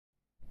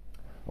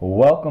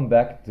Welcome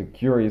back to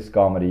Curious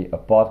Comedy, a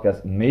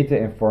podcast made to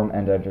inform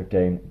and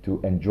entertain,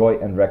 to enjoy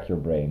and wreck your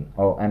brain.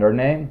 Oh, and our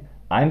name?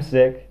 I'm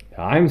Sick.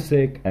 I'm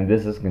sick. And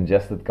this is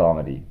Congested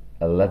Comedy.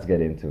 Let's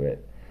get into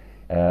it.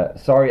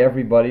 Sorry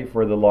everybody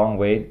for the long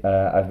wait.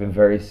 I've been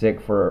very sick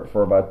for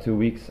about 2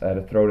 weeks. I had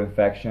a throat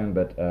infection,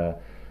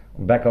 but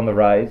back on the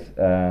rise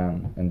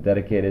and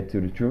dedicated to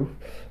the truth.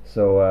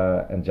 So,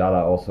 and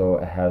Jala also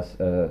has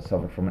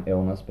suffered from an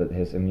illness, but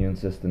his immune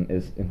system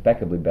is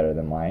impeccably better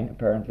than mine,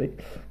 apparently,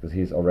 because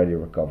he's already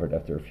recovered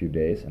after a few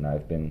days, and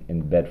I've been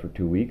in bed for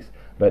 2 weeks.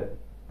 But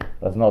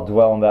let's not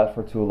dwell on that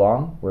for too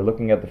long. We're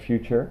looking at the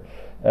future.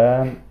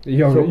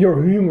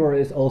 Your humor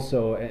is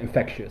also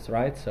infectious,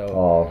 right? So.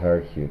 Oh,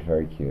 very cute,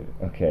 very cute.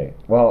 Okay,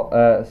 well,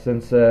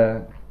 since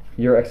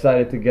you're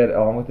excited to get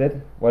on with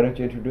it, why don't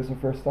you introduce our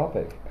first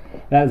topic?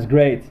 That's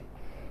great.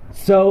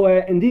 So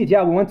indeed, we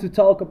want to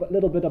talk a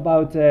little bit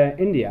about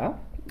India,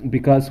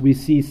 because we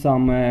see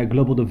some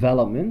global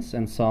developments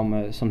and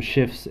some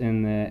shifts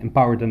in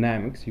power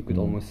dynamics, you could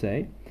almost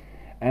say.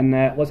 And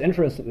it was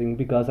interesting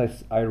because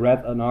I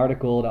read an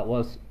article that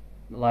was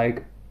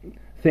like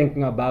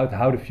thinking about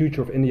how the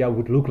future of India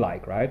would look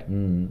like, right?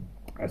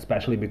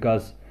 Especially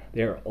because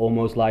they're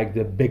almost like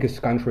the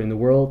biggest country in the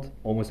world,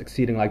 almost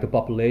exceeding like the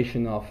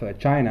population of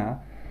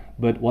China.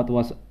 But what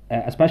was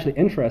especially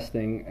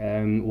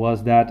interesting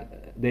was that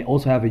they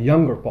also have a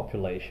younger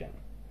population.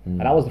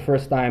 And that was the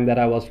first time that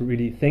I was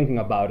really thinking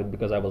about it,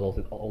 because I was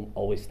also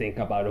always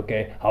thinking about,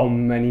 okay, how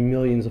many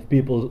millions of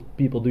people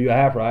do you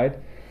have, right?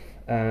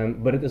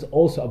 But it is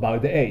also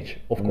about the age,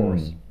 of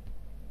course,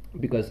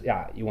 because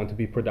you want to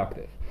be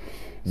productive.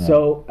 Yeah.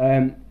 So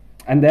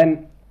and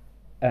then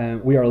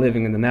we are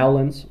living in the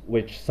Netherlands,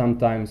 which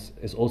sometimes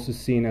is also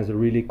seen as a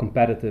really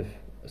competitive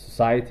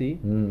society.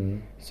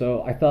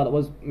 So I thought it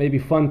was maybe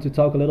fun to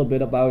talk a little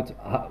bit about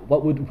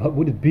what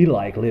would it be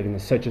like living in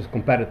such a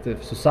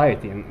competitive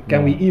society, and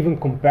can we even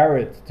compare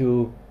it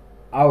to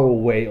our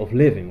way of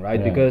living,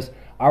 right? Because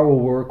our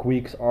work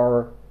weeks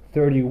are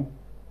 30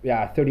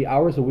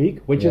 hours a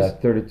week, which is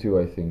 32,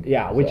 I think.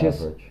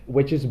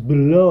 Which is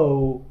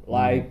below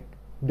like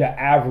the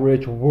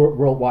average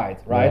worldwide,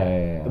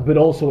 right? But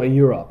also in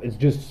Europe, it's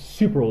just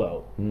super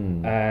low,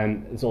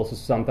 and it's also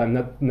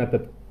sometimes not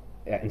that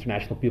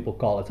international people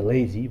call it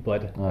lazy,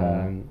 but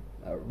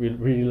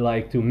really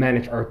like to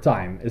manage our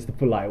time is the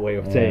polite way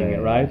of saying it,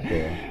 right?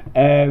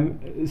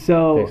 Sure.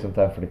 So take some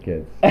time for the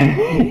kids.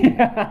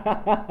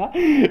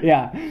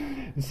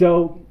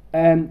 So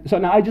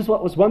now I just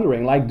was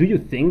wondering, like, do you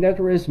think that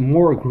there is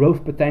more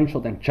growth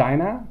potential than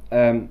China?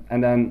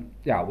 And then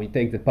we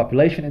take the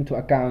population into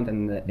account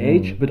and the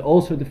age, but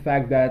also the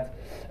fact that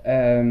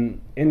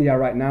India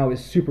right now is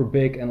super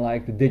big in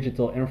like the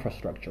digital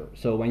infrastructure.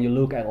 So when you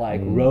look at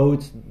like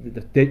roads,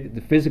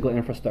 the physical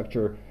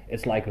infrastructure,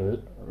 it's like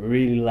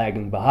really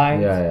lagging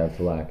behind. It's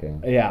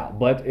lacking.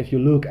 But if you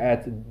look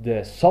at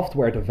the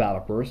software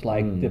developers,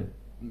 like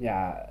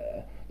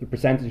the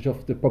percentage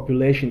of the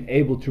population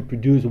able to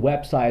produce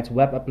websites,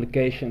 web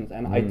applications,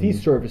 and IT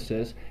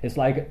services is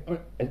like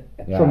a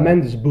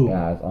tremendous boom.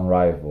 Yeah, it's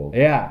unrivaled.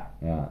 Yeah.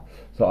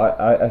 So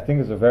I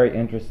think it's a very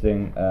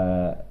interesting,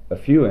 a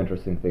few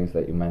interesting things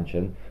that you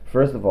mentioned.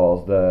 First of all,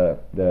 is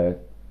the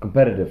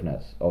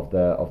competitiveness of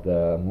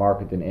the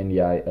market in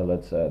India.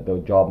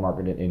 The job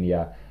market in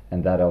India,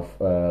 and that of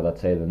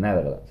let's say the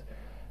Netherlands.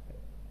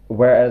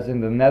 Whereas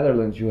in the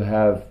Netherlands you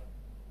have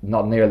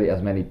not nearly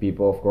as many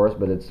people, of course,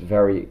 but it's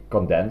very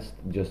condensed,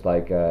 just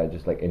like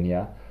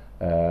India.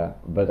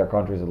 But our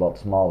country is a lot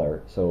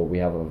smaller, so we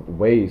have a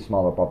way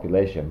smaller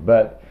population.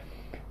 But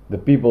the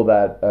people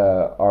that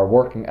are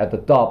working at the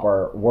top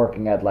are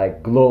working at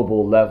like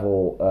global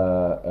level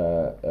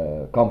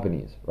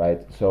companies,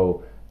 right?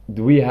 So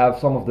we have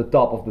some of the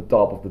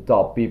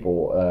top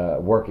people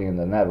working in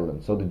the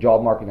Netherlands. So the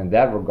job market in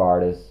that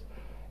regard is,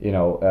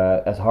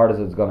 as hard as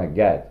it's gonna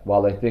get.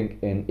 While I think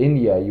in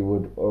India you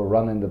would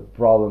run into the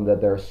problem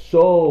that there's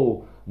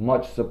so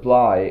much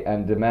supply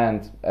and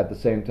demand at the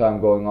same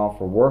time going on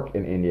for work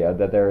in India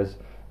that there is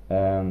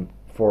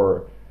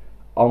for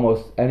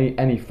almost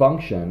any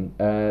function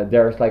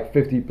there's like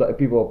 50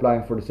 people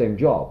applying for the same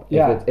job.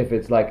 If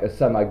it's like a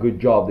semi-good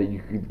job that you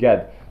could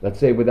get, let's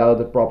say, without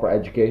the proper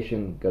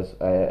education, because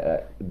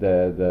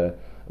the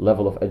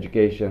level of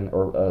education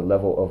or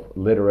level of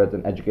literate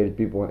and educated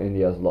people in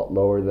India is a lot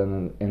lower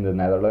than in the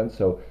Netherlands.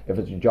 So if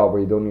it's a job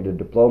where you don't need a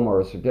diploma or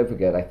a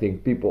certificate, I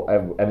think people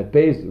and it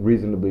pays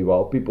reasonably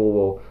well, people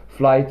will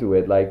fly to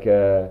it like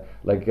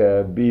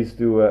bees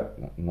to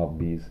not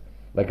bees,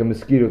 like a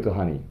mosquito to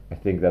honey. I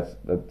think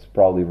that's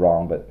probably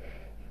wrong, but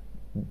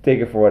take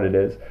it for what it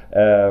is.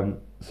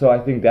 So I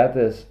think that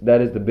is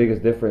the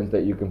biggest difference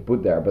that you can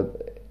put there.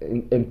 But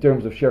in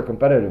terms of sheer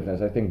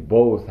competitiveness, I think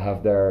both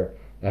have their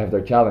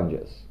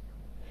challenges.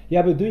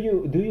 Yeah, but do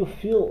you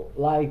feel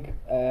like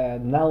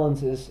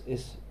Netherlands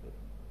is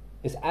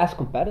as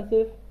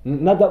competitive?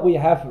 Not that we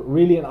have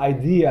really an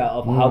idea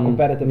of how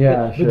competitive it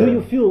is, but do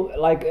you feel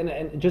like, in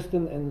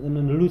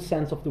a loose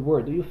sense of the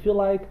word, do you feel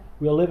like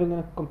we are living in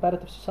a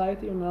competitive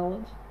society in the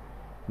Netherlands?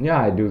 Yeah,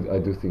 I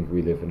do think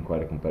we live in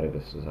quite a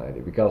competitive society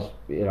because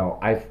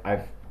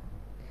I've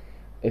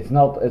it's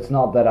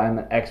not that I'm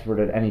an expert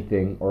at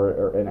anything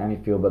or in any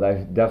field, but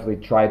I've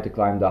definitely tried to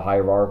climb the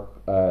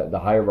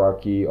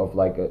hierarchy of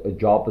like a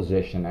job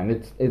position, and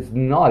it's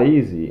not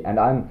easy. And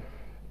I'm,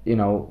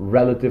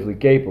 relatively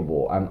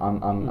capable.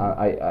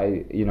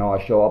 I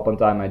show up on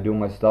time. I do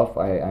my stuff.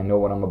 I know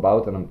what I'm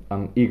about, and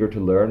I'm eager to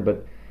learn.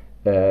 But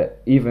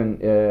even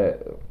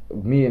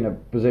me in a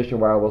position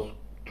where I was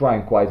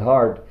trying quite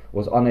hard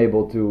was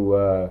unable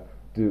to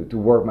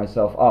work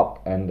myself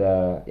up. And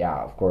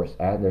yeah, of course,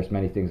 there's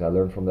many things I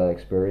learned from that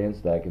experience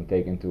that I can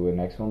take into the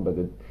next one. But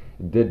it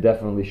did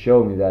definitely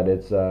show me that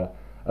it's a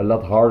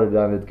lot harder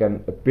than it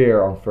can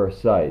appear on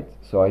first sight.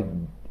 So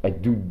I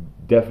do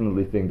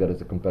definitely think that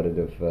it's a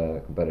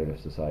competitive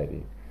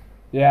society.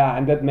 Yeah,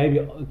 and that maybe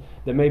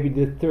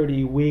the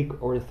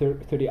 30-week or the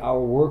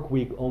 30-hour work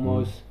week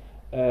almost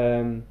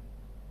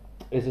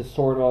is a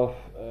sort of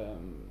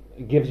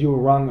gives you a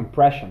wrong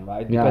impression,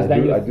 right? Because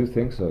I do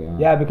think so. Yeah.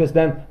 Yeah, because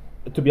then,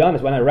 to be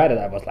honest, when I read it,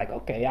 I was like,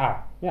 okay,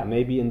 yeah,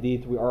 maybe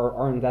indeed we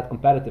aren't that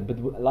competitive, but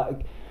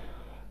like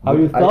how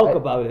you talk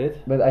about it.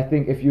 But I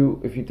think if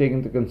you take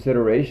into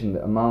consideration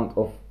the amount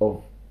of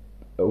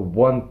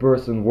one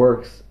person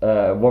works,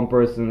 one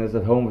person is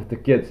at home with the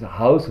kids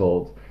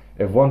household.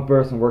 If one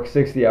person works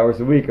 60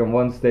 hours a week and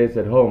one stays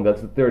at home,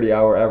 that's a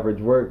 30-hour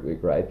average work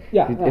week, right?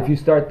 Yeah, if you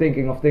start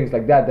thinking of things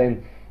like that,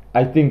 then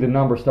I think the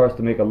number starts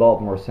to make a lot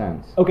more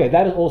sense. Okay,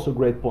 that is also a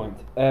great point.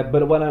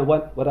 But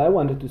what I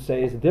wanted to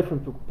say is a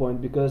different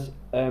point, because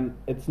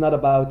it's not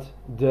about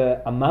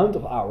the amount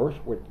of hours,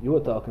 what you were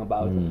talking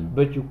about,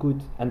 but you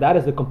could, and that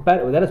is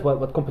that is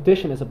what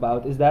competition is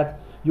about, is that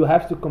you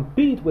have to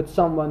compete with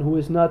someone who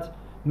is not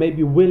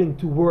maybe willing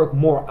to work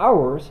more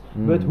hours,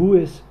 but who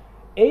is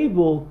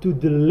able to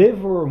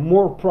deliver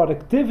more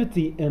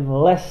productivity in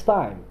less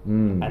time.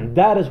 And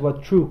that is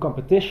what true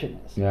competition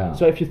is. Yeah.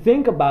 So if you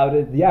think about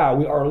it, yeah,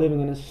 we are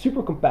living in a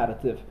super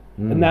competitive,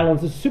 the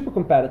Netherlands is a super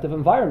competitive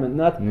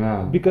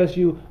environment, because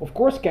you of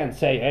course can't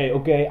say, hey,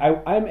 okay,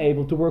 I'm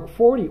able to work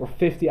 40 or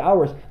 50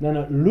 hours, then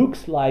it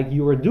looks like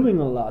you are doing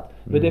a lot.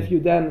 But if you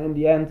then in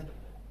the end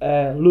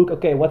look,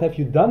 okay, what have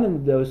you done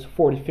in those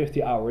 40,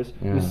 50 hours,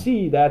 you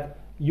see that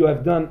you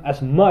have done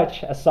as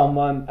much as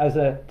as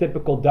a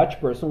typical Dutch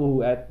person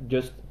who had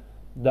just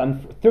done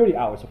 30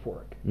 hours of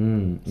work.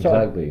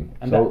 Exactly.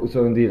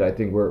 So indeed, I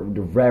think we're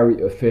very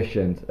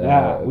efficient.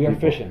 Yeah, we are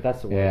efficient.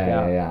 That's the word.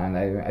 Yeah. And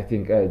I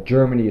think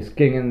Germany is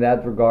king in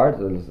that regard.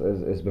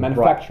 Has been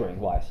manufacturing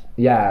wise.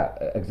 Yeah,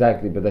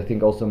 exactly. But I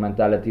think also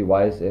mentality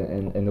wise,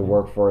 in the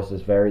workforce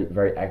is very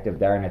very active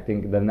there. And I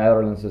think the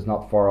Netherlands is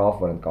not far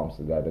off when it comes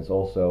to that. It's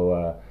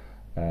also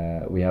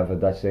we have a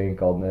Dutch saying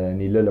called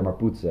 "niet lullen maar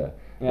poetsen."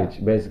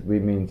 Which basically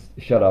means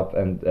shut up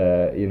and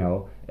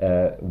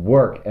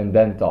work and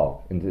then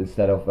talk,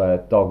 instead of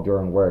talk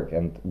during work.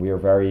 And we are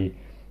very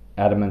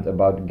adamant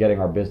about getting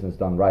our business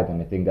done right,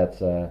 and I think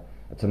that's a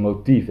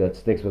motif that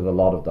sticks with a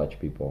lot of Dutch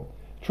people.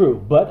 True,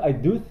 but I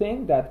do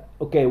think that,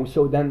 okay,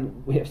 so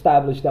then we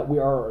established that we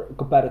are a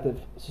competitive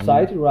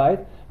society,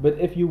 right? But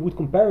if you would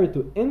compare it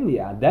to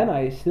India, then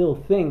I still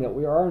think that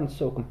we aren't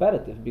so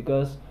competitive,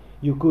 because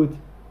you could.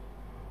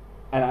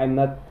 And I'm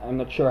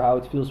not sure how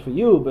it feels for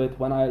you, but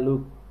when I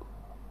look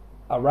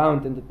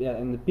around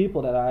in the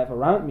people that I have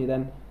around me,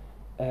 then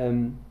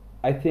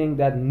I think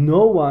that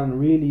no one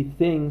really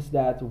thinks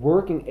that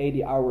working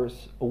 80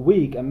 hours a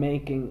week and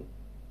making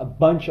a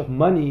bunch of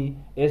money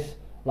is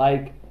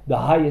like the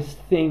highest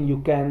thing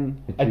you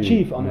can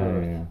achieve on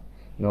earth. Yeah.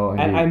 No,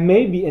 and I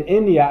maybe in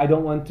India, I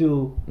don't want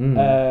to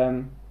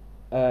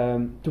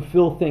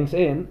fill things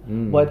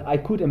in, but I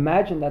could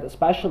imagine that,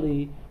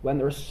 especially when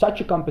there's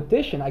such a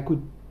competition, I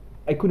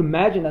could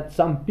imagine that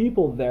some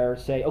people there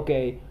say,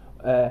 okay,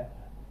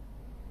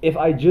 if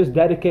I just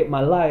dedicate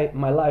my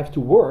life to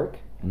work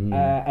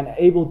and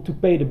able to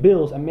pay the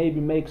bills and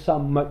maybe make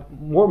some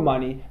more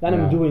money, then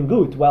I'm doing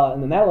good. Well,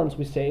 in the Netherlands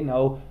we say,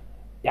 no,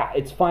 yeah,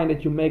 it's fine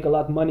that you make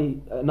enough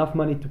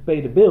money to pay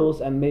the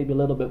bills and maybe a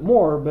little bit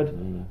more, but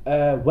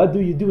what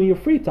do you do in your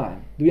free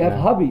time? Do you have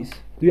hobbies?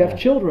 Do you have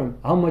children?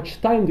 How much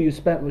time do you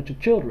spend with your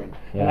children?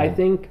 And I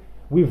think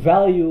we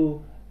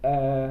value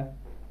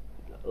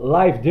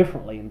life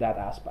differently in that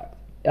aspect.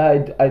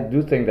 I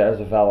do think there's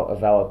a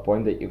valid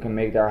point that you can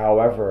make there.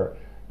 However,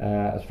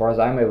 as far as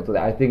I'm able to,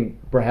 I think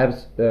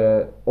perhaps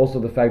also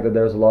the fact that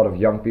there's a lot of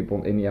young people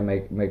in India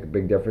make a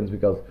big difference,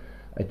 because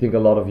I think a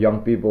lot of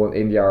young people in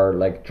India are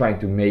like trying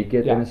to make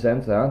it in a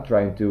sense,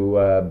 trying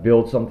to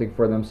build something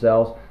for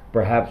themselves,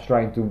 perhaps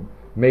trying to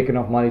make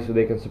enough money so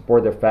they can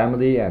support their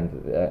family. And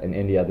in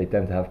India they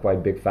tend to have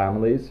quite big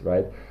families,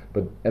 right?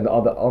 But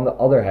on the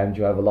other hand,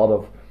 you have a lot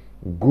of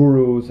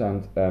gurus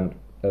and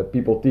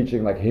people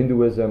teaching like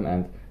Hinduism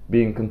and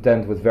being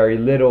content with very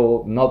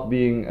little, not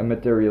being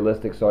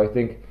materialistic. So I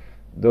think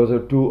those are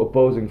two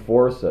opposing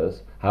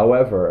forces.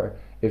 However,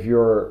 if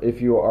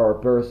you are a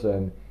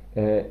person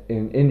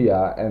in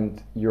India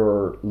and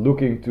you're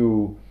looking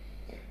to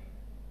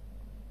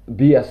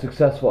be as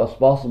successful as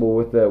possible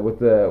with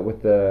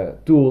the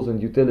tools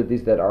and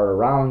utilities that are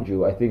around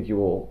you, I think you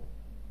will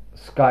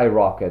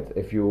skyrocket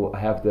if you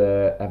have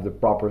the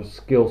proper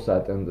skill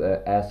set and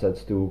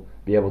assets to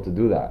be able to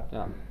do that.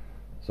 Yeah.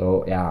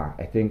 So yeah,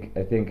 I think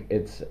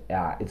it's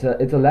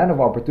a land of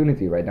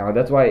opportunity right now.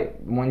 That's why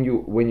when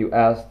you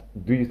asked,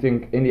 do you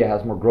think India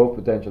has more growth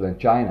potential than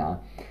China?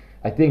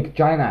 I think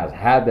China has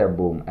had their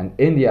boom, and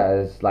India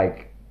is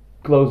like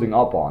closing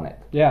up on it.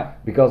 Yeah.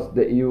 Because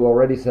you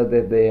already said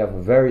that they have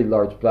a very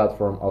large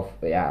platform of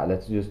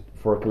let's just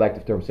for a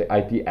collective term say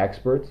IT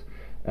experts,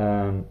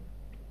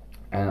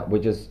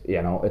 which is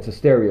it's a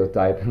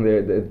stereotype,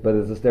 but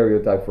it's a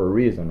stereotype for a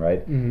reason,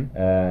 right?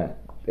 Mm-hmm.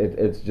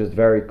 It's just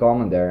very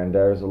common there, and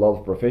there's a lot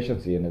of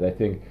proficiency in it. I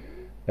think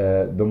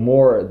the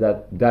more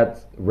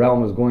that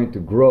realm is going to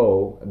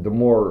grow, the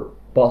more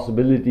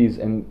possibilities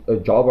and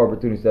job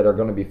opportunities that are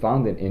going to be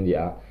found in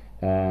India,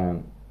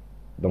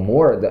 the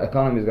more the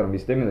economy is going to be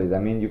stimulated. I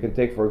mean, you can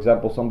take, for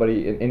example,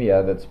 somebody in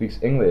India that speaks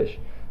English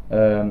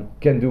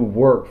can do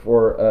work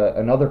for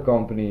another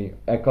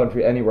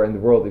country anywhere in the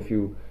world. If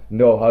you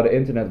know how the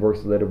internet works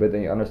a little bit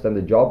and you understand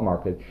the job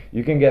market,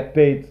 you can get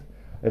paid,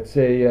 let's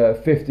say,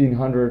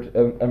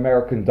 $1,500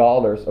 American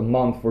dollars a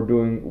month for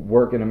doing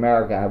work in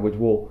America, which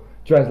will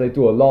translate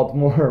to a lot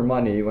more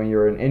money when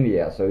you're in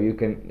India. So you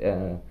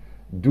can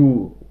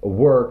do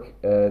work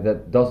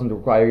that doesn't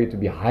require you to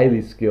be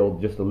highly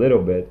skilled, just a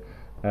little bit,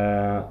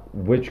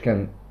 which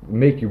can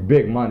make you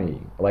big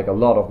money, like a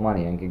lot of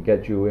money, and can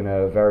get you in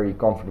a very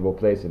comfortable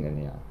place in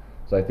India.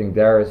 So I think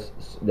there is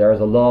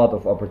a lot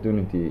of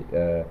opportunity.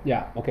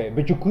 Yeah. Okay.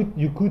 But you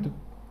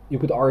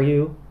could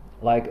argue,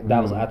 like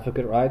devil's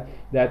advocate, right?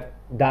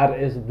 That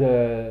is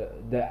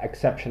the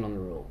exception on the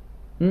rule.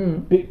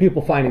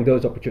 People finding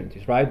those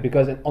opportunities, right?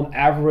 Because on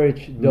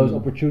average, those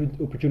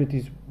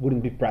opportunities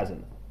wouldn't be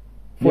present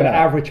for the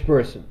average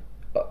person.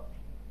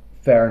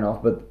 Fair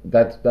enough, but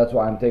that's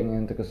why I'm taking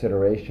into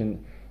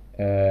consideration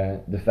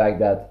the fact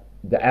that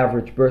the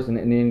average person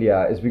in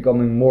India is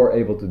becoming more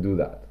able to do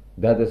that.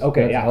 That's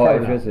how I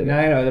visit it. No,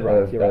 I know that,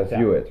 right. I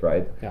view it,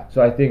 right? Yeah.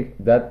 So I think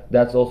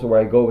that's also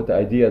where I go with the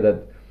idea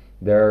that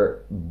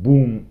their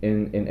boom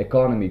in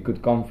economy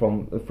could come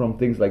from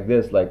things like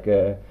this, like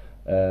the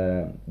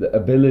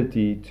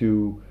ability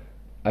to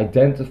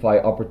identify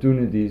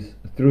opportunities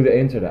through the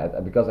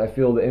internet, because I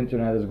feel the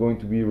internet is going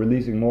to be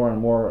releasing more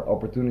and more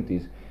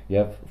opportunities. You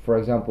have, for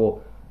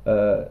example,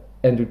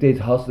 Andrew Tate's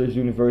Hustlers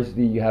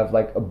University. You have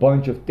like a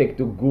bunch of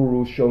TikTok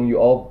gurus showing you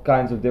all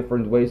kinds of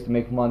different ways to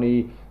make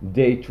money,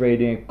 day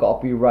trading,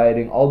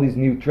 copywriting, all these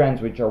new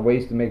trends which are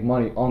ways to make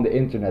money on the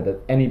internet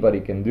that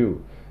anybody can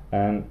do.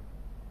 And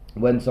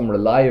when some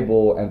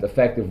reliable and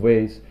effective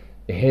ways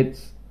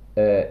hits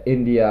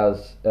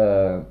India's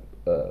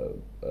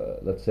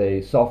let's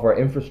say software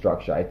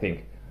infrastructure, I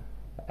think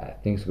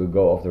things could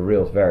go off the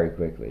rails very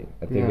quickly.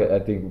 I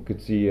think we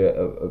could see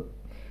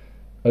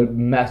a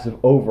massive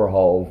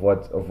overhaul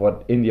of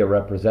what India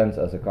represents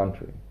as a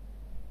country.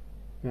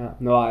 Yeah,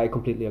 no, I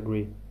completely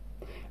agree.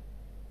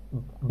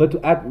 But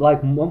to add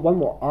like one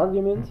more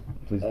argument,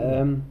 Please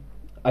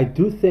I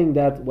do think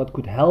that what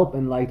could help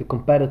in like the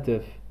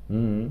competitive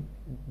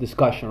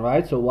discussion,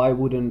 right? So why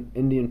would an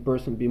Indian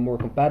person be more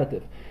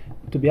competitive?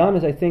 To be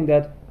honest, I think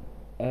that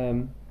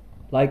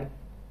like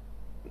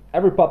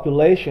every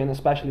population,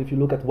 especially if you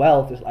look at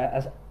wealth, is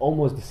as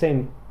almost the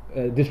same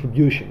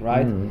distribution,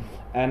 right?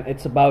 And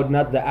it's about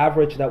not the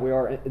average that we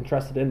are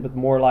interested in, but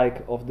more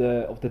like of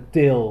the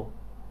tail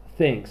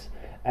things.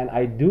 And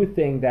I do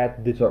think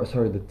that the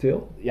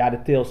tail? Yeah, the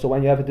tail. So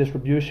when you have a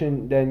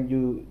distribution, then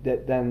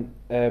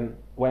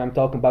when I'm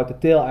talking about the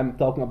tail, I'm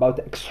talking about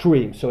the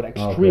extreme. So the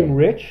extreme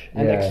rich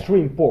and the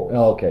extreme poor.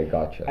 Oh, okay,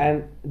 gotcha.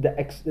 And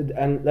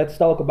and let's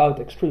talk about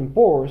extreme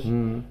poor.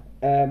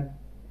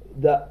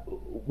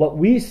 What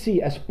we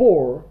see as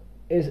poor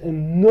is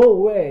in no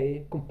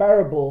way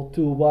comparable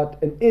to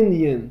what an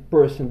Indian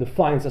person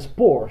defines as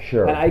poor.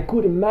 Sure. And I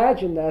could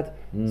imagine that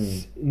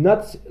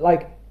not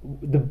like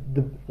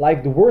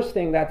the worst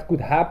thing that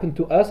could happen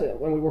to us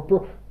when we were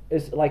poor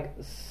is like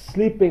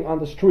sleeping on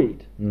the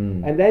street,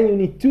 and then you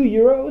need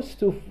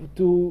 €2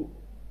 to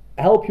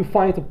help you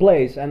find a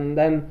place, and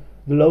then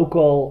the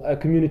local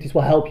communities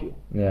will help you.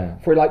 Yeah.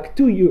 For like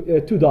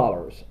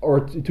 $2 or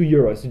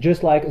 €2,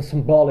 just like a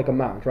symbolic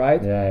amount,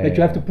 right? That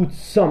you have to put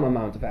some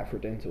amount of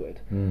effort into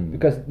it,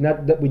 because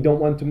not that we don't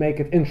want to make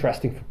it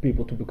interesting for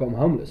people to become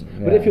homeless.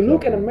 But if you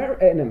look at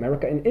America,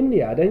 in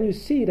India, then you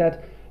see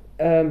that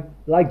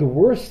like the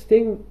worst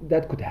thing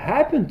that could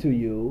happen to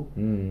you,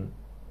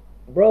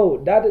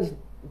 bro,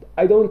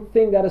 I don't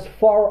think that is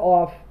far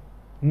off.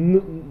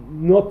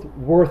 Not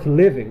worth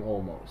living,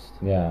 almost.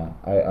 Yeah,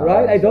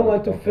 I don't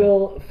want to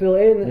fill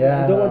in.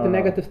 I don't want the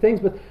negative things,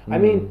 but I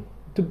mean,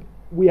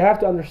 we have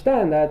to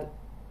understand that,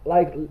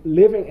 like,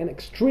 living in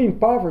extreme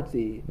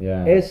poverty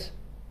is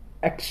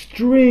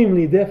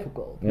extremely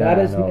difficult. We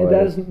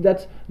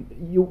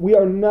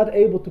are not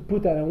able to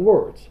put that in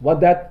words.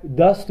 What that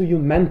does to you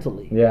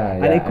mentally.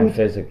 And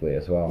physically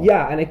as well.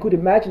 Yeah, and I could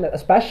imagine that,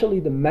 especially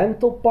the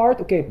mental part.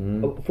 Okay,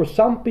 for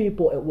some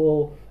people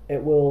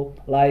it will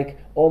like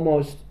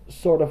almost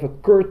sort of a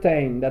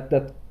curtain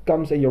that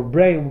comes in your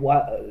brain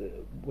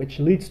which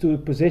leads to a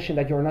position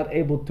that you're not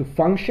able to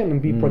function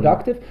and be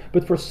productive.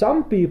 But for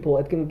some people,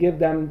 it can give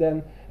them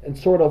then a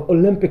sort of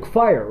Olympic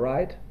fire,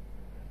 right?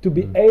 To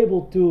be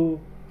able to,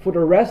 for the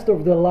rest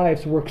of their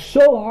lives, work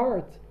so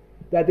hard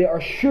that they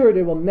are sure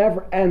they will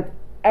never end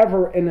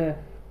ever in a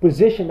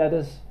position that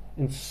is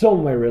in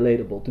some way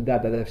relatable to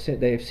that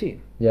they have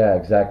seen. Yeah,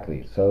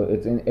 exactly. So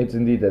it's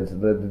indeed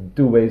the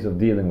two ways of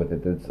dealing with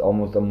it. It's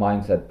almost a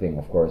mindset thing,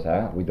 of course.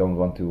 We don't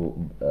want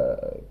to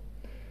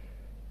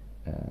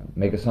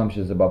make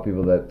assumptions about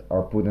people that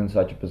are put in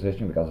such a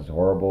position because it's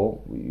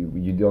horrible.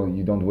 You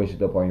don't wish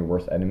it upon your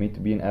worst enemy to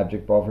be in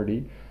abject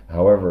poverty.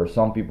 However,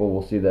 some people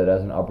will see that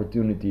as an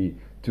opportunity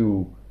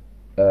to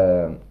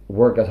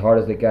work as hard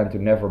as they can to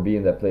never be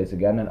in that place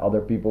again, and other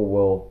people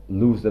will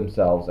lose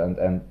themselves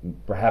and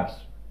perhaps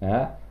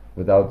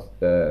without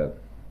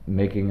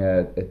making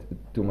it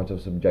too much of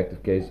a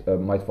subjective case,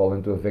 might fall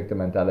into a victim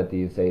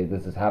mentality and say,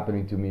 this is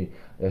happening to me,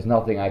 there's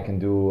nothing I can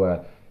do,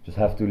 just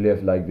have to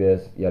live like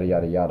this, yada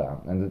yada yada.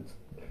 And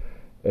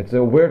it's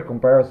a weird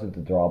comparison to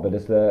draw, but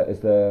it's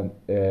the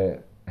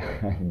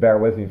bear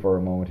with me for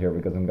a moment here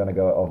because I'm gonna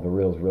go off the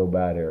rails real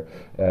bad here.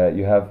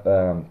 You have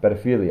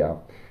pedophilia,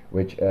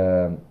 which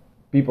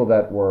people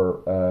that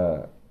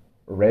were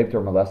raped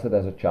or molested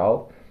as a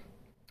child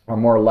are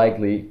more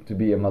likely to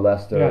be a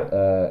molester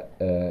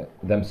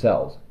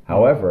themselves.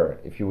 However,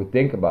 if you would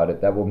think about it,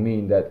 that would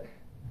mean that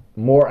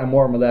more and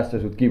more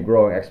molesters would keep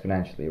growing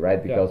exponentially,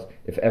 right? Because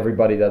if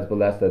everybody that's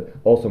molested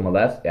also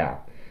molests,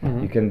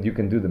 you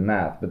can do the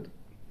math. But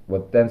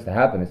what tends to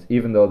happen is,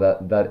 even though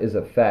that is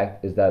a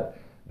fact, is that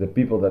the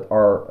people that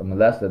are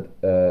molested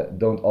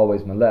don't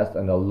always molest,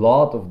 and a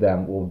lot of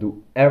them will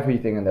do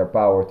everything in their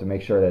power to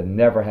make sure that it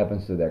never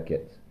happens to their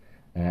kids,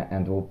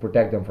 and will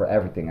protect them for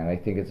everything. And I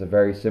think it's a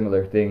very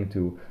similar thing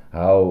to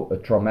how a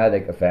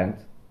traumatic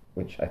event,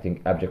 which I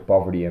think abject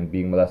poverty and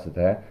being molested,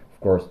 of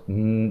course,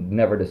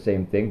 never the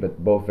same thing,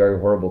 but both very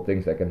horrible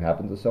things that can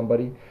happen to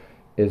somebody,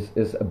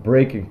 is a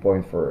breaking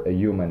point for a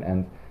human.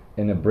 And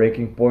in a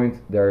breaking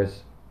point,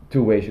 there's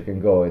two ways you can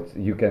go.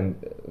 You can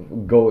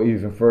go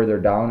even further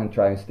down and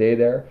try and stay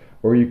there,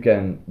 or you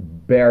can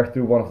bear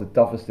through one of the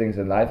toughest things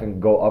in life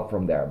and go up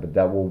from there. But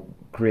that will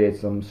create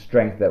some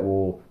strength that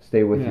will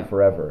stay with you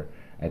forever.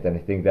 And I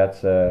think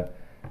that's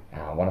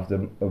one of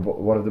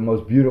the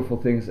most beautiful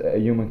things a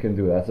human can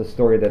do. That's a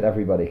story that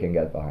everybody can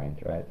get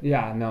behind, right?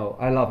 Yeah, no,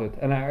 I love it,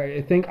 and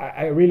I think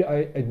I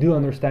really do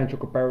understand your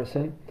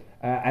comparison.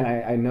 And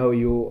I know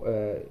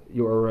you're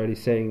already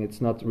saying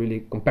it's not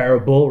really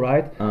comparable,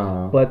 right?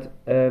 But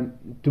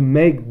to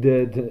make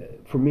the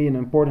for me an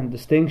important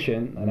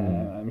distinction, and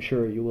I'm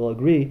sure you will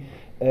agree,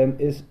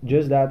 is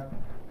just that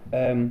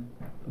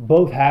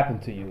both happen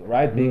to you,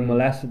 right? Being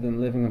molested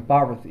and living in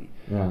poverty.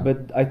 Yeah.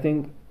 But I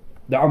think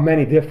there are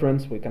many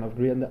differences. We can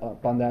agree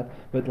upon that.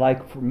 But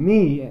like for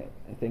me,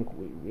 I think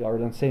we are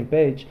on the same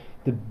page.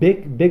 The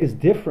biggest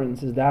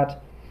difference is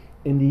that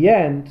in the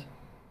end,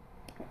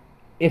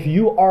 if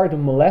you are the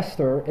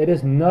molester, it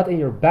is not in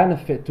your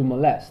benefit to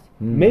molest.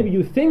 Maybe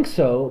you think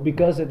so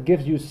because it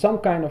gives you some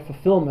kind of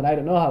fulfillment. I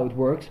don't know how it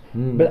works,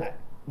 but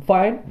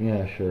fine.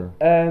 Yeah, sure.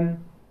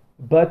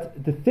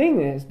 But the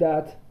thing is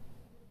that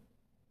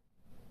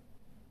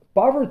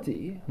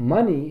poverty,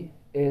 money,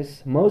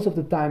 is most of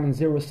the time a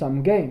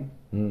zero-sum game,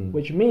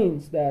 which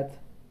means that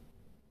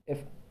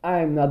if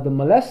I'm not the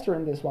molester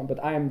in this one,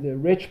 but I am the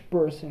rich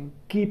person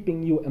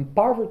keeping you in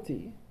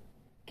poverty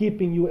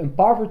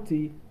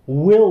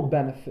will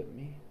benefit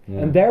me. Yeah.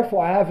 And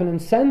therefore I have an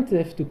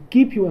incentive to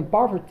keep you in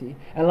poverty.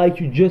 And like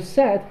you just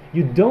said,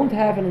 you don't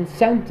have an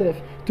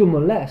incentive to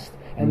molest.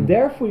 And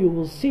therefore you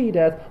will see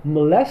that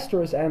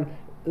molesters, and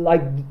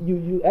like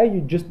you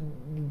just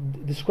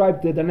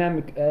described the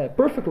dynamic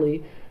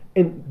perfectly,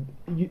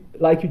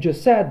 like you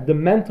just said, the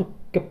mental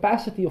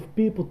capacity of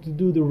people to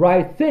do the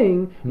right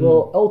thing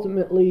will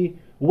ultimately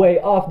weigh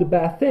off the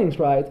bad things,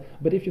 right?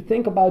 But if you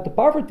think about the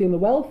poverty and the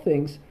wealth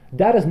things,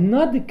 that is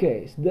not the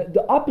case.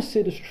 The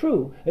opposite is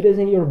true. It is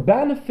in your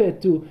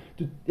benefit to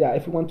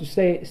if you want to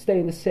stay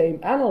in the same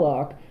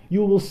analog,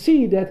 you will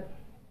see that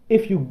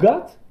if you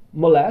got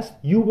molest,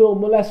 you will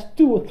molest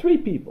 2 or 3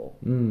 people.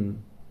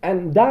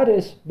 And that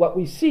is what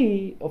we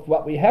see, of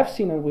what we have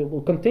seen and we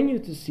will continue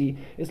to see,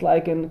 is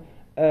like an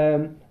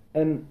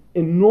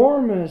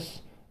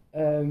enormous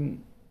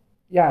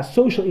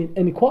social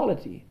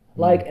inequality.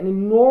 Like an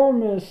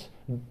enormous,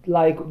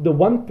 like the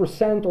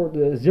 1% or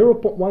the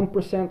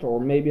 0.1%,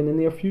 or maybe in the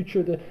near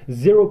future the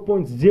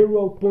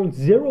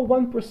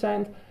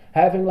 0.001%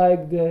 having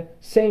like the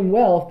same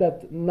wealth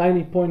that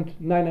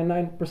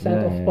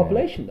 90.99% of the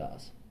population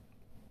does.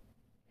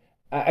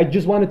 I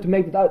just wanted to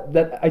make that out,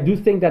 that I do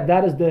think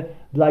that is the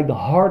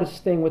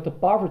hardest thing with the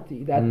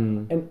poverty, that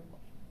and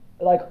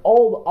like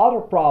all the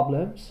other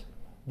problems,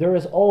 there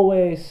is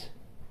always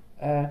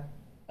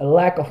a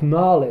lack of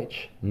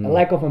knowledge, a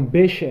lack of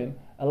ambition,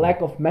 a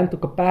lack of mental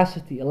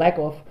capacity,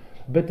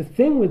 but the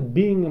thing with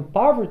being in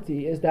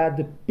poverty is that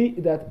the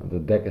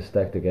deck is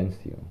stacked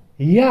against you.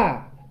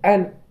 Yeah,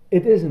 and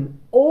it isn't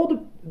all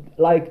the,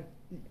 like,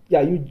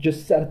 yeah, you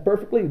just said it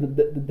perfectly.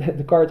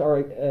 The cards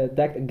are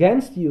decked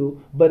against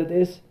you, but it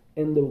is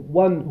in the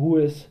one who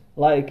is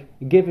like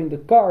giving the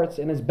cards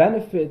and its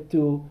benefit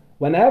to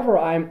whenever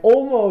I'm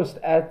almost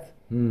at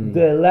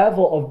the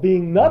level of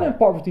being not in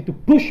poverty to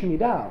push me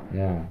down.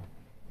 Yeah.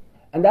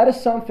 And that is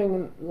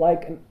something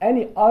like in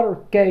any other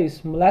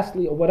case,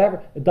 Leslie or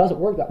whatever, it doesn't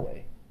work that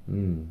way.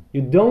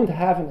 You don't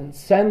have an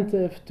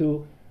incentive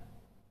to.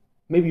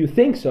 Maybe you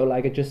think so,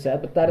 like I just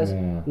said, but that is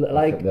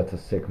like that's a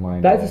sick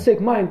mind. That's a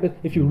sick mind. But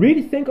if you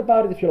really think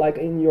about it, if you're like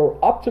in your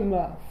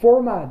optima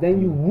forma,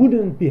 then you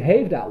wouldn't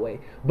behave that way.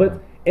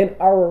 But in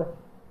our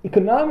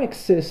economic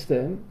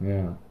system,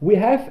 we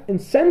have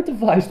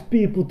incentivized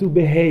people to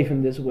behave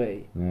in this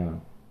way.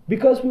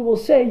 Because we will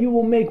say you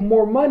will make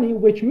more money,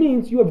 which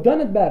means you have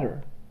done it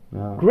better.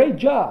 Great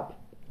job.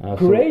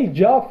 Great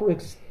job for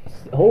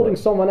holding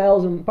someone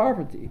else in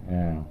poverty.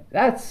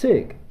 That's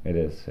sick. It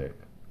is sick.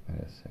 It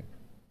is sick.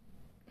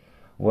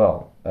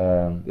 Well,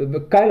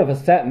 kind of a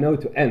sad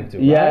note to end to.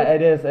 Yeah,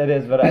 right? it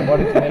is. But I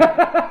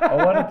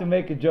wanted to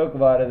make a joke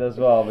about it as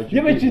well. But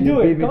you beat me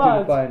to the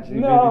punch.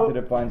 You beat me to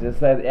the punch.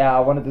 Instead,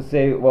 I wanted to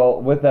say,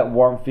 well, with that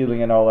warm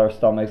feeling in all our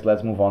stomachs,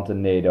 let's move on to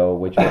NATO,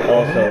 which will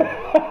also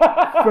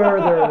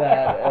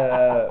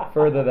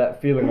further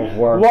that feeling of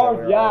warmth that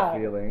we're all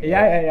feeling.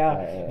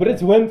 Yeah. But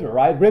it's winter,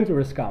 right? Winter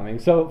is coming,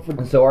 so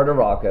are the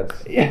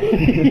rockets.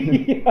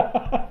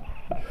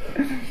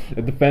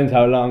 It depends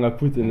how long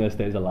Putin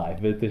stays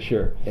alive, but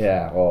sure.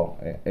 Yeah, well,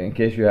 in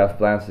case you have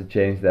plans to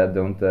change that,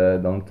 don't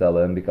tell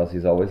him because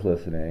he's always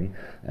listening.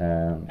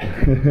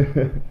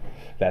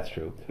 That's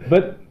true.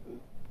 But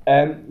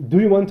do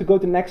you want to go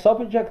to the next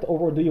subject,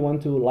 or do you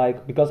want to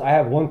because I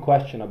have one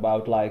question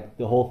about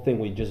the whole thing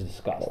we just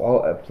discussed.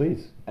 Oh,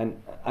 please. And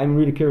I'm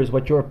really curious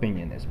what your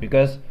opinion is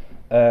because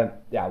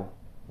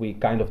we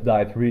kind of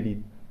dived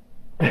really.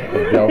 We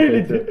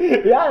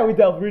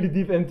delved really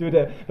deep into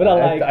the. But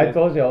I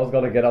told you I was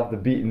gonna get off the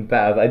beaten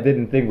path. I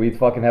didn't think we'd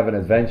fucking have an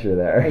adventure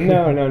there.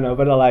 No.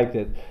 But I liked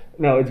it.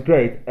 No, it's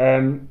great.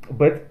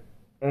 But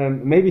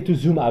maybe to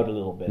zoom out a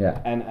little bit.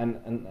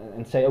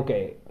 And say,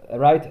 okay,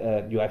 right?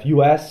 You have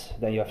U.S.,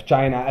 then you have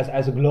China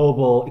as a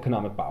global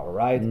economic power,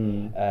 right?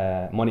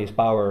 Money is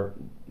power.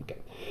 Okay.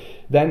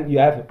 Then you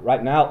have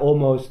right now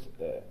almost.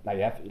 Now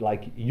you have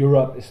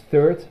Europe is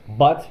third,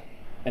 but.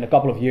 In a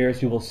couple of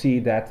years, you will see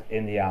that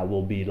India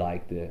will be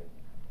like the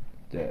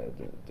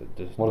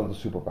one of the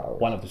superpowers.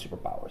 One of the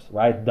superpowers,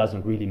 right?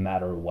 Doesn't really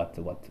matter what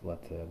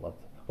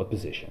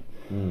position.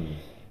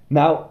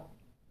 Now,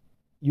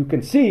 you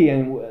can see,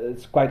 and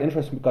it's quite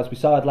interesting because we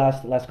saw it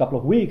last couple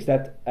of weeks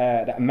that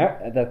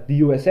that the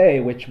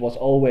USA, which was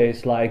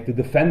always like the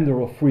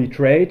defender of free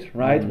trade,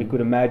 right? We could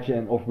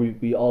imagine, or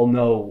we all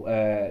know,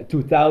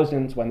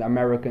 2000s when the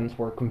Americans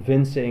were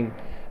convincing.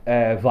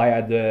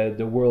 Via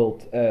the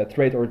World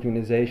Trade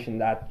Organization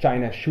that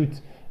China should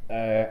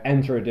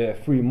enter the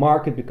free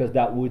market because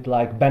that would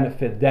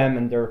benefit them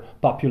and their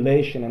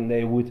population and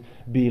they would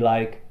be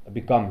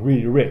become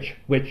really rich,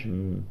 which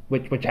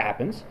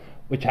happened.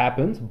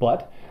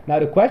 But now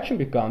the question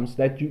becomes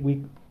that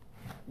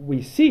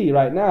we see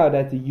right now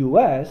that the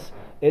US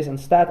is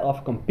instead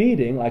of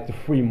competing the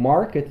free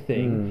market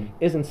thing,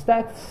 is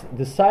instead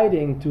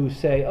deciding to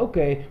say,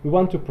 okay, we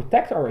want to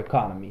protect our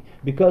economy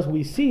because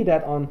we see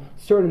that on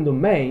certain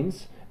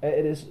domains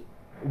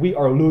we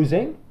are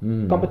losing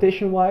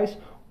competition-wise,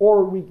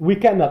 or we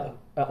cannot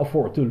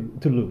afford to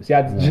lose.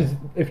 Just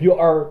if you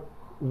are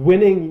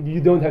winning, you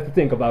don't have to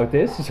think about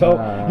this. So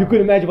you could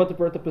imagine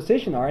what the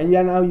position are, and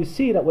now you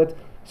see that with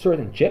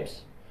certain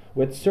chips,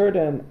 with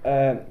certain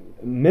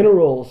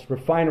minerals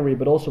refinery,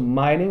 but also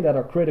mining that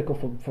are critical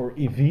for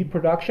EV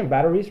production,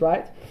 batteries,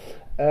 right?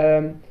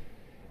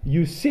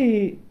 You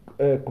see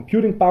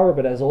computing power,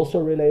 but that's also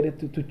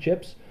related to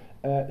chips.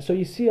 So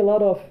you see a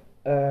lot of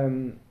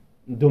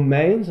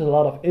domains, a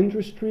lot of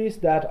industries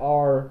that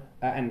are,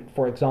 and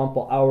for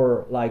example,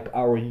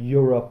 our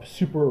Europe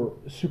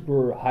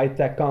super high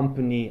tech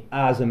company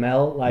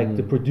ASML,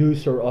 the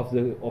producer of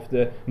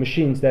the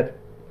machines that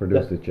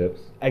produce the chips.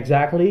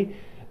 Exactly.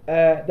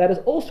 That is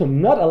also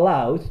not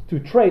allowed to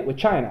trade with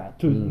China,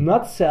 to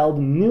not sell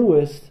the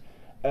newest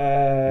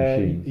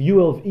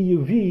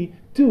EUV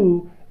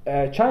to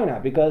China,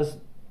 because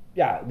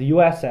the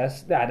US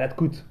says that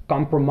could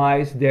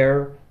compromise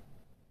their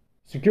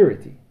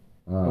security,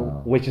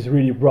 which is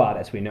really broad,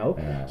 as we know.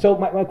 So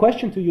my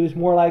question to you is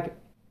more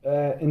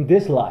in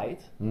this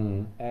light,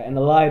 in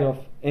the light of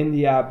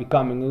India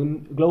becoming a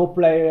global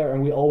player,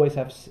 and we always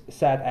have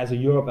said as a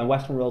Europe and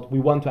Western world, we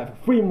want to have a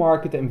free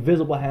market, the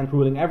invisible hand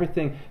ruling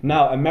everything.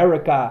 Now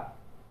America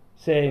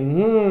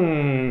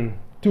saying,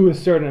 to a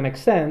certain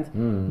extent,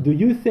 do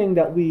you think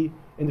that we,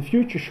 in the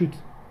future, should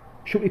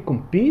we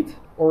compete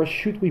or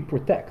should we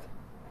protect?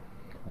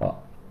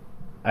 Well,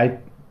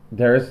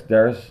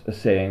 there's a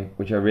saying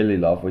which I really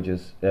love, which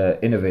is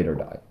innovate or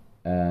die.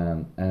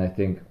 And I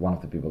think one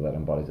of the people that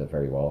embodies that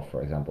very well,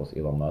 for example, is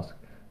Elon Musk.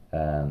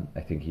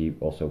 I think he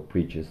also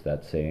preaches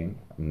that saying,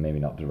 maybe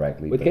not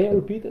directly. But can you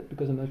repeat it?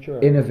 Because I'm not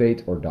sure.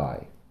 Innovate or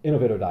die.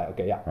 Innovate or die.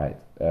 Okay, yeah. Right.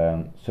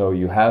 So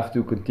you have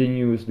to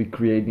continuously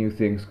create new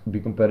things, be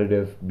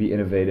competitive, be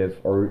innovative,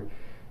 or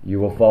you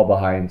will fall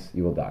behind,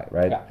 you will die,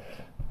 right?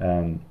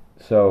 Yeah.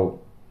 So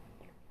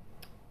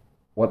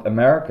what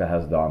America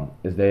has done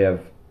is they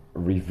have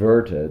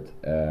reverted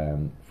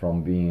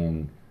from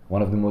being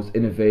one of the most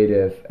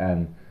innovative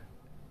and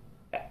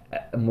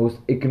most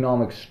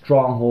economic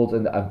strongholds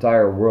in the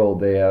entire world.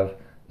 They have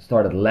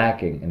started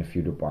lacking in a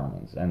few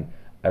departments. And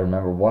I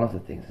remember one of the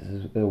things, this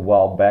is a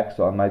while back,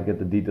 so I might get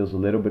the details a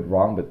little bit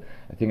wrong, but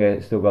I think I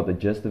still got the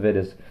gist of it,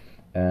 is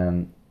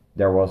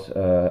there was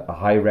a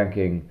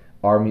high-ranking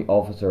army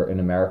officer in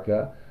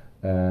America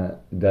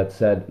that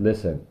said,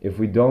 listen, if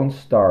we don't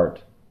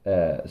start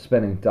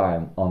spending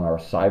time on our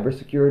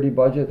cybersecurity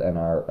budget and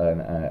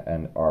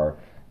our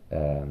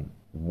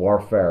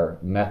warfare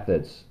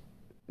methods,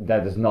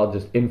 that is not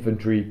just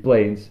infantry,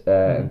 planes,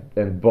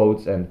 and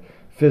boats and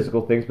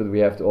physical things, but we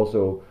have to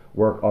also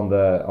work on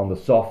the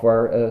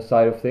software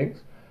side of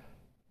things.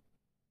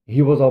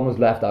 He was almost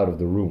left out of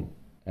the room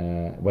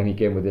when he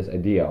came with this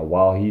idea.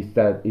 While he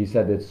said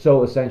it's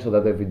so essential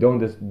that if we don't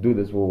do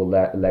this, we will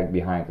lag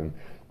behind. And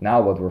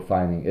now what we're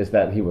finding is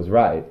that he was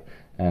right,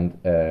 and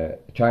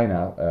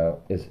China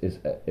is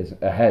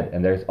ahead,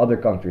 and there's other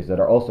countries that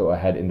are also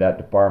ahead in that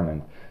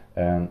department.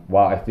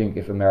 While I think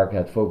if America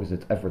had focused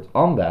its efforts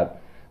on that,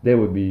 they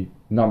would be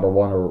number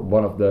one or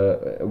one of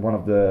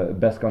the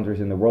best countries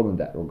in the world in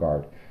that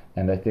regard.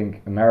 And I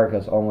think America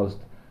is almost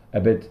a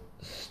bit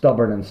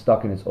stubborn and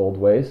stuck in its old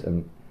ways,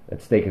 and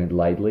it's taken it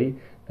lightly.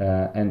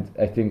 And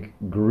I think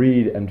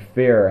greed and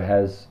fear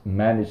has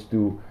managed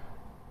to.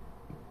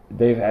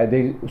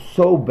 They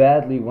so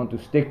badly want to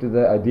stick to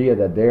the idea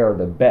that they are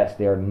the best.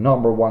 They are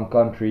number one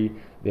country.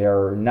 They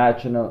are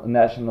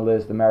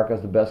nationalist. America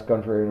is the best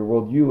country in the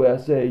world.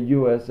 USA,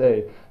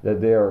 USA. That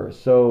they are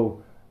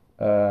so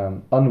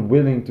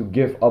unwilling to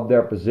give up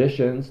their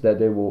positions that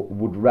they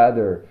would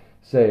rather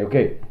say,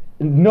 okay,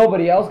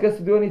 nobody else gets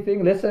to do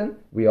anything. Listen,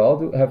 we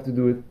all have to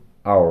do it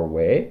our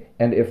way,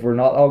 and if we're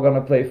not all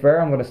gonna play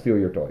fair, I'm gonna steal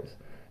your toys.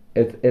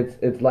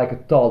 It's like a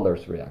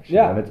toddler's reaction,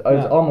 and it's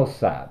almost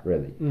sad,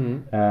 really.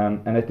 Mm-hmm.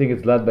 And I think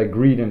it's led by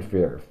greed and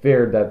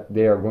fear that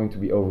they are going to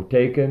be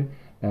overtaken,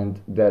 and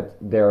that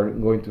they are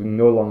going to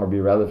no longer be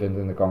relevant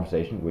in the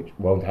conversation, which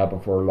won't happen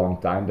for a long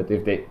time. But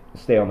if they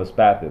stay on this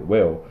path, it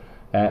will.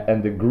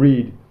 And the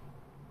greed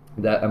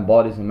that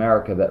embodies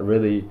America, that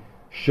really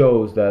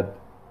shows that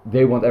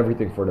they want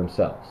everything for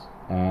themselves,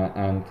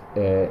 and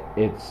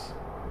it's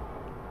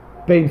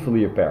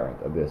painfully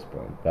apparent at this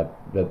point that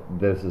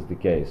this is the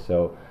case.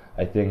 So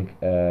I think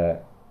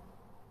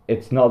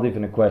it's not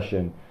even a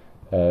question: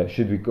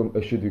 should we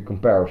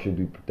compare or should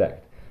we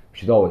protect? We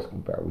should always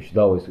compare. We should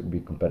always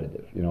be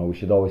competitive. We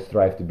should always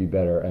strive to be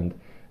better and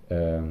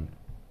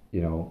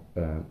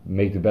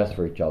make the best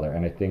for each other.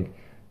 And I think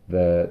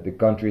the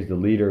countries, the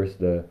leaders,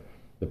 the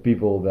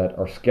people that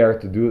are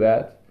scared to do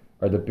that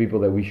are the people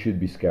that we should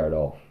be scared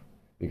of,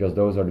 because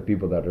those are the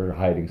people that are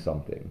hiding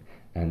something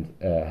and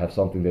have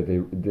something that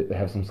they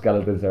have some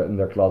skeletons in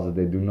their closet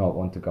they do not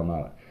want to come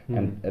out.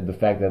 Mm-hmm. And the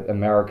fact that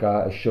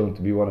America is shown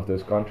to be one of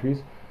those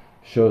countries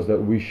shows that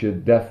we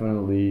should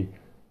definitely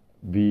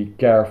be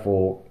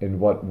careful in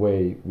what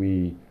way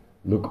we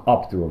look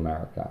up to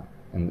America,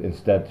 and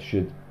instead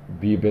should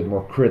be a bit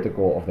more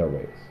critical of their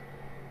ways.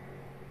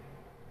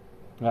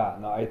 Yeah,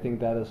 no, I think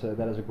that is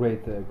a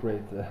great,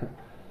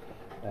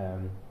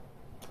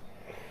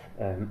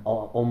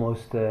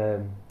 almost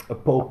a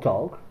Pope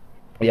talk.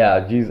 Yeah,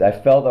 geez, I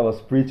felt I was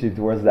preaching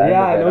towards that.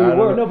 Yeah, no, you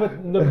were.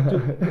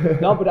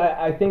 But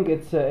I think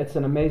it's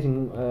an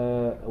amazing,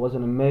 it was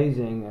an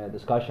amazing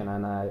discussion,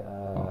 and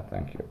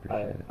thank you,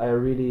 appreciate it. I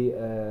really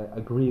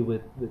agree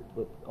with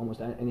almost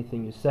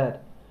anything you said.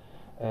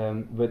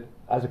 But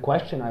as a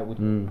question, I would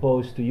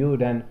pose to you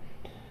then,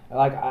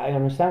 like, I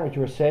understand what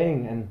you were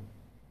saying, and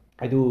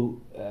I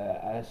do,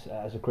 as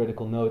a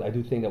critical note, I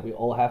do think that we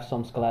all have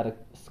some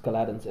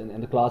skeletons in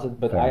the closet,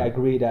 but I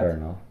agree that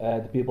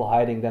the people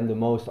hiding them the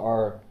most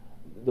are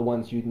the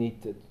ones you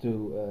need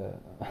to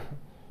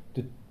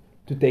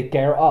take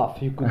care of,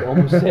 you could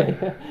almost say,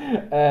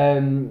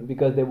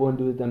 because they won't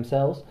do it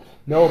themselves.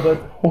 No,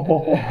 but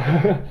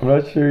I'm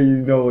not sure you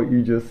know what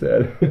you just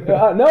said.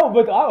 No,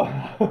 but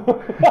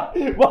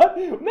what?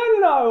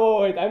 No,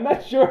 wait, I'm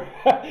not sure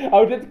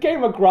how that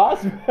came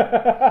across.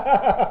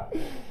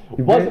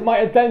 Wasn't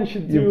my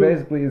intention to. You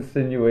basically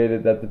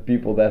insinuated that the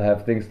people that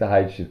have things to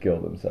hide should kill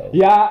themselves.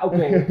 Yeah,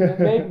 okay,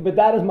 maybe, but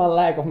that is my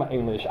lack of my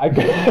English. That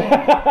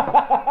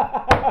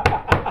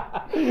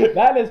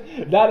is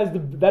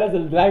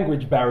the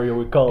language barrier,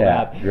 we call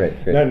that.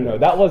 Great. No,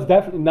 that was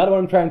definitely not what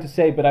I'm trying to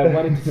say. But I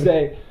wanted to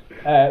say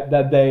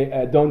that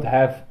they don't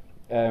have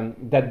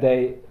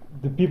the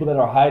people that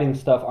are hiding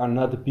stuff are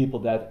not the people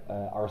that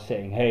are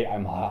saying, "Hey,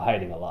 I'm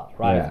hiding a lot,"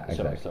 right? Yeah,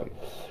 exactly.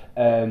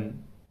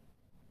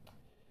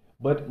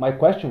 But my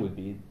question would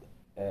be,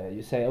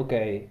 you say,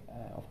 okay,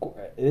 of course,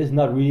 it is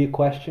not really a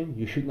question.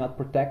 You should not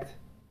protect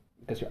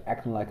because you're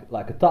acting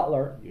like a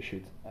toddler. You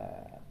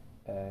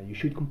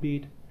should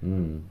compete.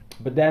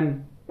 But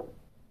then,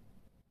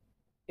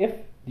 if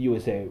the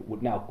USA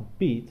would now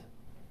compete,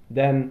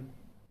 then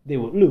they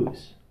would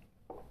lose.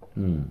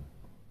 Mm.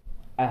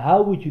 And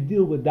how would you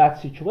deal with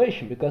that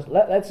situation? Because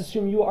let's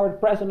assume you are the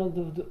president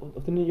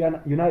of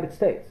the United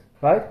States,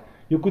 right?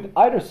 You could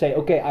either say,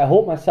 okay, I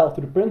hold myself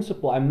to the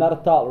principle, I'm not a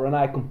toddler and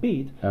I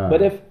compete.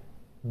 But if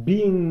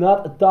being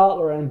not a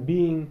toddler and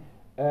being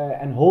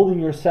and holding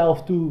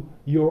yourself to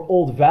your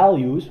old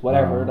values,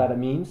 whatever that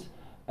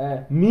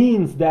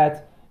means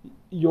that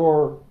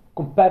your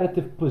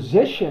competitive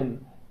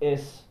position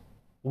is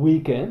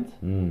weakened,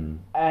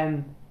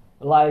 and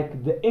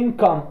like the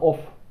income of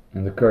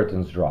and the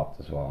curtains dropped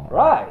as well.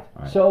 Right.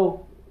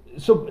 So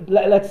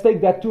let's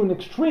take that to an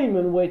extreme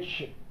in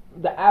which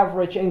the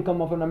average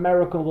income of an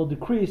American will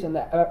decrease and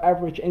the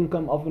average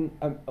income of an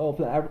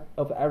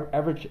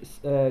average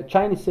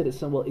Chinese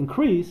citizen will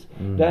increase.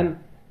 Then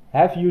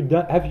have you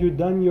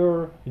done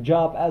your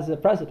job as a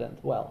president?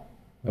 Well,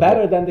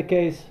 better than the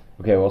case.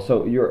 Okay. Well,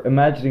 so you're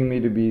imagining me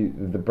to be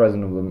the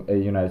president of the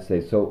United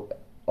States. So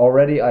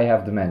already I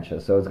have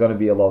dementia, so it's going to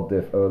be a lot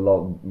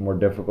more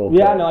difficult.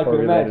 Yeah, no, I can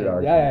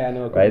imagine. Yeah,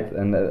 no, right.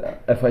 And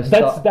if I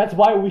that's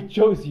why we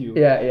chose you.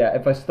 Yeah.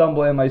 If I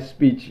stumble in my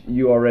speech,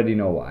 you already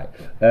know why.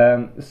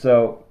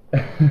 So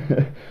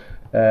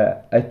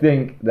I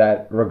think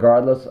that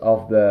regardless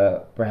of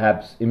the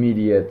perhaps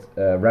immediate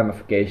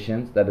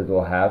ramifications that it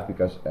will have,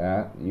 because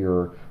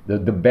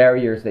the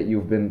barriers that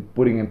you've been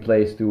putting in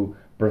place to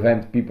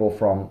prevent people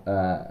from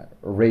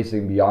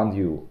racing beyond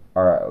you,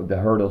 the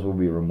hurdles will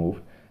be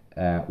removed.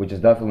 Which is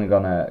definitely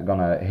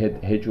gonna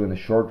hit you in the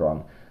short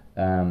run.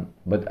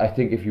 But I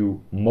think if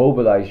you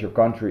mobilize your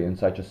country in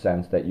such a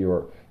sense that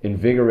you're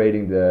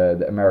invigorating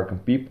the American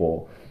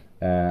people,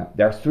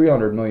 there's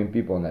 300 million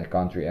people in that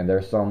country, and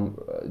there's some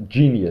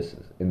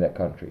geniuses in that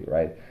country,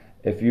 right?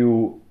 If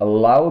you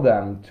allow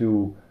them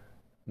to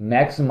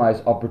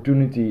maximize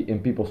opportunity in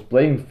people's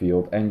playing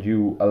field, and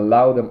you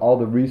allow them all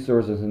the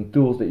resources and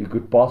tools that you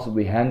could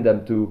possibly hand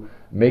them to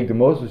make the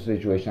most of the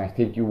situation, I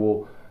think you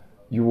will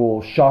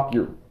shock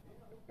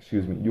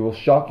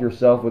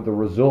yourself with the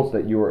results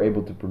that you were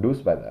able to produce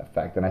by that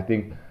fact. And I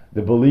think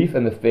the belief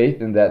and the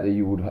faith in that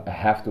you would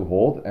have to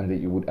hold and that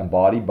you would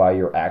embody by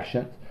your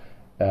actions,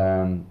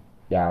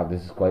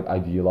 this is quite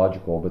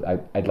ideological, but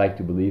I'd like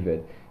to believe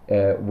it,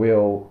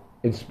 will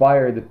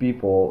inspire the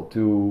people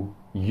to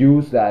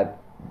use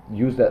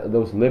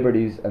those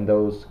liberties and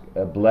those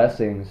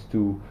blessings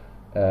to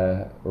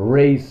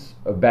raise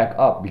back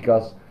up.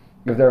 Because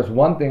if there's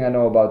one thing I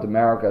know about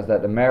America, is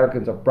that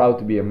Americans are proud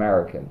to be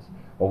Americans.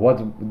 Well,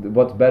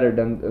 what's better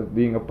than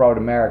being a proud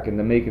American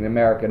than making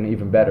America an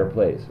even better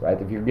place, right?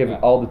 If you're given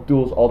all the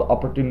tools, all the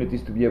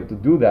opportunities to be able to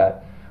do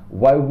that,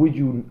 why would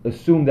you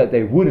assume that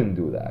they wouldn't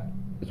do that?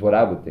 Is what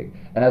I would think.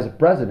 And as a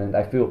president,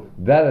 I feel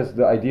that is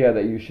the idea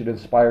that you should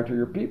inspire to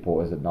your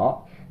people, is it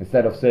not?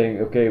 Instead of saying,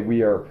 okay,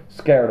 we are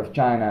scared of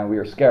China, and we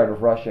are scared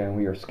of Russia, and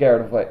we are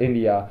scared of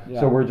India,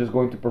 so we're just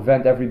going to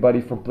prevent everybody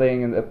from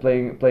playing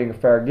a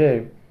fair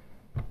game.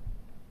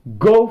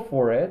 Go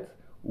for it.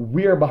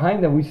 We are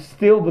behind them. We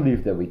still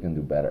believe that we can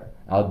do better.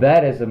 Now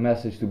that is a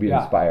message to be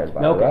inspired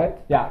by, right?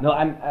 Yeah, no,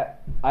 and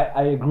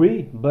I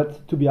agree.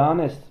 But to be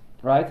honest,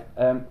 right?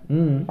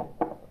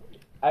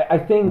 I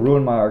think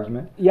ruin my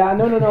argument. Yeah,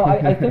 no.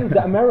 I think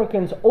the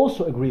Americans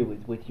also agree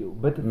with you.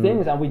 But the thing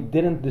is, and we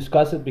didn't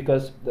discuss it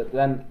because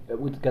then it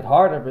would get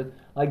harder. But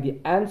like the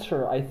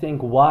answer, I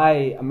think,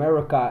 why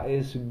America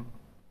is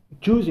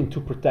choosing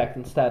to protect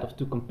instead of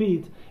to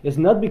compete is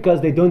not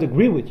because they don't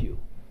agree with you.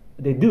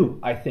 They do,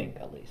 I think,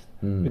 at least.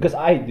 Because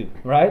I do,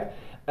 right?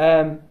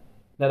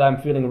 That I'm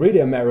feeling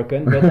really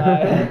American, but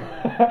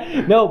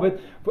no, but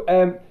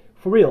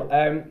for real,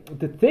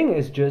 the thing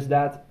is just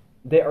that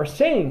they are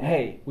saying,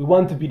 hey, we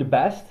want to be the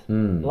best,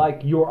 like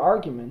your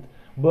argument,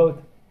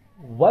 but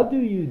what do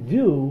you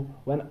do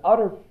when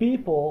other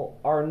people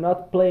are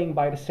not playing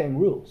by the same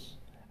rules?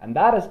 And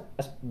that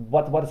is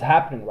what is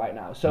happening right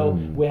now. So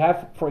we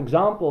have, for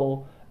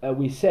example,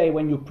 we say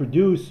when you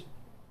produce,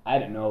 I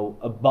don't know,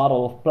 a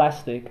bottle of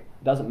plastic,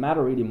 doesn't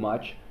matter really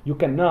much, you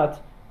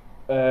cannot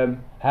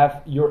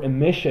have your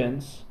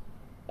emissions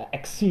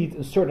exceed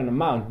a certain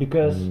amount,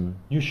 because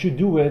you should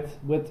do it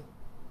with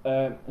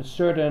a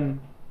certain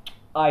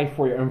eye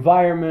for your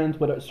environment,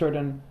 with a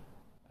certain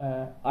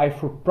eye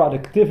for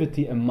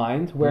productivity in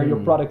mind, where your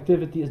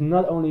productivity is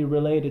not only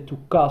related to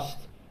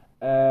cost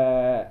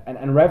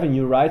and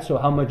revenue, right? So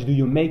how much do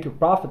you make your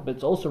profit, but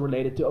it's also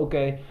related to,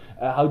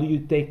 how do you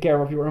take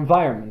care of your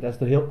environment? That's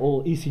the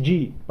whole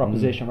ECG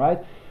proposition, right?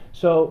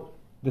 So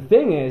the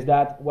thing is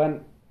that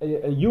when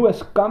a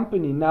US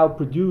company now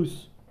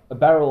produce a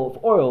barrel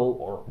of oil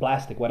or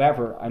plastic,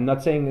 whatever, I'm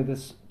not saying it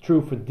is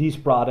true for these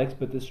products,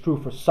 but it's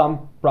true for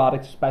some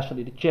products,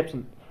 especially the chips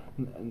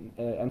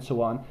and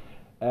so on.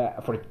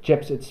 For the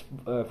chips, it's,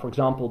 for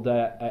example,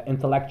 the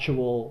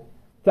intellectual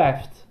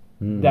theft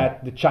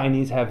that the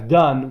Chinese have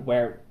done,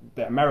 where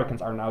the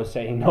Americans are now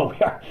saying, no, we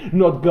are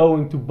not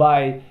going to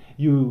buy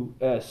you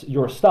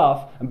your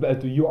stuff,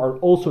 but you are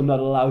also not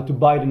allowed to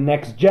buy the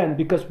next gen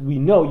because we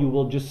know you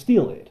will just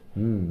steal it.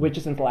 which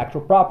is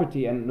intellectual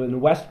property. And in the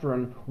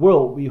Western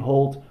world, we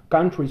hold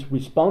countries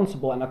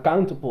responsible and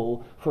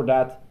accountable for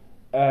that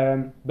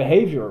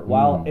behavior,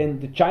 while in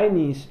the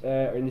Chinese,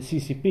 in the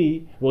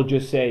CCP, will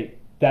just say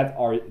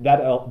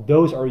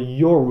those are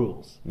your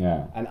rules.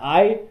 Yeah. And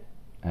I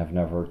have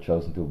never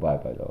chosen to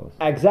abide by those.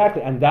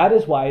 Exactly, and that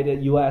is why the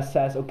US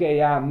says, okay,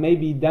 yeah,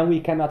 maybe then we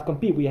cannot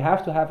compete. We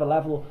have to have a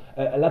level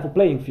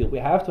playing field. We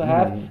have to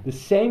have the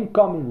same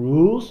common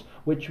rules,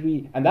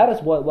 and that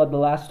is what the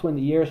last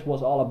 20 years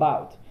was all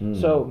about.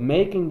 So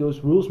making those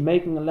rules,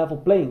 making a level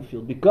playing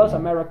field, because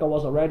America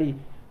was already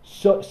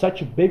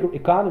such a bigger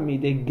economy,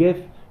 they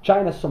give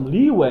China some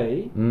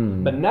leeway,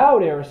 but now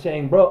they are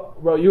saying,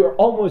 bro, you are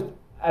almost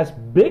as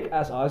big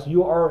as us.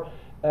 You are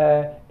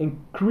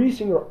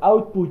increasing your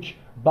output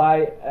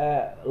by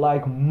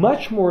like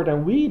much more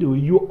than we do.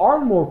 You are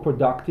more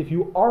productive,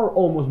 you are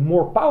almost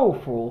more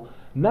powerful.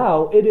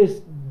 Now it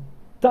is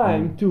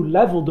time to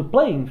level the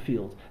playing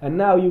field, and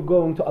now you're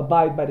going to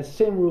abide by the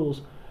same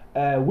rules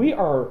we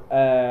are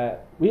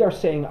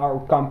saying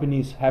our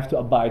companies have to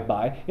abide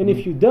by, and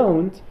if you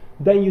don't,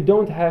 then you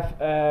don't have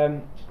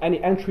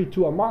any entry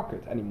to a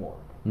market anymore.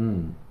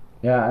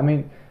 Yeah, I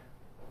mean,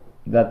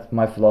 that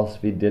my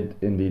philosophy did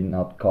indeed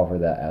not cover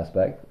that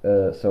aspect.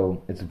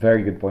 So it's a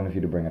very good point of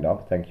view to bring it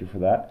up. Thank you for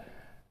that.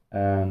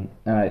 And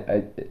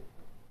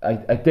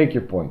I take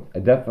your point. I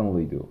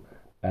definitely do,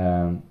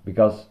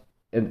 because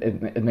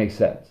it makes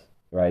sense,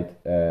 right?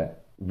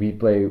 We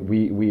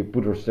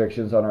put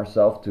restrictions on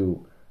ourselves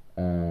to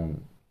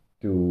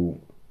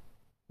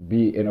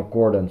be in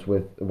accordance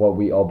with what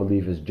we all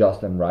believe is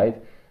just and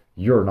right.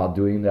 You're not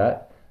doing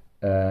that,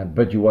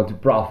 but you want to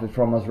profit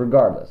from us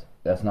regardless.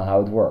 That's not how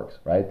it works,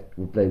 right?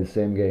 We play the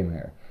same game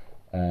here.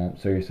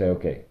 So you say,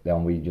 okay,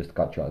 then we just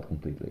cut you out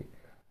completely.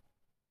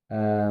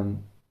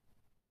 And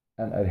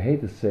I'd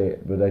hate to say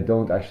it, but I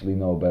don't actually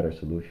know a better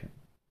solution.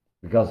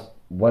 Because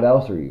what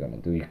else are you gonna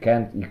do? You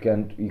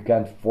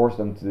can't force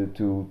them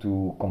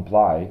to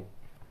comply,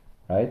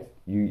 right?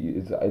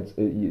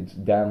 It's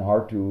damn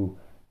hard to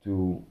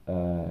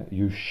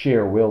use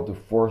sheer will to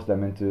force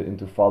them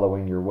into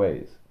following your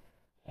ways.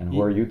 And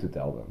who are you to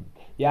tell them?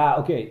 Yeah,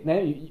 okay,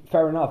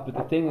 fair enough. But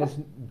the thing is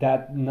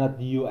that not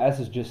the US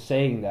is just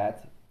saying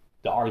that.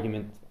 The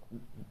argument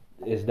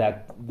is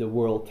that the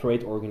World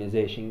Trade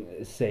Organization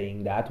is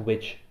saying that,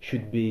 which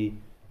should be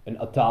an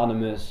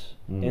autonomous,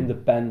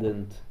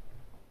 independent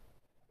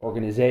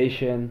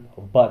organization,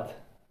 but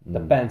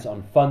depends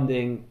on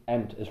funding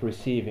and is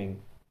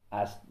receiving,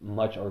 as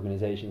much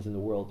organizations in the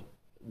world,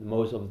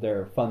 most of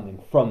their funding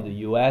from the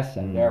US,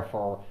 and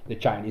therefore the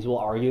Chinese will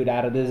argue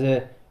that it is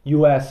a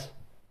US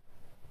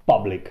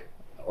public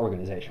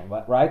organization,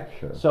 right?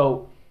 Sure.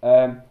 So,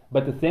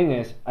 but the thing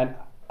is, and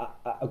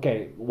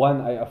okay,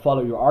 I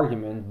follow your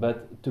argument,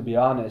 but to be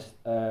honest,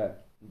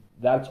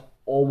 that's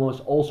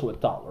almost also a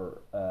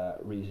Thaler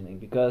reasoning,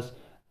 because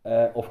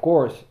of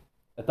course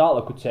a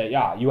Thaler could say,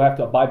 yeah, you have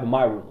to abide by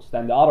my rules.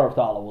 Then the other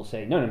Thaler will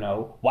say,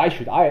 no, why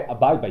should I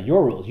abide by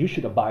your rules? You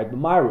should abide by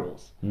my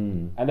rules.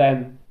 And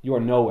then you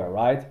are nowhere,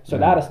 right? So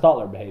that is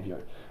Thaler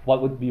behavior.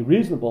 What would be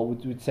reasonable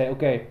would say,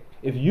 okay,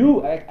 if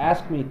you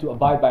ask me to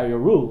abide by your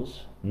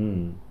rules,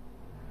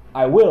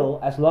 I will,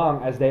 as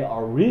long as they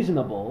are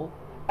reasonable,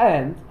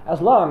 and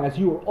as long as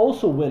you are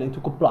also willing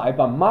to comply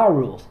by my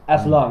rules,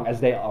 as long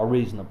as they are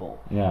reasonable.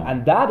 Yeah.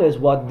 And that is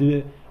what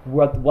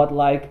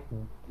like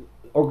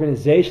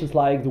organizations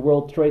like the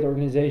World Trade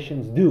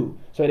Organizations do.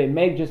 So they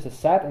make just a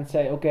set and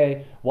say,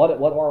 okay, what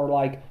are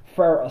like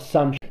fair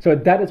assumptions? So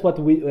that is what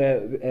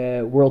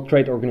the World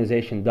Trade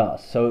Organization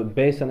does. So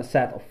based on a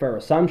set of fair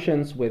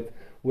assumptions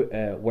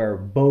where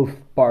both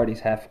parties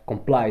have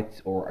complied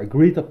or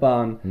agreed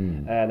upon,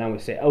 then we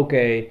say,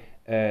 okay,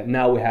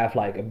 now we have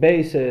like a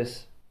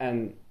basis,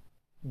 and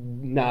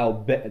now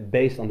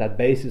based on that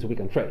basis we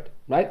can trade,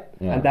 right?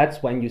 Yeah. And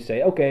that's when you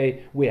say,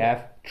 okay, we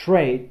have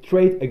trade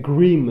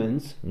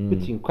agreements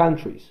between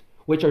countries,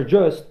 which are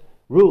just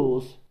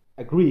rules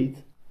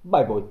agreed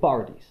by both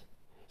parties.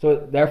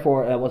 So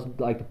therefore, that was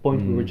like the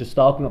point we were just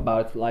talking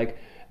about. Like,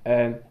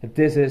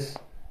 this is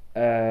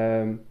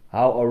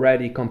how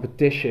already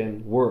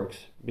competition works,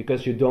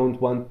 because you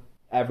don't want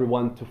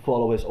everyone to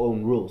follow his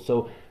own rules.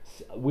 So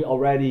we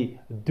already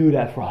do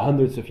that for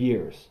hundreds of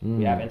years.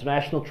 We have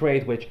international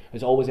trade, which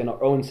is always in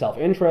our own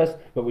self-interest,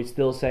 but we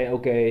still say,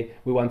 okay,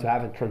 we want to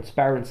have a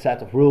transparent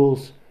set of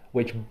rules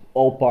which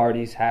all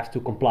parties have to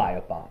comply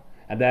upon.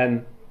 And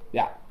then,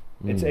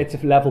 it's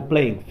a level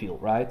playing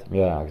field, right?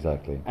 Yeah,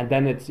 exactly. And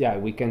then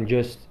we can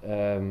just,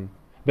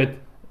 but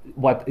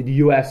what the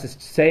US is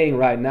saying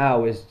right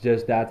now is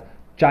just that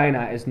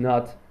China is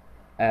not,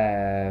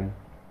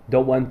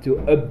 don't want to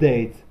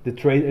update the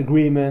trade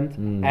agreement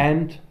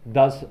and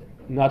does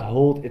not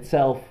hold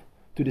itself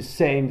to the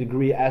same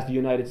degree as the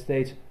United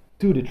States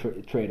to the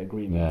trade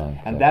agreement. Yeah,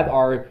 exactly. And that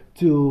are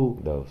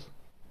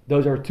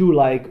those are two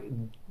like,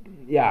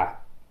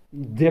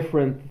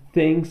 different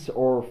things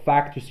or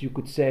factors, you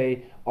could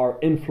say, are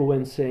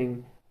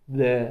influencing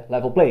the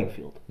level playing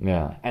field.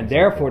 Yeah. And exactly.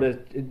 therefore,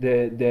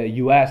 the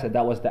U.S. and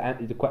that was the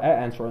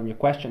answer on your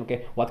question.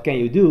 Okay, what can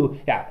you do?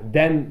 Yeah,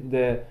 then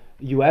the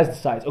U.S.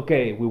 decides.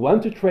 Okay, we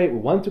want to trade, we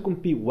want to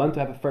compete, we want to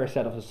have a fair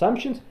set of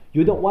assumptions.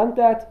 You don't want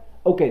that.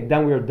 Okay,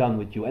 then we're done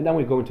with you, and then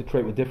we're going to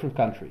trade with different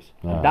countries.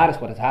 And that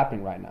is what is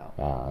happening right now.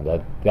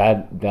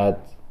 That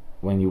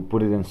when you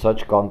put it in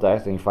such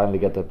context and you finally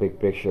get the big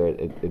picture,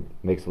 it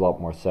makes a lot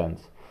more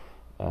sense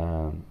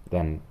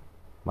than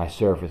my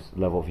surface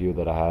level view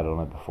that I had on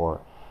it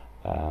before.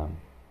 Yeah,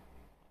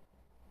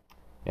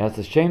 it's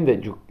a shame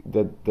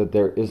that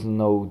there is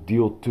no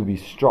deal to be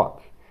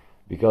struck,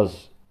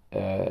 because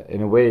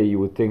in a way you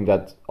would think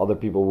that other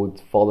people would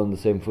follow in the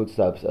same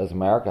footsteps as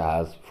America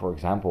has. For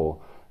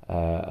example,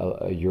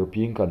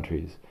 European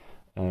countries,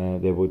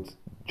 they would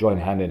join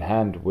hand in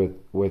hand with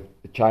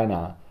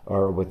China,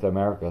 or with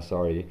America,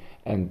 sorry,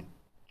 and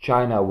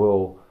China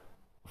will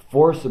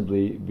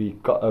forcibly be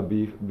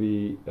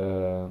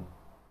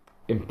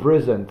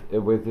imprisoned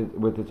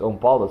with its own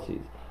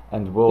policies,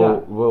 and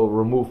will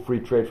remove free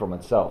trade from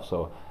itself.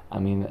 So I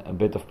mean, a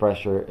bit of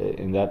pressure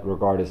in that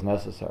regard is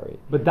necessary.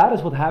 But that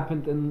is what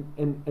happened in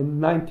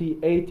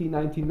 1980,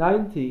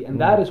 1990,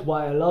 and that is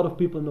why a lot of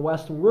people in the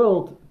Western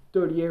world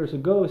 30 years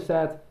ago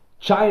said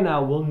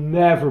China will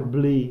never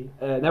be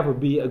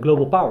a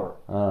global power.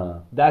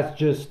 That's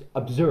just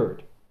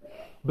absurd.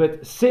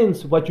 But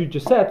since what you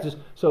just said,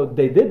 so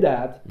they did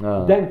that,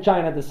 then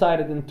China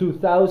decided in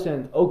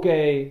 2000,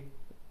 okay,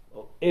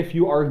 if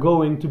you are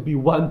going to be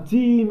one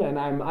team and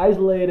I'm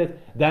isolated,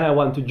 then I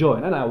want to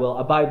join and I will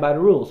abide by the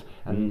rules.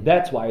 And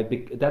that's why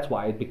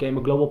it became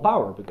a global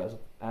power, because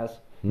as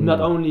not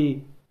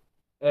only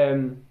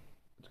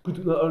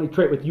could not only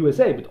trade with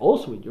USA but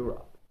also with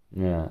Europe.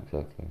 Yeah,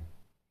 exactly.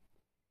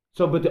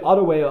 So, but the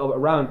other way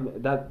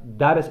around,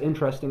 that is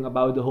interesting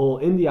about the whole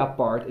India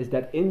part, is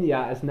that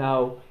India is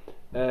now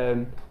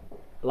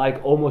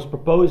like almost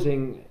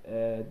proposing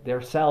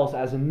themselves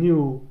as a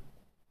new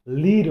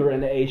leader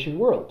in the Asian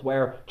world,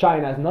 where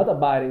China is not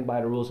abiding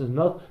by the rules, is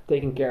not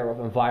taking care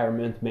of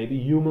environment, maybe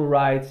human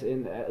rights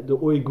in the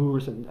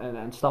Uyghurs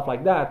and stuff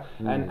like that.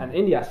 And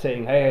India is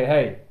saying,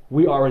 hey,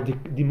 we are a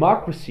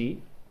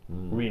democracy,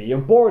 really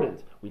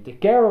important. We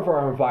take care of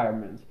our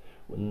environment.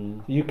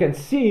 You can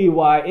see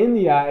why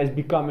India is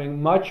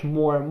becoming much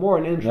more and more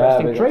an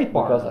interesting trade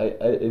partner. Because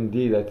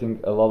I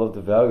think a lot of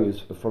the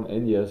values from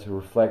India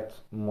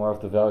reflect more of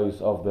the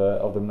values of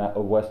the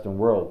Western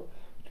world,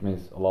 which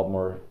means a lot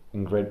more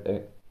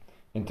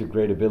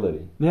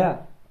integratability. Yeah,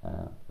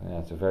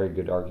 it's a very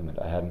good argument.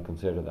 I hadn't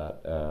considered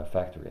that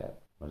factor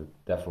yet, but it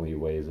definitely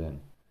weighs in.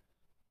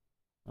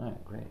 All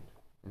right, great,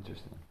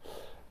 interesting.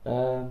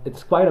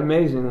 It's quite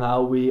amazing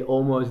how we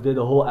almost did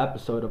a whole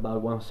episode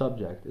about one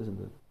subject, isn't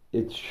it?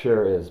 It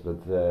sure is,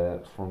 but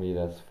for me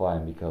that's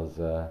fine, because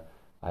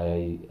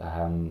I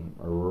am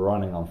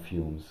running on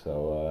fumes,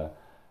 so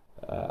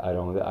I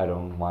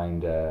don't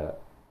mind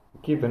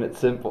keeping it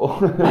simple.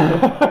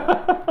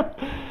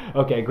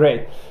 Okay,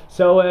 great.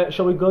 So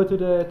shall we go to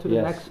the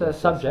next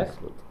subject?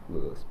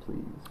 Yes,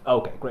 please.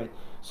 Okay, great.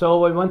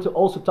 So I want to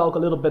also talk a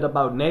little bit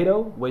about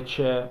NATO, which,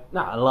 in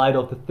light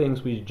of the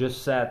things we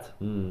just said,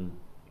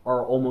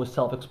 are almost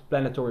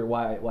self-explanatory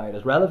why it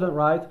is relevant,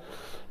 right?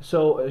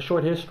 So a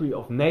short history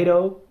of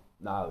NATO.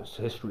 Now,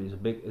 history is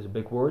a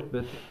big word,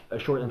 but a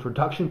short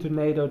introduction to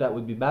NATO, that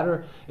would be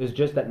better. Is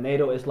just that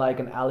NATO is like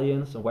an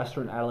alliance, a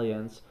Western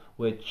alliance,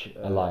 which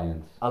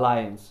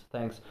alliance.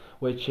 Thanks.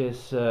 Which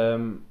is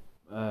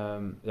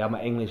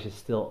my English is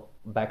still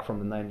back from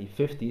the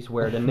 1950s,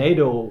 where the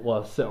NATO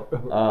was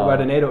where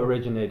the NATO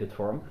originated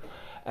from,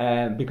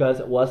 because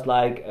it was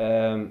like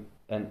an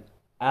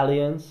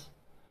alliance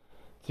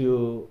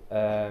to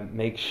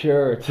make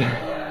sure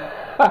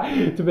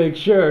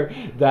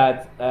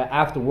that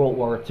after World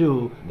War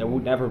II there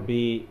would never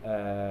be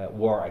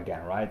war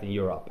again, right, in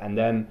Europe. And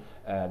then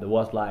there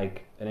was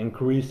like an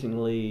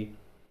increasingly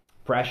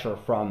pressure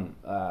from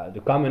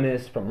the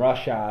communists, from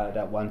Russia,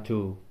 that want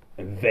to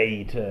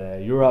invade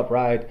Europe,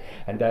 right?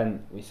 And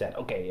then we said,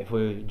 okay, if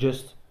we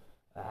just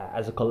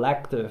as a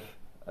collective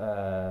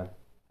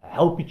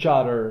help each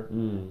other,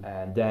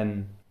 and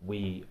then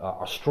we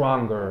are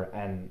stronger,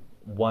 and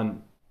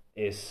one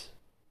is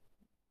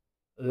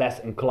less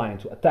inclined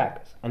to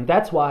attack us. And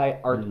that's why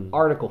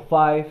Article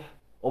 5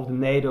 of the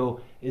NATO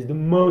is the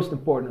most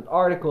important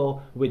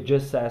article, which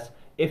just says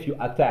if you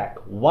attack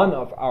one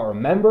of our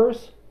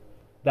members,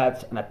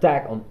 that's an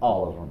attack on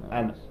all of them,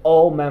 and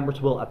all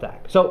members will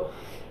attack. So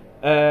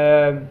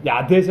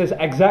this is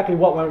exactly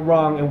what went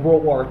wrong in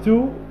World War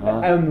II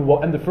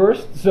and the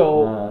first.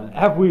 So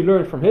have we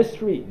learned from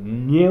history?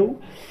 No.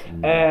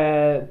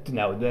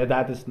 No,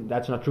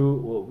 that's not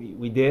true.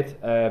 We did,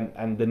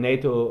 and the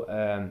NATO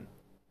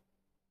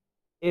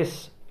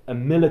is a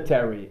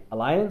military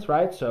alliance,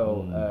 right?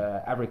 So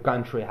every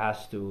country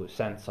has to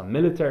send some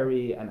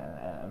military and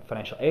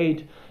financial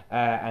aid,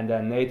 and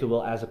then NATO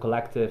will, as a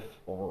collective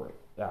or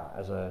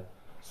as a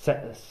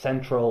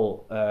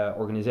central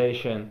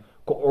organization,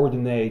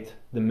 coordinate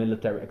the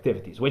military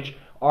activities, which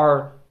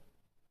are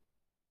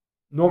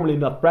normally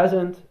not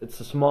present. It's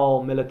a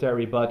small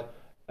military, but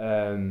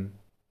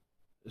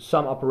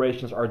some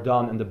operations are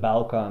done in the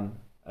Balkan,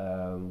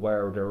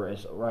 where there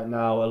is right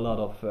now a lot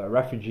of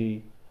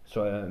refugee,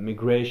 so a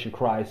migration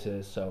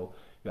crisis. So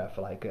you have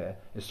like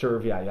in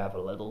Serbia, you have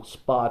a little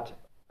spot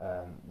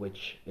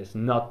which is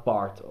not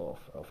part of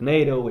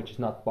NATO, which is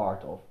not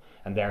part of,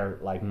 and there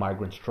like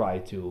migrants try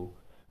to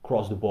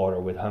cross the border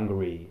with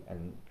Hungary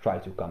and try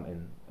to come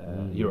in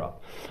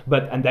Europe.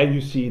 And then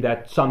you see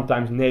that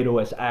sometimes NATO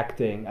is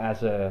acting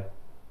as a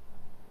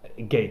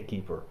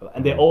gatekeeper,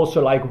 and they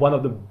also like one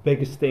of the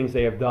biggest things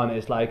they have done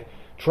is like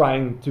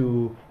trying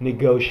to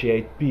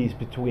negotiate peace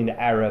between the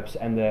Arabs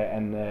and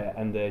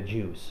the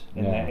Jews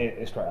in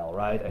Israel,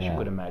 right? As you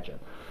could imagine.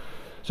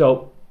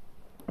 So,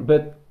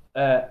 but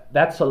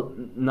that's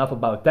enough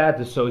about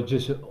that. So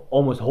just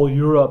almost whole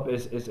Europe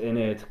is in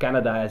it,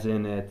 Canada is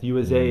in it,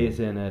 USA is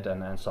in it,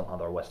 and some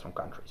other Western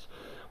countries.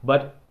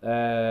 But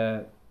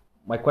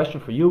my question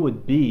for you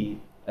would be,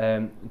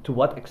 to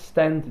what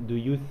extent do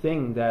you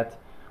think that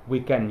we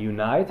can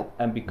unite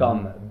and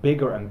become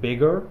bigger and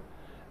bigger,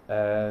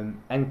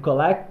 and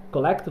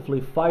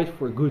collectively fight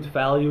for good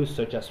values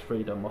such as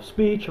freedom of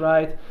speech,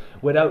 right,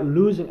 without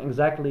losing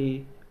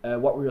exactly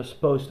what we are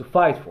supposed to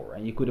fight for?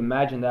 And you could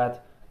imagine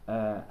that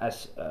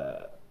as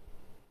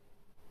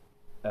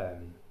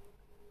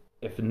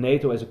if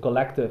NATO is a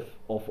collective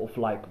of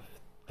like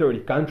 30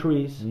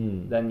 countries,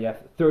 then you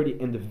have 30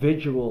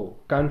 individual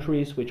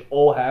countries which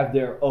all have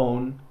their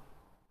own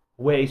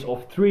ways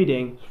of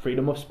treating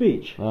freedom of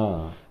speech.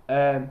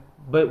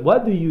 But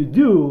what do you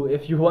do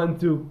if you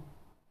want to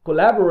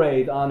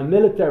collaborate on a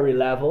military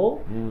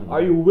level?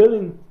 Are you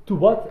willing, to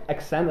what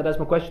extent, and that's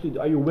my question to you,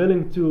 are you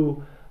willing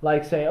to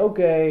like say,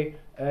 okay,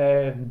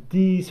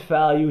 these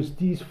values,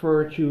 these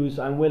virtues,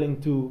 I'm willing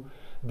to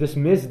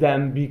dismiss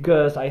them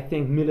because I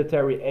think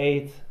military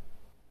aid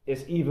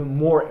is even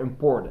more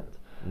important.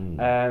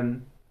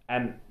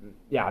 And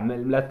yeah,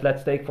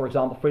 let's take for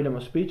example freedom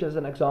of speech as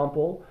an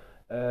example,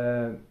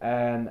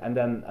 and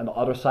then on the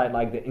other side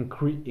like the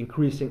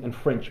increasing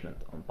infringement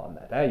upon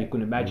that. You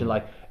can imagine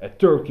like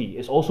Turkey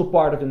is also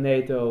part of the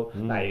NATO.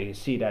 Now you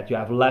see that you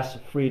have less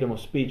freedom of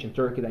speech in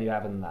Turkey than you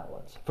have in the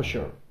Netherlands, for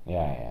sure.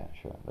 Yeah,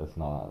 sure. That's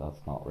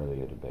not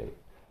really a debate.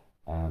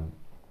 Well,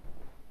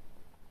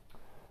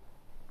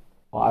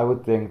 I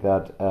would think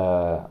that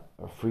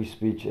free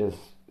speech is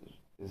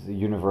a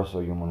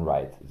universal human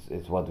right.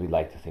 It's what we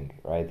like to think,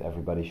 right?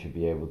 Everybody should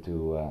be able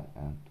to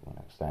an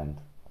extent.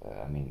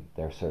 I mean,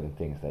 there are certain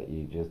things that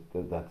you just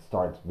that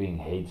starts being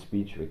hate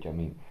speech, which I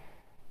mean,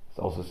 it's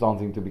also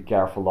something to be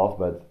careful of.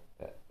 But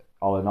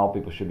all in all,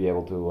 people should be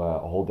able to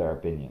hold their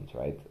opinions,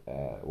 right?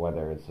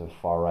 Whether it's a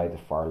far right, a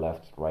far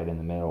left, right in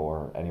the middle,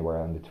 or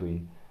anywhere in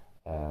between.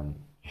 You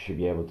should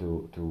be able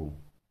to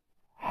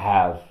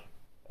have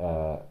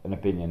an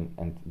opinion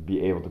and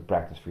be able to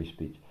practice free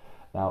speech.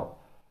 Now,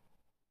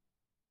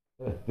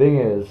 the thing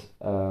is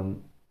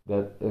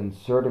that in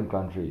certain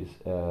countries,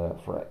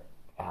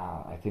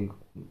 I think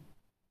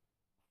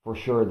for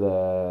sure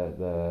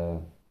the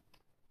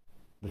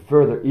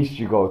further east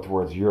you go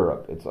towards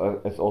Europe, it's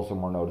also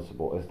more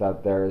noticeable. Is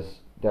that there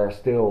are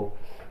still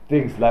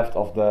things left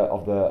of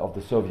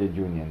the Soviet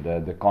Union,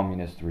 the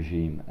communist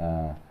regime,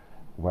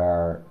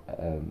 where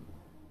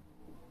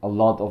a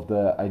lot of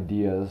the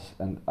ideas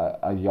and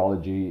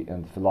ideology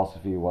and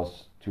philosophy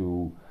was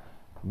to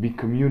be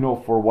communal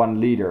for one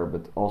leader,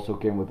 but also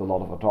came with a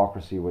lot of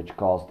autocracy, which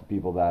caused the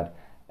people that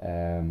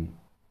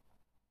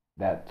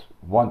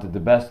wanted the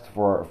best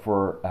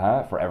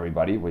for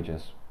everybody, which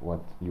is what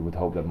you would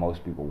hope that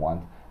most people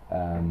want,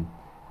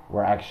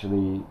 were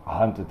actually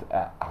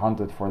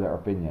hunted for their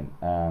opinion.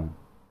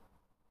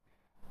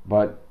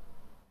 But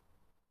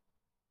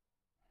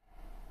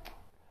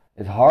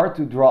it's hard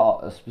to draw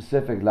a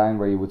specific line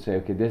where you would say,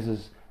 okay, this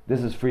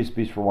is free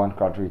speech for one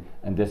country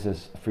and this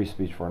is free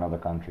speech for another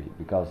country,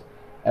 because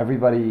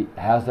everybody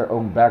has their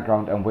own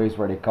background and ways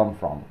where they come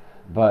from.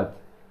 But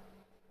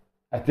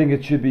I think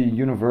it should be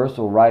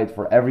universal right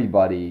for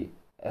everybody,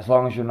 as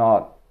long as you're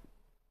not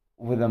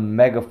with a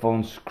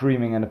megaphone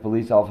screaming in a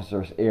police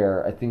officer's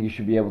ear. I think you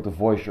should be able to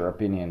voice your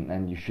opinion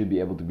and you should be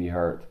able to be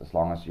heard, as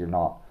long as you're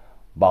not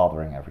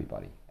bothering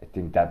everybody. I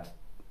think that's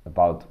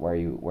about where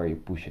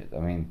you push it. I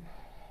mean,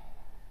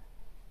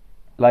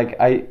 like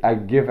I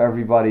give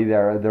everybody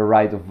the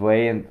right of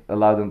way and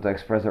allow them to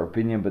express their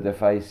opinion, but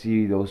if I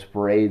see those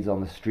parades on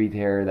the street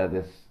here that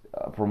is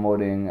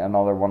promoting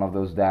another one of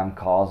those damn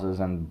causes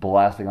and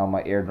blasting on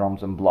my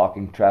eardrums and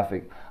blocking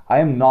traffic, I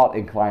am not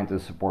inclined to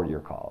support your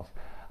cause.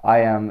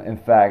 I am in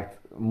fact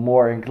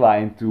more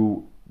inclined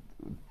to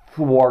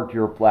thwart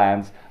your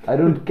plans. I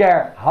don't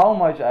care how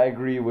much I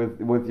agree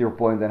with your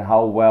point and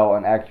how well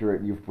and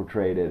accurate you've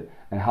portrayed it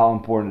and how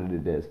important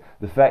it is.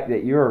 The fact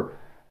that you're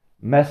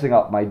messing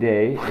up my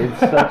day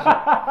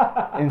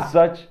in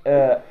such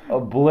a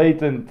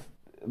blatant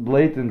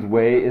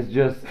way is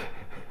just,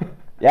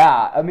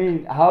 yeah. I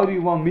mean, how do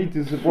you want me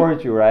to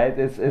support you, right?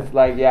 It's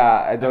like,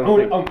 yeah, I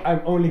don't.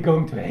 I'm only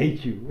going to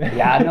hate you.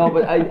 Yeah, no,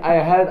 but I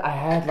had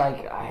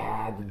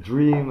a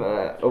dream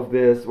of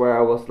this where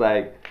I was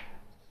like,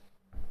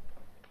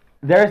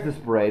 there's this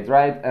parade,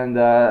 right? And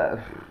I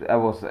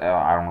was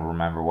I don't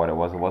remember what it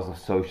was. It was a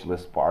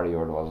socialist party,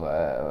 or it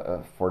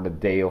was for the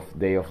day of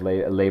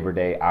Labor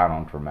Day. I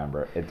don't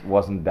remember. It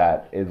wasn't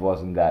that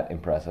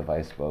impressive,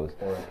 I suppose.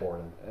 Or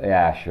important.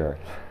 Yeah, sure.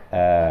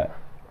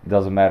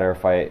 Doesn't matter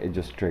if it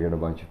just triggered a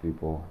bunch of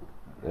people.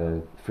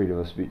 Freedom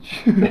of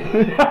speech.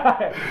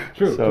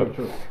 True.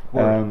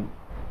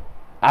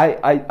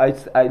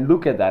 I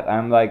look at that.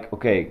 I'm like,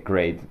 okay,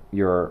 great.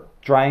 You're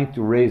trying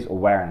to raise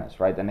awareness,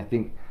 right? And I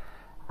think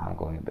I'm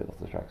going a bit off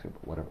the track here,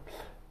 but whatever.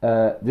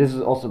 This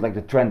is also like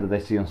the trend that I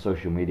see on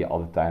social media all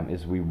the time.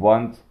 Is we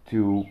want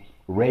to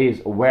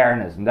raise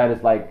awareness, and that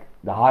is like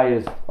the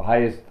highest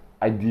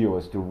ideal,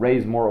 is to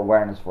raise more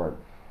awareness for it.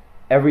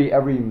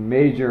 Every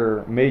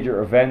major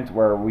event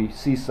where we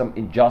see some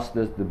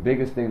injustice, the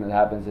biggest thing that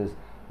happens is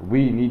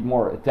we need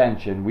more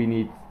attention. We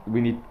need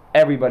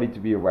everybody to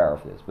be aware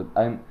of this. But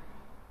I'm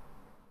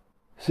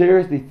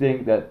seriously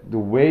think that the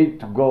way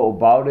to go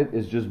about it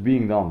is just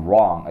being done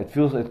wrong. It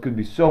feels it could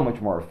be so much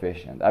more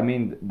efficient. I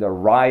mean, the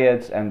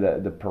riots and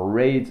the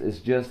parades is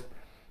just,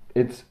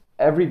 it's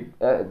every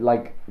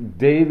like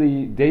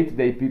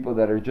day-to-day people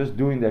that are just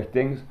doing their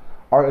things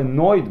are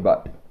annoyed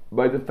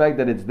by the fact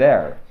that it's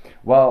there.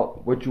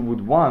 Well, what you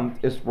would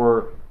want is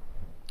for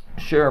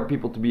sure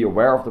people to be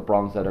aware of the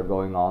problems that are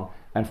going on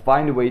and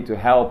find a way to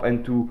help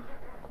and to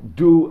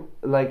do,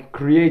 like,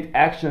 create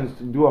actions,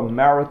 to do a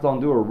marathon,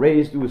 do a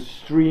race, do a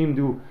stream,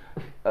 do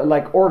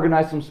like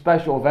organize some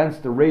special events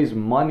to raise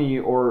money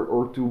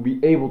or to be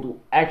able to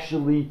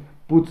actually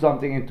put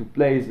something into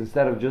place,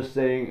 instead of just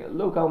saying,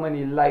 look how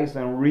many likes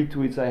and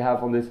retweets I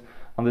have on this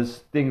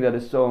thing that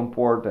is so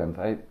important.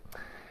 I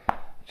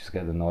just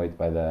get annoyed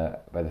by the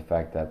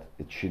fact that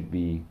it should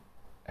be,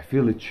 I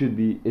feel it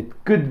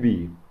could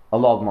be a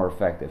lot more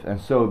effective, and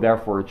so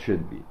therefore it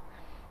should be.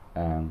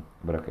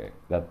 But okay,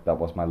 that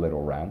was my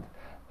little rant.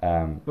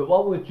 But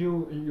what would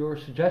your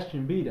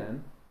suggestion be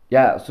then?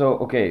 Yeah, so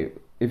okay,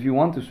 if you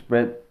want to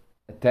spread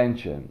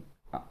attention,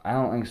 I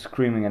don't think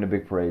screaming in a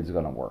big parade is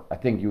gonna work. I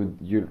think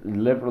you're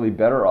literally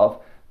better off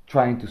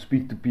trying to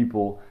speak to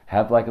people,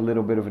 have like a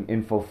little bit of an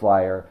info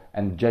flyer,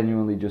 and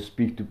genuinely just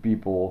speak to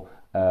people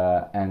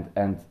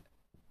and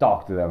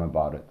talk to them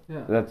about it.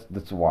 Yeah.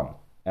 That's one.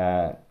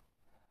 Not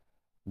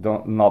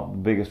the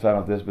biggest fan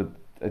of this, but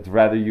it's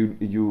rather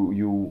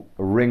you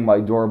ring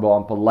my doorbell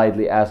and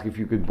politely ask if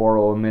you could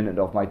borrow a minute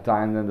of my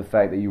time than the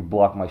fact that you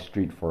block my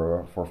street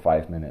for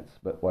 5 minutes.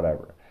 But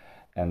whatever,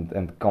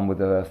 and come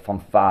with a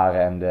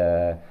fanfare and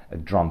a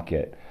drum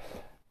kit.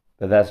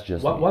 But that's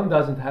just one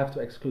doesn't have to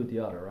exclude the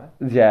other, right?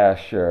 Yeah,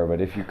 sure. But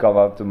if you come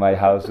up to my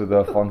house with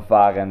a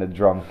fanfare and a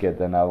drum kit,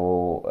 then I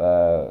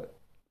will.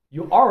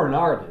 You are an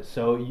artist,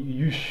 so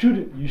you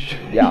should.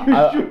 Yeah, you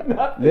should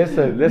not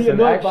listen.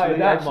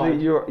 Actually,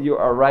 much. you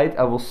are right.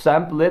 I will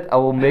sample it. I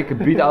will make a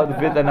beat out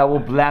of it, and I will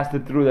blast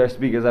it through their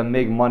speakers and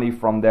make money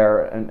from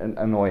their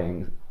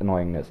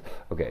annoyingness.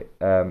 Okay.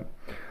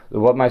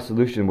 What my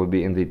solution would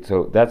be, indeed.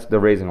 So that's the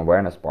raising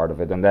awareness part of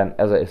it, and then,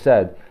 as I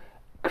said,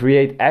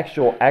 create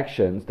actual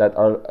actions that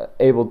are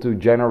able to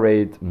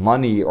generate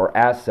money or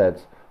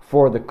assets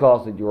for the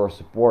cause that you are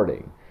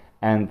supporting,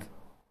 and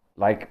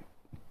like,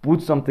 put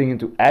something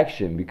into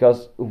action,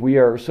 because we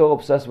are so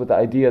obsessed with the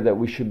idea that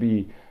we should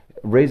be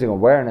raising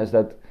awareness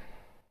that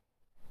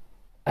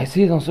I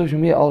see it on social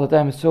media all the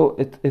time. It's so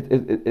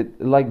it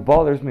like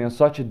bothers me on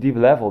such a deep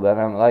level that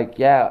I'm like,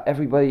 yeah,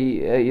 everybody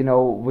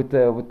with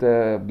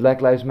the Black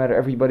Lives Matter,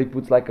 everybody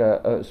puts like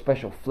a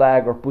special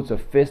flag or puts a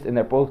fist in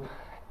their post,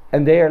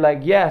 and they are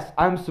like, yes,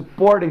 I'm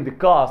supporting the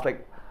cause.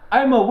 Like,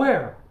 I'm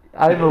aware,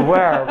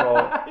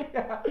 bro.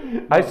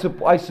 I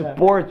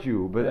support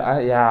you, but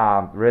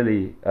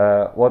really,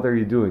 what are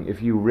you doing? If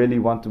you really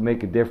want to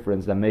make a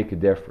difference, then make a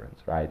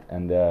difference, right?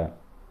 And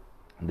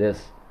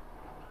it's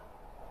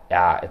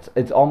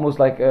almost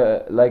like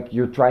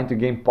you're trying to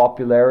gain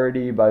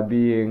popularity by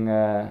being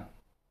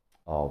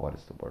what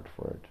is the word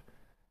for it?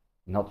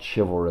 Not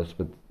chivalrous,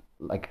 but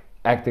like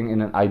acting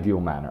in an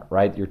ideal manner,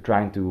 right? You're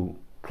trying to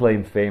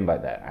claim fame by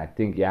that. I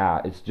think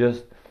it's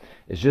just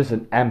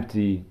an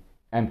empty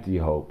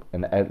hope,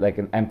 and like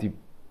an empty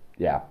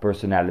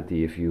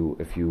personality if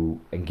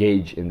you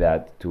engage in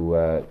that to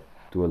a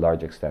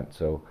large extent.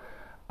 So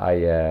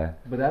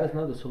but that is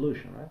not the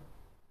solution, right?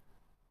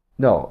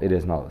 No, it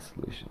is not a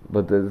solution,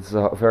 but it's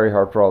a very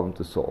hard problem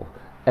to solve.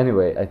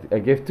 Anyway, I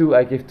give two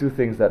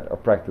things that are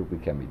practically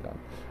can be done.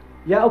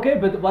 Yeah, okay,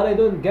 but what I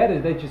don't get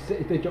is that you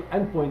say that your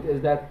endpoint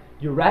is that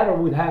you rather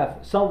would have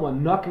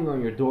someone knocking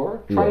on your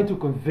door trying to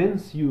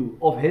convince you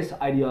of his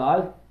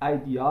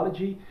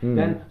ideology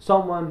than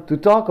someone to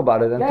talk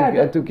about it and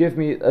to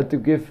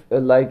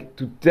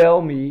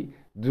tell me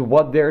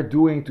what they're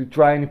doing to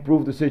try and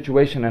improve the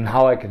situation and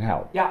how I can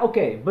help. Yeah,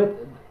 okay, but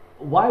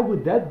why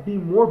would that be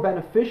more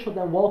beneficial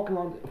than walking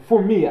on,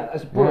 for me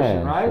as a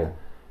person, right? Sure.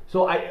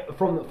 So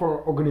from an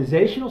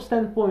organizational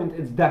standpoint,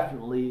 it's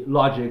definitely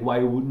logic why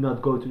you would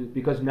not go to,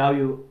 because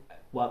now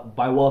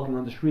by walking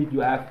on the street,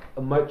 you have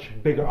a much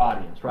bigger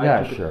audience, right?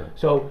 Yeah, sure.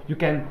 So you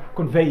can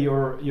convey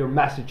your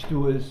message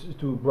to a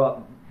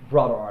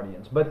broader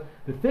audience. But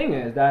the thing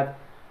is that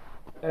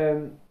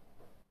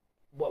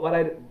what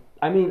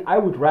I mean, I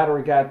would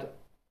rather get,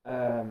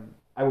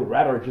 I would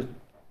rather just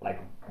like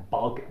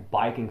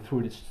biking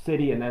through the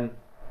city and then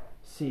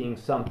seeing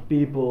some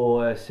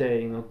people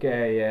saying,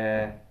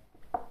 okay,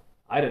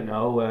 I don't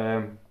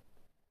know,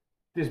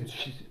 this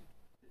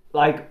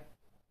like.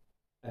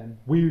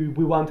 We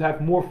want to have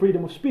more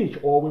freedom of speech,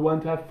 or we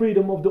want to have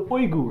freedom of the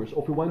Uyghurs,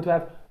 or we want to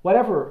have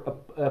whatever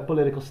a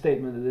political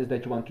statement it is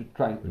that you want to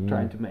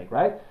trying to make,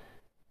 right?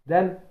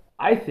 Then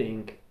I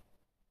think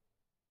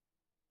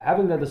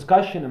having the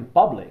discussion in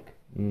public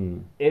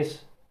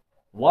is,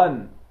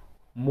 one,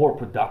 more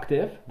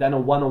productive than a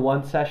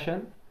one-on-one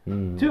session.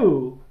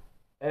 Two,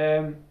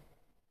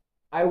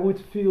 I would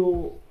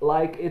feel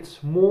like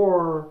it's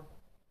more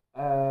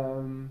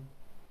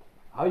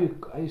how you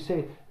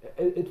say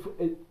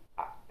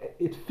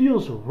it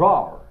feels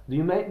raw. Do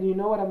you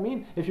know what I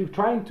mean? If you're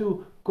trying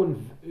to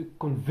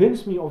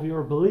convince me of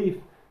your belief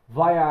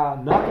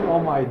via knocking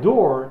on my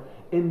door,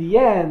 in the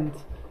end,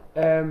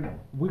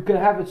 we can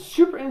have a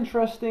super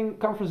interesting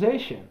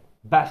conversation.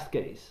 Best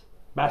case,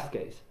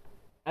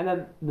 and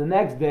then the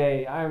next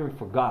day I haven't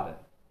forgotten.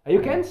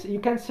 You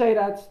can say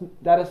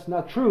that is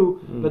not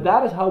true, but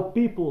that is how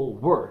people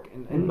work.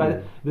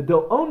 But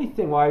the only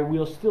thing why we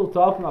are still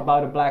talking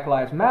about a Black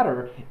Lives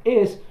Matter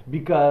is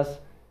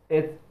because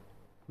it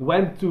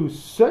went to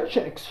such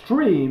an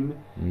extreme,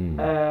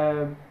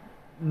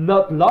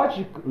 not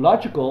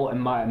logical in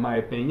my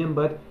opinion,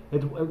 but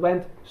it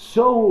went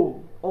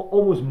so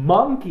almost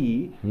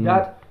monkey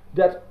that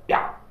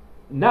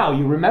now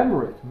you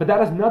remember it. But that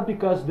is not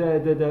because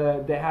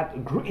they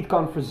had great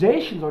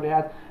conversations, or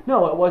it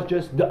was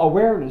just the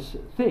awareness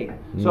thing.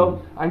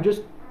 So I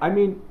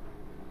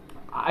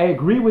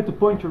agree with the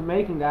point you're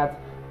making that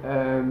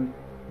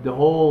the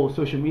whole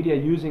social media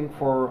using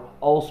for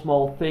all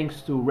small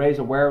things to raise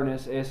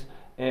awareness is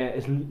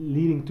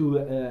leading to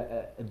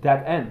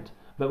that end.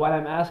 But what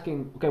I'm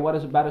asking, okay, what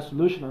is a better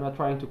solution? I'm not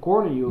trying to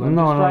corner you.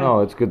 No.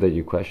 It's good that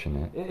you question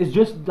it. It's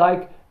just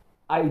like,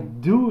 I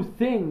do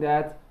think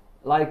that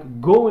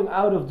like going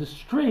out of the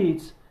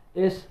streets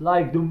is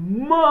like the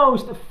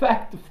most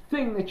effective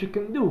thing that you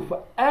can do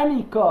for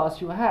any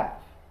cause you have.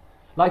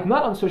 Like,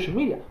 not on social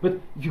media, but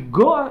you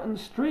go out in the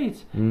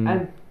streets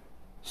and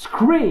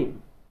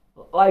scream,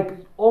 like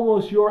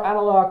almost your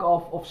analog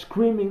of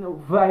screaming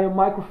via a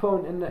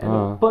microphone in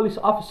a police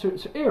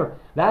officer's ear.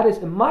 That is,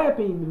 in my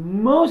opinion, the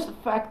most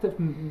effective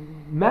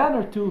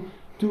manner to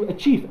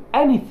achieve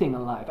anything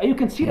in life. And you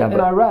can see that in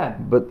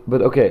Iran.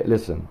 But okay,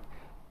 listen.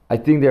 I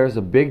think there's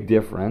a big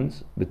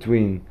difference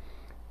between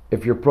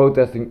if you're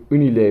protesting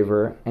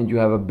Unilever and you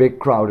have a big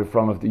crowd in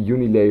front of the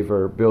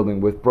Unilever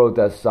building with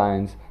protest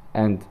signs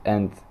and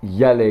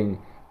yelling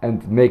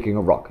and making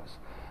a ruckus.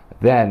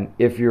 Then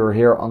if you're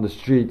here on the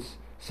streets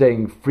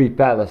saying Free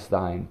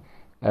Palestine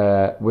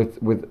with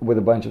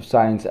a bunch of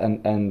signs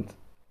and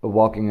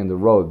walking in the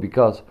road,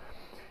 because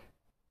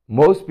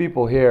most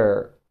people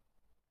here,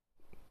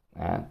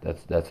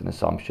 that's an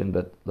assumption,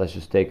 but let's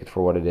just take it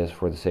for what it is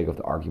for the sake of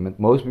the argument.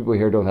 Most people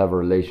here don't have a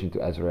relation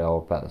to Israel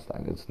or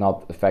Palestine. It's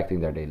not affecting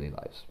their daily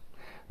lives,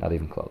 not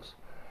even close.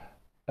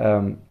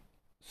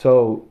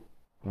 So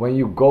when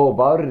you go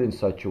about it in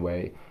such a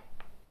way,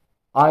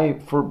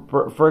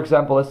 for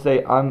example, let's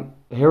say I'm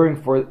hearing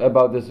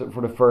about this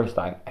for the first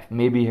time. I've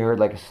maybe heard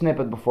like a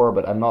snippet before,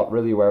 but I'm not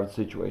really aware of the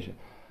situation.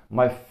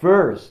 My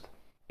first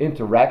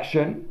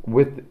interaction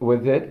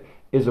with it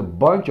is a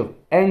bunch of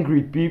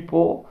angry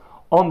people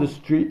on the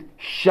street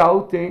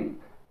shouting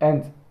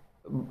and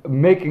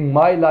making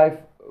my life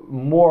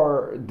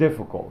more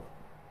difficult.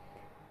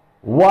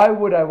 Why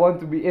would I want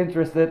to be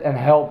interested and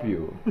help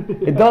you?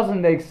 It doesn't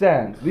make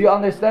sense. Do you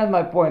understand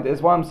my point?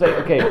 Is why I'm saying,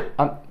 okay,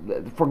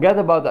 forget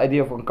about the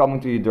idea of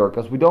coming to your door,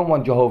 because we don't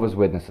want Jehovah's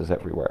Witnesses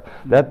everywhere.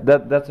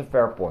 That's a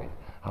fair point.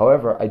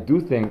 However, I do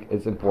think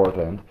it's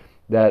important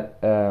that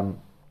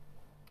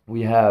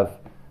we have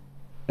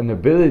an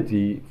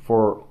ability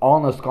for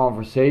honest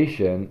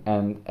conversation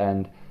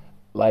and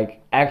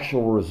like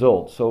actual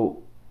results.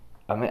 So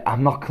I mean,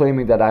 I'm not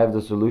claiming that I have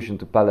the solution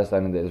to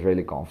Palestine and the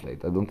Israeli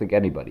conflict. I don't think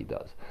anybody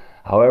does.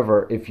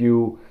 However, if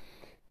you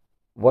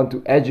want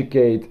to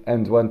educate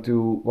and want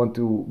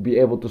to be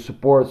able to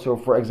support, so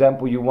for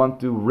example, you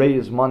want to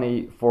raise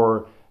money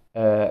for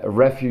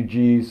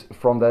refugees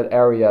from that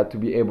area to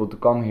be able to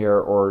come here,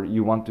 or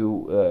you want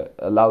to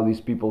allow these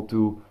people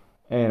to,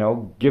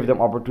 give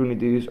them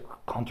opportunities,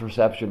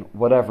 contraception,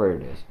 whatever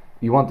it is.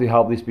 You want to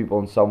help these people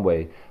in some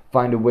way.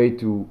 Find a way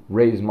to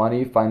raise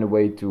money, find a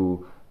way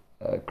to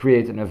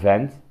create an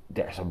event.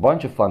 There's a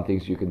bunch of fun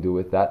things you can do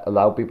with that.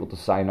 Allow people to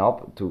sign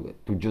up to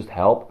just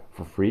help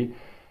for free.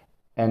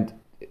 And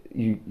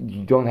you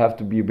don't have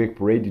to be a big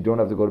parade. You don't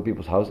have to go to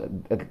people's house.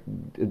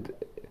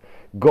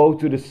 Go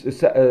to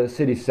the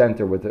city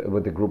center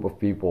with a group of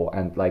people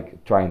and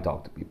like try and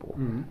talk to people.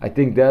 Mm-hmm. I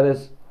think that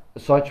is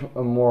such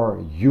a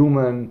more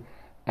human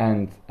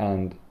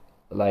and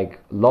like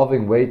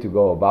loving way to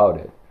go about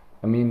it.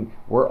 I mean,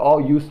 we're all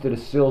used to the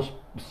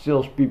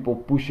sales people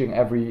pushing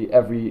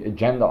every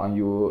agenda on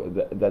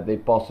you that they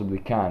possibly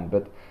can.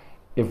 But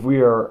if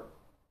we are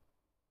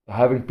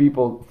having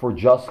people for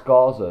just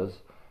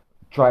causes,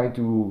 trying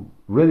to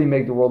really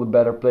make the world a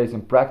better place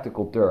in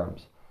practical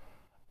terms,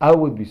 I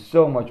would be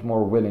so much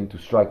more willing to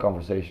strike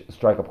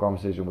up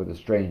conversation with a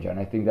stranger. And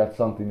I think that's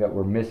something that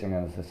we're missing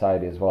in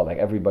society as well. Like,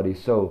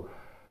 everybody's so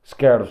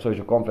scared of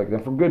social conflict,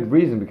 and for good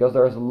reason, because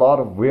there's a lot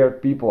of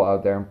weird people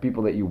out there and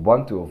people that you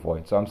want to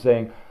avoid. So I'm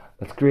saying,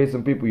 let's create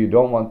some people you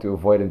don't want to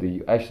avoid and that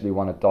you actually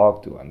want to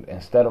talk to. And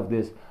instead of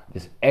this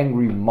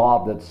angry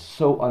mob that's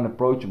so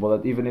unapproachable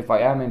that even if I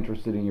am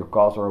interested in your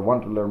cause or I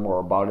want to learn more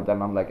about it,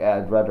 then I'm like,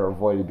 I'd rather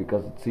avoid it,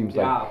 because it seems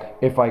like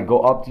if I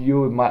go up to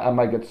you, I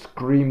might get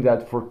screamed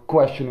at for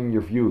questioning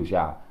your views.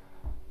 Yeah,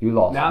 you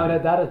lost. Now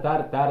that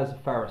is a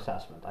fair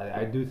assessment.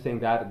 I do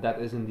think that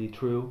is indeed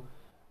true,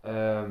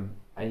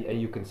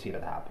 and you can see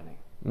that happening,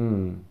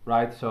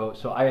 right? So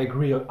I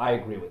agree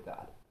with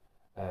that.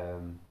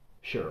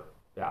 Sure.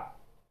 Yeah.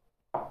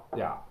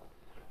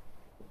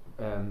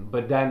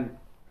 But then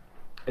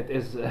it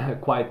is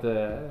quite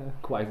a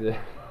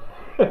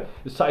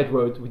side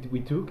road we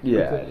took.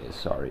 Yeah,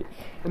 sorry.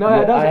 No,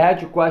 I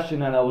had your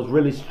question and I was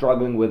really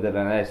struggling with it,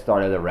 and I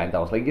started a rant. I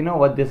was like, you know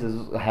what, this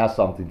has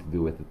something to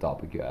do with the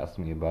topic you asked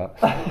me about.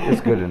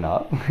 It's good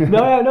enough.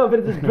 No, but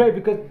it is great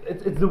because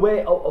it's the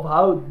way of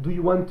how do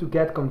you want to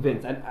get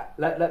convinced. And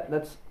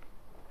let's.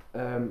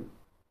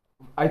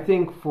 I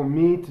think for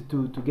me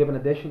to give an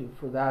addition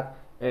for that.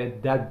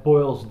 That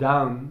boils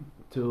down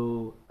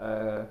to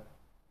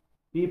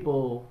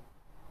people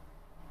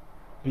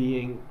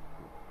being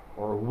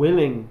or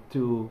willing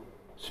to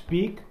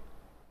speak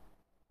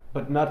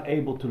but not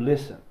able to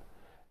listen,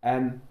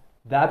 and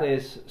that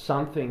is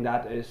something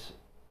that is,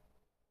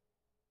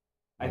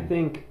 I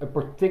think,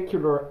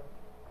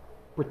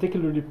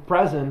 particularly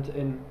present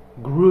in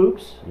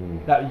groups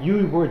that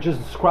you were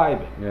just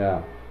describing.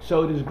 Yeah.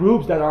 So there's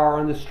groups that are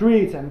on the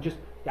streets and just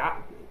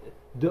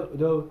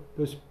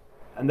those.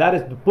 And that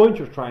is the point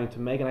you're trying to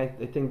make, and I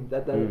think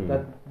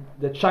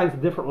that shines a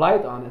different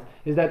light on it.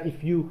 Is that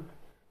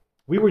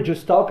we were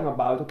just talking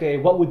about, okay,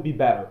 what would be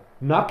better,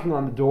 knocking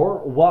on the door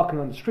or walking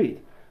on the street?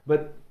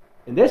 But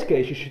in this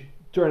case, you should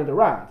turn it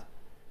around.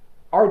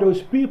 Are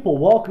those people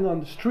walking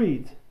on the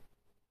street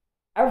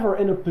ever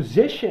in a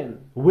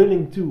position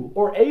willing to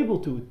or able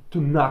to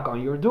knock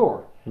on your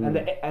door? And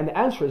the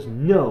answer is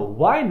no.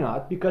 Why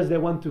not? Because they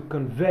want to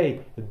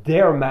convey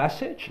their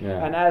message,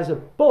 and as a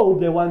pope,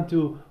 they want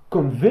to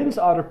convince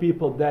other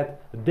people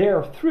that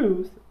their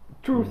truth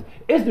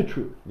is the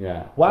truth.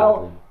 Yeah.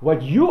 While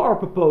what you are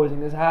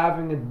proposing is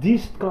having a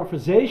decent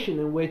conversation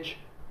in which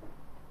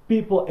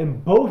people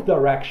in both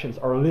directions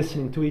are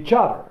listening to each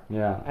other.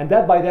 Yeah. And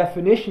that by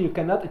definition you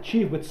cannot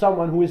achieve with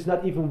someone who is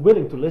not even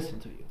willing to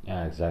listen to you.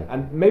 Yeah, exactly.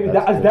 And maybe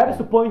that is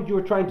the point you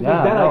were trying to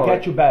make, then I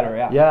get you better.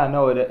 Yeah,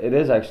 no, it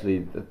is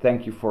actually.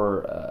 Thank you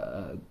for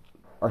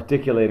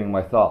articulating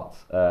my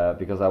thoughts,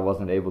 because I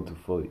wasn't able to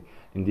fully.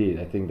 Indeed,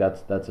 I think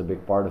that's a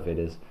big part of it,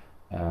 is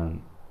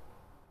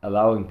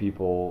allowing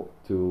people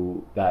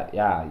to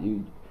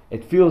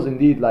it feels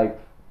indeed like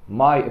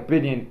my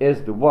opinion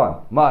is the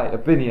one. My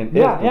opinion is the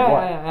one.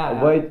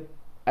 Yeah. Wait,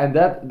 and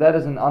that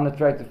is an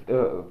unattractive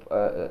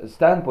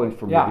standpoint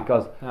for me,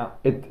 because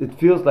it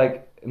feels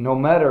like no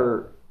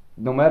matter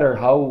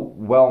how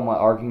well my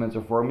arguments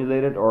are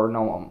formulated, or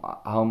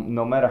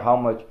no matter how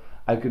much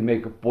I could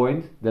make a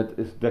point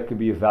that could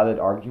be a valid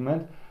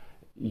argument,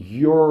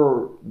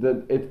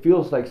 it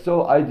feels like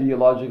so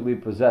ideologically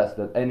possessed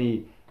that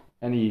any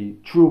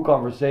true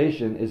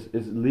conversation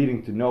is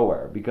leading to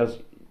nowhere,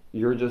 because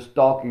you're just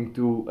talking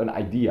to an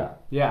idea.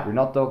 Yeah. You're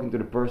not talking to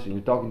the person,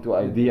 you're talking to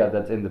an idea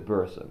that's in the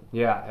person.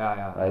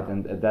 Yeah. Right?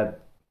 And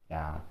that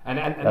and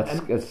that's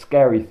a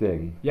scary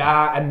thing.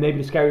 Yeah, and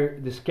maybe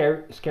the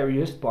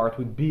scariest part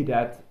would be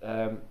that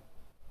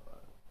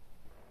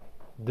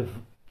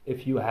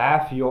if you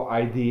have your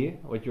idea,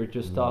 what you're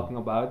just talking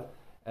about,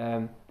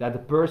 that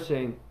the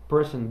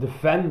person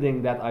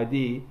defending that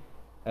idea,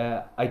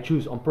 I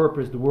choose on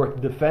purpose the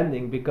word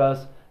defending,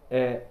 because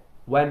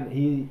when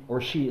he or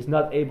she is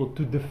not able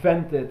to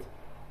defend it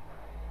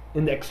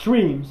in the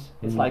extremes,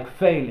 it's like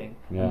failing.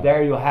 Yeah. And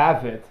there you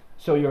have it.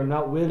 So you're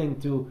not willing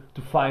to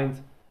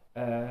find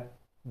the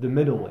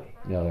middle way.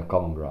 Yeah, the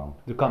common ground.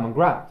 The common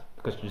ground.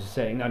 Because you're just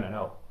saying,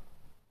 no,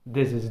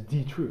 this is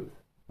the truth.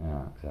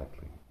 Yeah,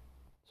 exactly.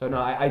 So no,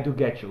 I do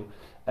get you.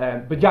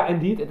 But yeah,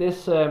 indeed, it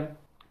is...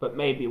 but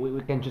maybe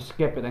we can just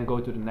skip it and go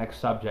to the next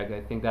subject.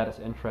 I think that is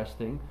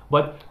interesting.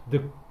 But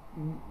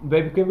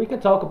we can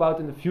talk about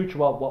in the future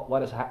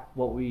what is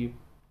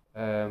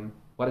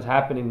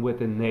happening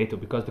within NATO,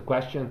 because the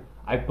question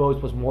I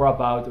posed was more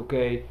about,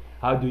 okay,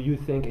 how do you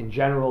think in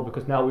general,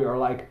 because now we are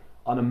like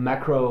on a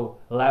macro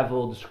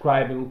level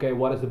describing, okay,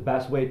 what is the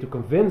best way to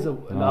convince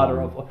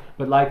another of,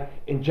 but like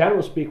in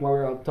general speaking, when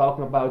we're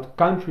talking about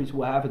countries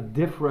who have a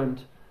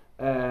different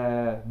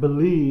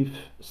belief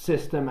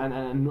system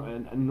and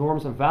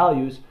norms and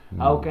values,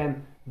 how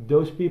can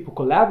those people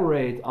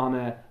collaborate on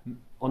a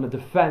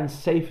defense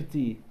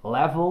safety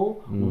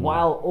level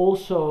while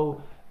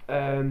also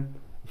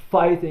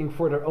fighting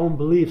for their own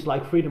beliefs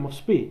like freedom of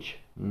speech?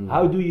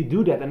 How do you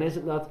do that? And is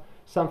it not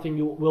something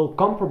you will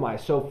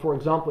compromise. So, for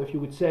example, if you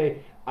would say,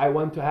 I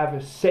want to have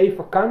a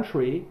safer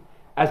country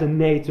as a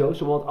NATO,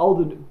 so want all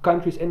the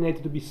countries in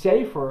NATO to be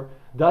safer,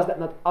 does that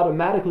not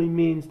automatically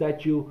means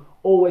that you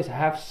always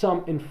have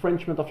some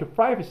infringement of your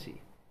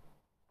privacy?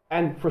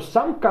 And for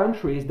some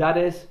countries, that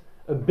is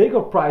a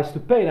bigger price to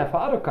pay than for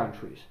other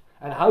countries.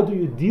 And how do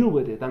you deal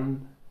with it?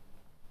 And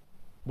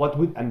what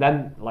would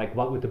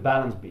the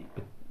balance be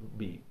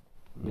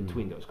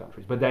between those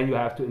countries? But then you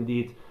have to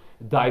indeed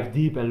dive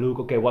deep and look.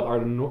 Okay, what are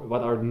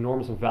the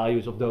norms and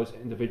values of those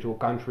individual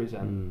countries,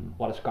 and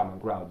what is common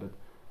ground? But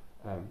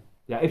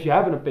if you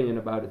have an opinion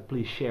about it,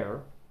 please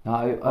share. No,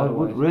 I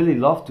would really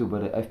love to,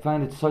 but I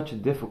find it such a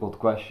difficult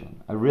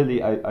question. I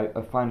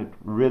find it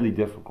really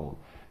difficult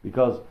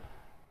because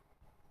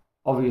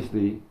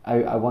obviously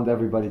I want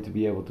everybody to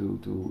be able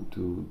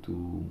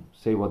to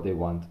say what they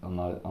want,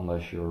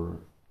 unless you're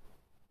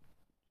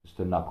just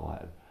a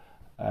knucklehead.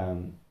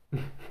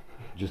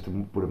 Just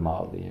to put it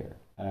mildly here.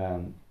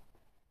 A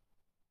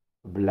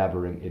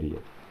blabbering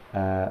idiot.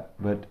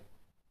 But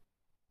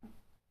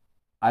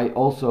I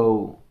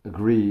also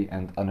agree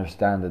and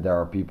understand that there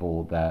are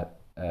people that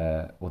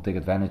will take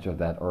advantage of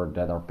that, or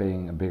that are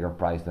paying a bigger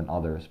price than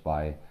others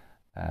by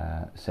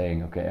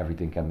saying, okay,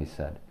 everything can be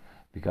said.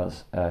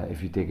 Because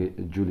if you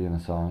take Julian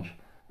Assange,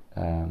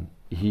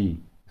 he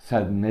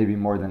said maybe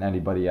more than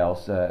anybody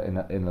else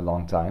in a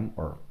long time,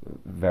 or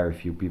very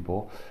few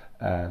people,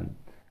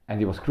 and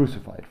he was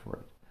crucified for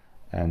it.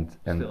 And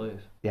still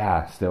is.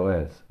 Yeah, still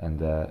is. And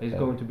he's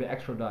going to be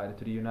extradited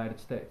to the United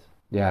States.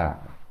 Yeah,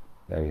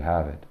 there you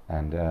have it.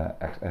 And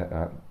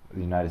the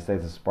United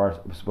States is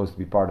supposed to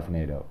be part of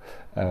NATO.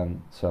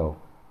 So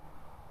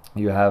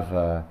you have.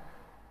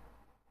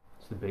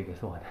 It's the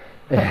biggest one.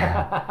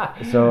 Yeah.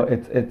 So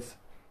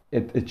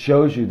it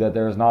shows you that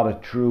there is not a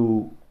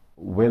true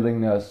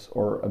willingness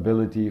or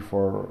ability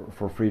for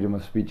freedom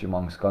of speech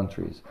amongst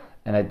countries,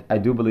 and I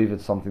do believe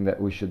it's something that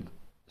we should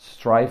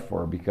strive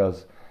for,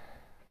 because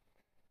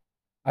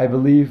I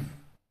believe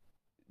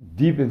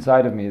deep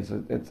inside of me, it's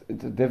a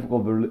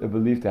difficult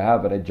belief to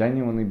have, but I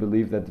genuinely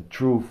believe that the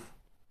truth,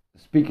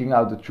 speaking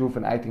out the truth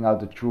and acting out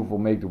the truth, will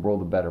make the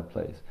world a better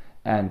place.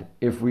 And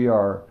if we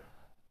are,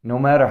 no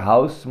matter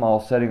how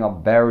small, setting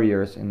up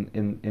barriers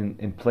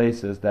in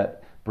places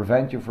that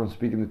prevent you from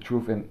speaking the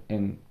truth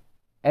in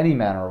any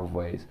manner of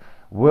ways,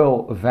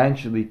 will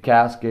eventually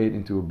cascade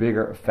into a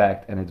bigger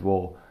effect, and it's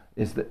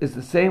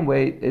the same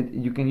way.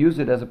 You can use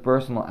it as a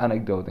personal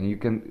anecdote, and you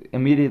can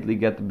immediately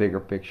get the bigger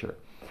picture.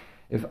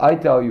 If I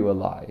tell you a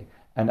lie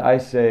and I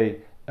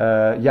say,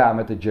 I'm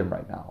at the gym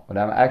right now, but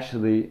I'm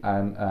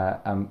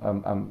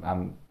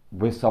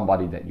with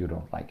somebody that you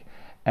don't like,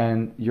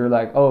 and you're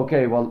like, oh,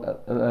 okay, well,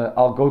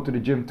 I'll go to the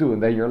gym too,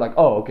 and then you're like,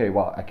 oh, okay,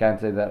 well, I can't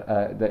say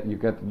that you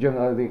get to the gym,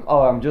 and I think,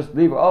 oh, I'm just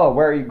leaving, oh,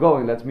 where are you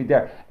going, let's meet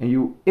there, and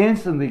you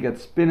instantly get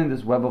spin in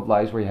this web of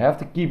lies where you have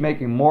to keep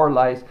making more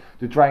lies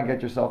to try and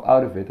get yourself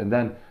out of it. And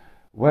then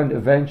when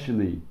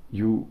eventually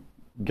you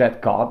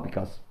get caught,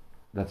 because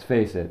let's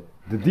face it,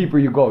 the deeper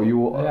you go, you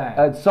will,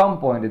 at some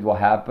point it will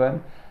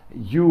happen.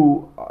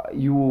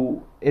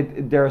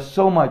 There's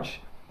so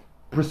much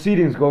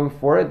proceedings going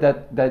for it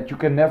that you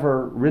can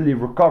never really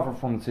recover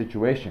from the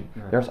situation.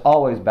 Right. There's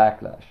always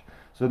backlash.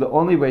 So the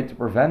only way to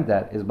prevent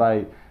that is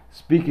by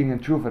speaking in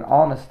truth and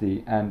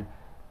honesty and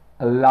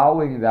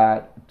allowing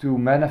that to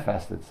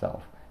manifest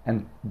itself.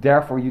 And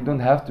therefore you don't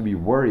have to be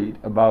worried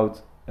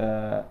about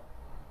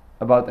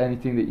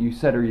anything that you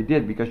said or you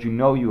did, because you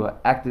know you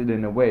acted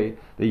in a way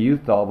that you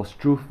thought was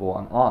truthful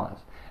and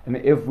honest. And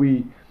if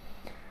we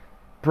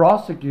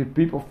prosecute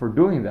people for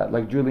doing that,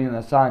 like Julian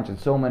Assange and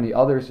so many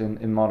others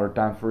in modern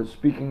times, for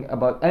speaking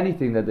about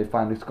anything that they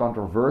find is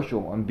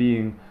controversial and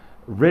being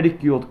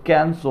ridiculed,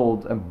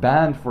 cancelled, and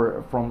banned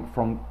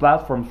from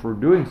platforms for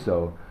doing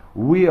so,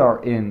 we are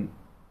in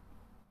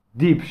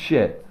deep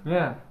shit.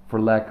 Yeah.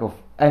 For lack of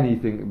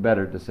anything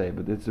better to say,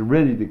 but it's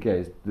really the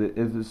case. It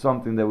is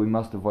something that we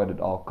must avoid at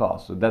all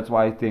costs. So that's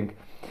why I think,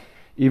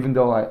 even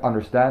though I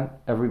understand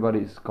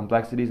everybody's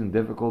complexities and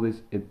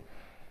difficulties,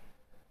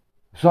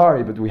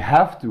 but we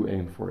have to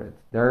aim for it.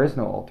 There is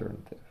no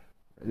alternative.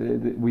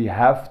 We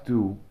have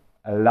to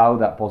allow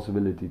that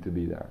possibility to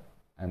be there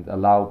and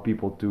allow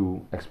people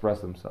to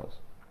express themselves,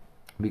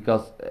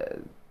 because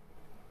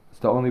it's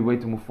the only way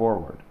to move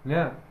forward.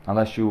 Yeah.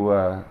 Unless you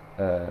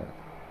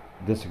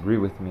disagree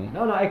with me.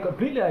 No, I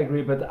completely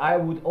agree. But I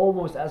would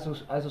almost, as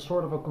a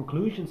sort of a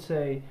conclusion,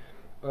 say,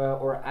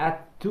 or add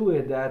to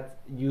it, that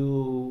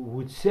you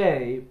would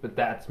say, but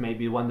that's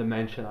maybe one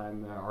dimension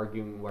I'm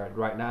arguing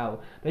right now,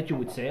 that you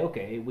would say,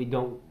 okay, we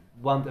don't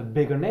want a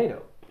bigger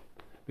NATO,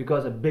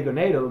 because a bigger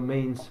NATO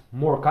means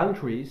more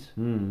countries,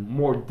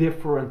 more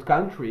different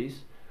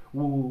countries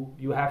who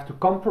you have to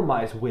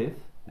compromise with,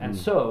 and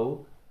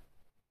so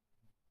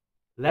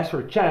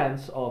lesser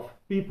chance of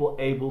people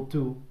able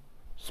to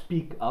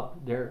speak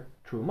up their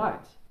true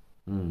minds.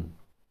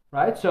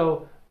 Right?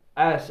 So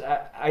as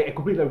I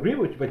completely agree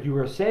with what you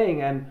were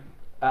saying, and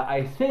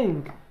I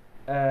think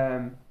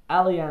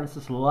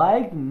alliances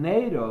like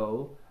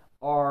NATO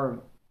are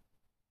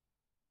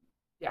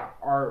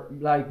are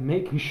like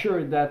making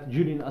sure that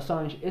Julian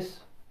Assange is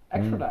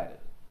extradited.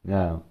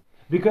 Yeah.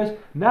 Because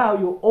now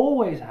you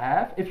always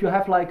have, if you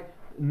have like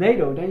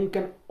NATO, then you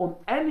can on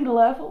any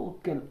level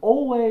can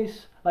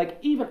always, like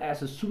even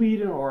as a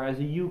Sweden or as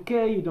a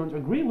UK, you don't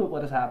agree with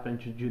what is happening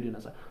to Julian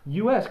Assange.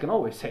 US can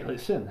always say,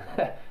 listen,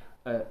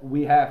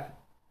 we have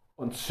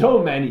on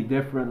so many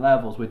different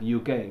levels with the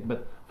UK,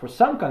 but for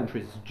some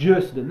countries,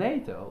 just the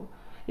NATO,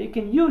 you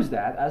can use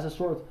that as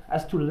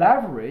as to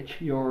leverage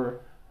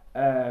your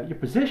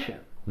position.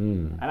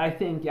 And I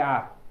think,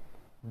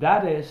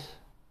 that is.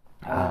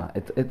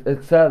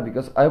 It's sad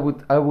because I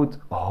would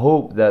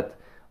hope that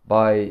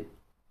by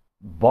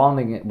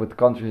bonding it with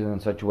countries in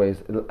such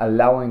ways,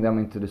 allowing them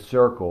into the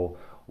circle,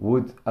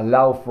 would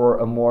allow for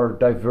a more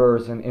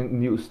diverse and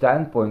new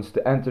standpoints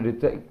to enter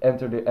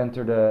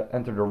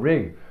the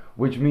ring,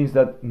 which means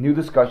that new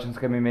discussions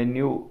can be made,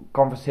 new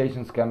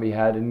conversations can be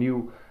had, and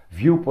new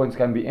viewpoints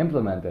can be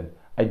implemented.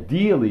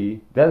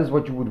 Ideally, that is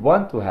what you would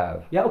want to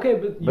have. Yeah, okay,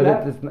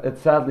 but it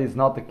sadly is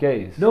not the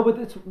case.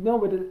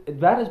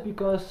 That is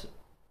because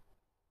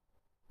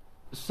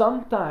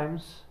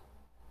sometimes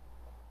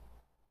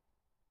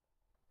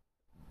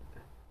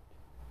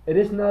it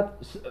is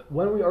not,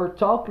 when we are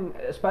talking,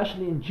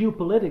 especially in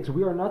geopolitics,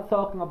 we are not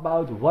talking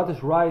about what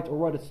is right or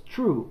what is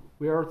true.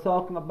 We are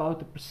talking about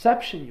the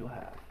perception you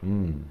have.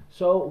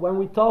 So when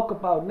we talk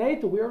about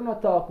NATO, we are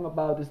not talking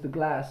about is the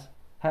glass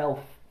half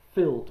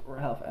filled or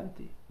half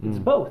empty. It's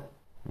both.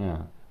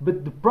 Yeah.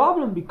 But the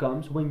problem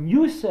becomes when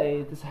you say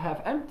it is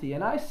half empty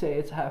and I say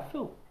it's half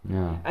full.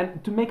 Yeah.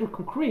 And to make it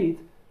concrete,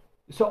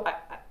 so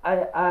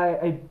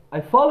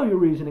I follow your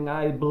reasoning.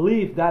 I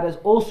believe that is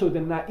also the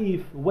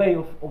naive way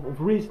of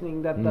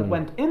reasoning that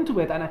went into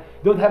it, and I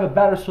don't have a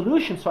better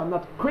solution, so I'm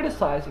not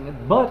criticizing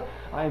it, but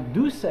I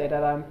do say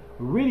that I'm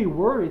really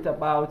worried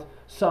about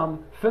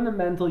some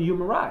fundamental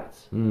human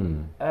rights.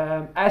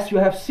 As you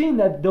have seen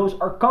that those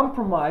are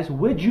compromised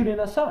with Julian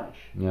Assange.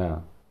 Yeah,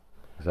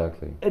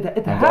 exactly. It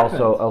and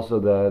happened. also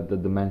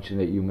the mention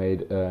that you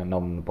made,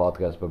 not in the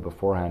podcast, but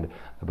beforehand,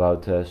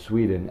 about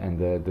Sweden and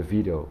the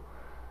veto.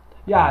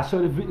 Yeah,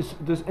 so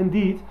there's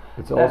indeed.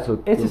 It's also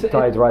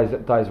ties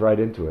right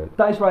into it.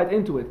 Ties right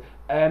into it.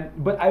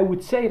 But I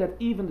would say that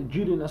even the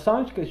Julian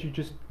Assange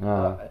case,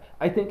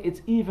 I think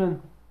it's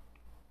even,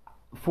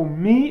 for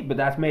me, but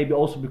that's maybe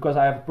also because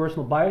I have a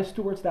personal bias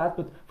towards that,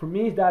 but for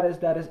me that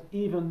is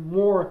even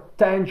more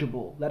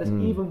tangible. That is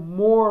even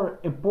more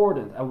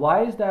important. And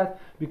why is that?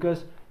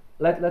 Because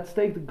let's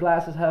take the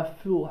glass as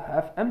half full,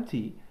 half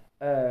empty.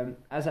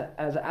 As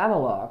an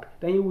analog,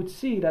 then you would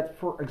see that,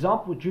 for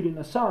example, with Julian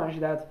Assange,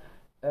 that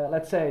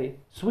let's say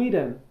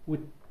Sweden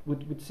would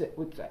say,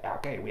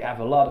 okay, we have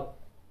a lot of,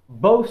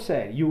 both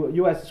say,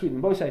 US and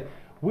Sweden both say,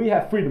 we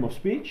have freedom of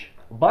speech,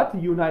 but the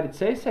United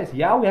States says,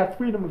 yeah, we have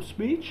freedom of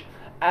speech,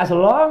 as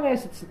long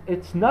as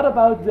it's not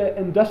about the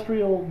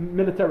industrial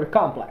military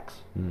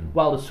complex.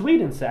 While the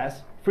Sweden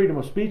says, freedom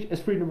of speech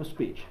is freedom of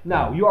speech.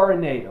 Now, you are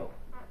in NATO.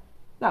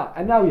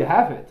 Now you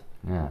have it.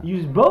 Yeah.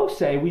 You both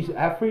say we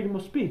have freedom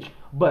of speech,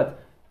 but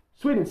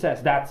Sweden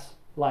says that's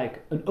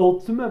like an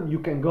ultimum. You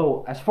can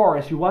go as far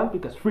as you want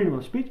because freedom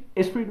of speech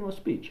is freedom of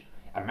speech.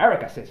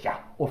 America says, yeah,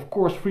 of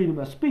course, freedom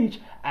of speech,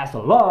 as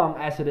long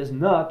as it is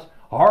not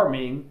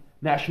harming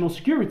national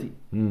security,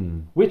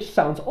 which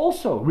sounds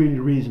also really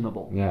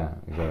reasonable. Yeah,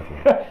 exactly.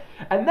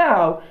 And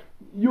now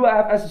you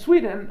have, as a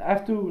Sweden,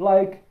 have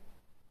to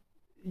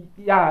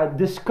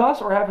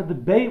discuss or have a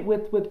debate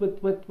with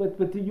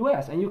the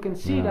US, and you can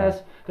see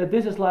that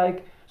this is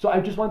like. So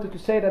I just wanted to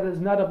say that it's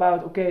not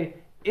about, okay,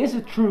 is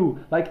it true?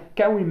 Like,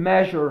 can we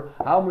measure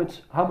how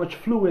much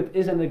fluid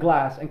is in the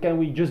glass, and can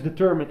we just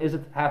determine is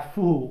it half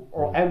full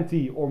or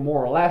empty or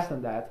more or less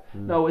than that?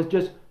 No, it's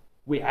just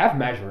we have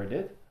measured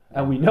it,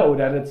 and we know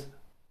that it's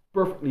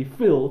perfectly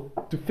filled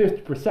to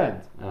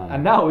 50%.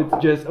 And now it's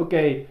just,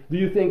 okay, do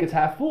you think it's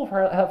half full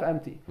or half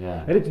empty?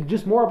 Yeah. And it's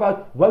just more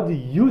about what do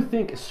you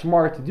think is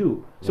smart to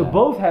do. So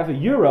both have a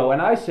euro,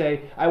 and I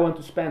say I want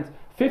to spend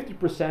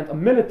 50%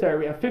 on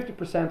military and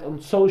 50%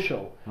 on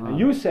social. And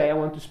you say I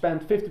want to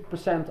spend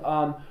 50%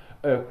 on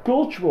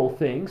cultural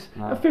things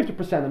and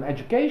 50% on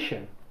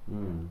education.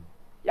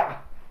 Yeah,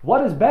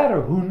 what is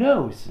better? Who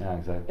knows? Yeah,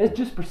 exactly. It's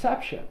just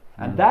perception.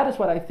 And that is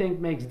what I think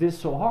makes this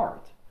so hard.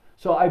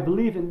 So I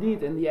believe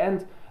indeed in the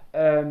end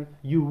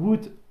you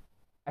would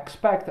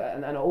expect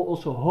and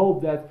also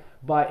hope that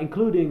by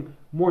including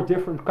more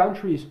different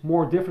countries,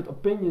 more different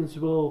opinions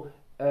will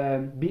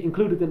be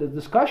included in the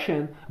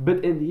discussion.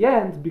 But in the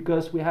end,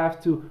 because we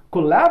have to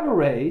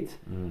collaborate,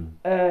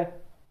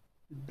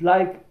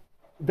 like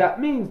that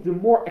means the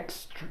more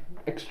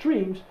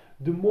extremes,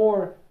 the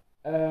more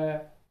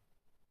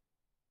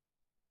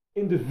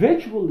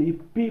individually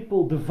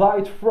people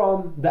divide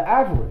from the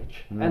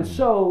average. And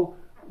so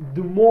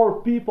the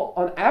more people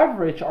on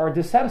average are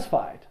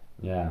dissatisfied.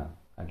 Yeah,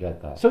 I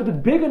get that. So the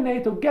bigger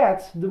NATO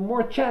gets, the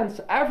more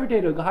chance every day,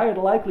 the higher the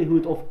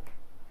likelihood of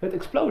it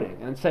exploding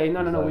and say no.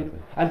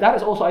 And that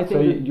is also, I think.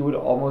 So you would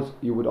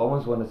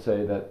almost want to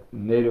say that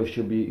NATO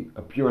should be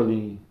a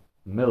purely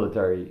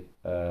military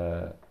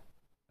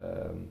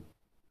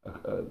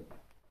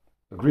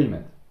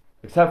agreement.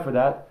 Except for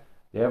that,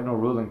 they have no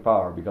ruling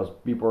power because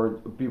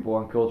people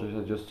and cultures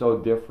are just so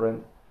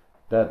different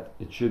that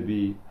it should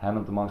be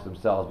handled amongst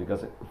themselves,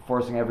 because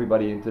forcing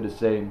everybody into the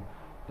same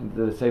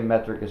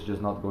metric is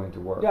just not going to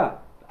work. Yeah,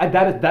 and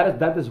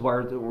that is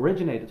where it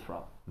originated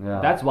from.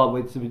 Yeah. That's what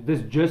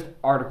this just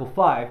Article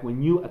 5.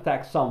 When you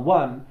attack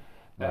someone,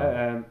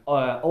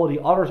 all the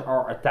others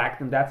are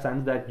attacked in that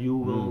sense that you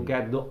will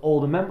get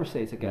all the member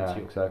states against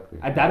you. Exactly.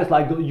 And that is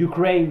like the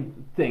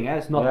Ukraine thing.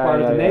 It's not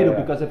part of the NATO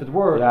because if it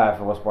were, if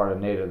it was part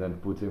of NATO, then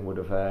Putin would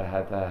have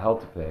had hell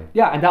to pay.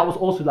 Yeah, and that was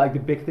also like the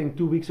big thing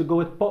 2 weeks ago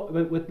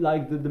with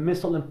like the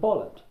missile in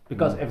Poland.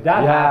 Because if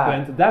that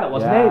happened, then it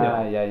was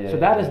NATO. So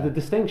that is the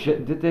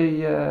distinction. Did they?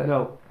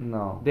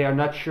 No. They are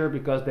not sure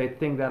because they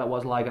think that it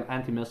was like an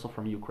anti-missile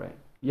from Ukraine.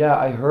 Yeah,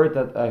 I heard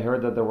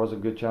that there was a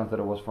good chance that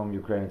it was from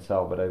Ukraine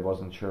itself, but I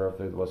wasn't sure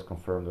if it was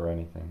confirmed or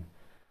anything.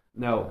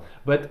 No,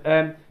 but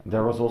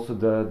there was also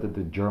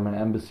the German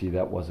embassy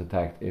that was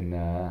attacked in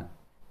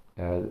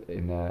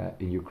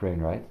Ukraine,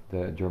 right?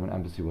 The German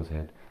embassy was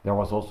hit. There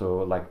was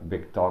also like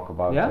big talk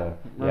about I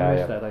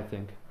missed that, I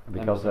think,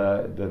 because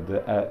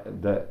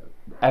the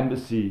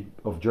embassy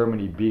of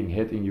Germany being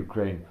hit in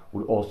Ukraine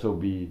would also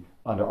be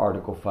under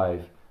Article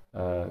 5.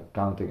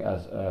 Counting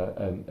as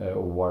a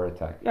war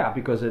attack. Yeah,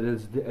 because it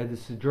is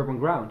German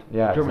ground,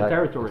 German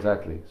territory.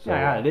 Exactly. So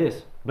it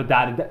is. But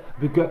that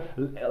because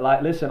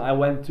like listen, I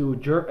went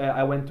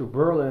to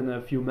Berlin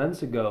a few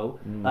months ago.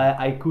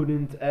 I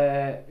couldn't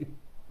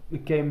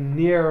came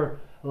near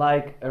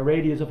like a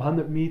radius of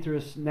 100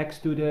 meters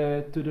next to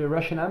the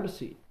Russian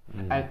embassy.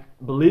 And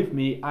believe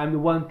me, I'm the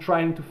one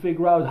trying to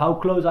figure out how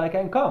close I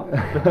can come.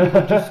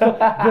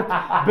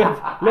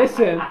 But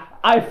listen,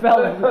 I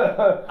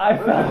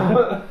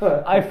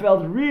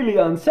felt really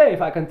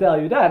unsafe. I can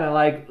tell you that. And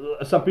like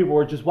some people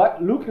were just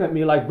looking at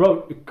me like,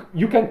 bro,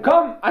 you can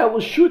come. I will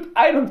shoot.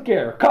 I don't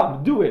care.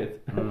 Come, do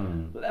it.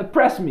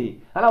 Press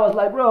me. And I was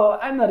like, bro,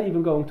 I'm not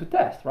even going to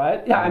test,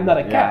 right? Yeah, I'm not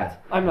a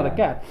cat. I'm not a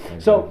cat. Exactly.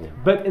 So,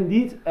 but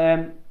indeed.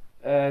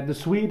 The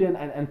Sweden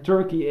and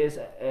Turkey is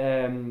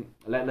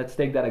let's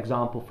take that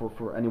example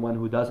for anyone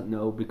who doesn't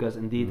know, because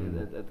indeed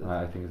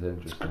I think it's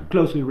interesting,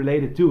 closely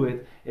related to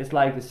it. It's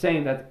like the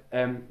same that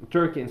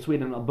Turkey and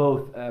Sweden are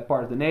both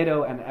part of the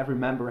NATO, and every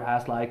member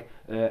has like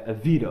a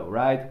veto,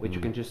 right, which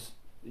you can just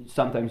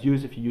sometimes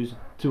use. If you use it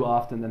too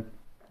often,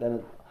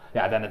 then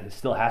it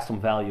still has some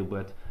value,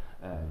 but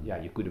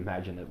you could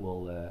imagine it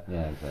will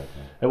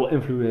it will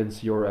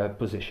influence your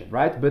position,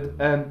 right? But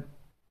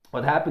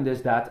what happened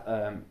is that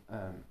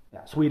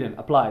Sweden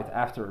applied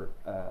after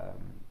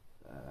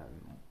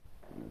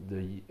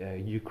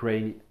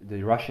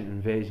the Russian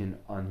invasion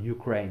on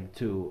Ukraine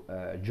to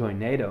join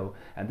NATO,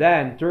 and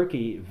then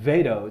Turkey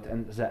vetoed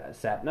and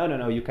said,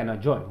 no, you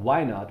cannot join.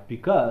 Why not?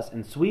 Because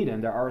in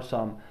Sweden there are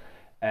some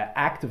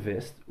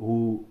activists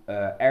who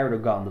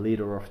Erdogan, the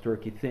leader of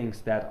Turkey, thinks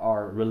that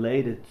are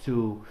related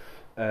to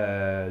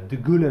the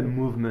Gulen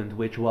movement,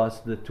 which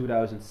was the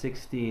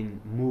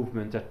 2016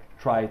 movement that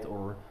tried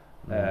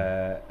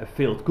a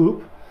failed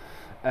coup.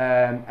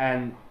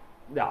 And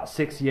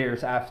 6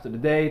 years after the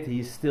date,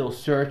 he's still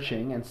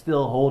searching and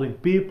still holding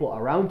people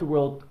around the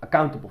world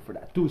accountable for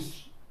that.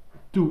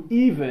 To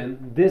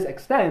even this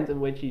extent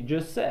in which he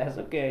just says,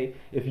 okay,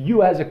 if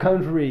you as a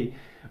country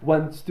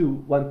wants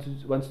to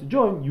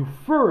join, you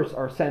first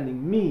are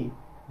sending me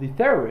the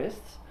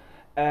terrorists,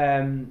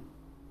 and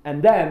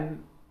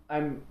then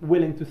I'm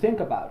willing to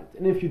think about it.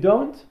 And if you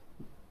don't,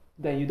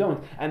 then you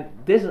don't. And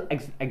this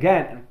is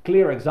again a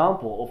clear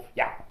example of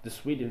the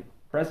Sweden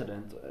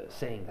president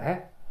saying,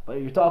 what are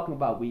you talking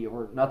about? We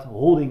are not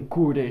holding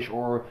Kurdish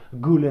or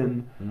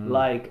Gulen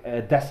like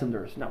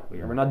descenders. No,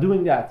 we're not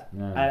doing that,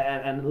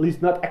 and at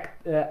least not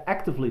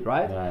actively,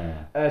 right?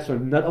 So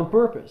not on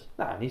purpose.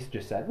 No, and he's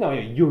just said, no,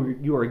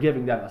 you are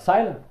giving them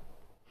asylum.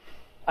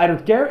 I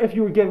don't care if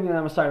you are giving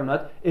them asylum or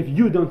not. If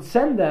you don't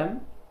send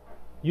them,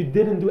 you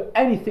didn't do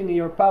anything in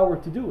your power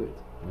to do it.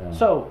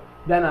 So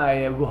then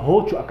I will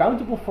hold you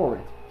accountable for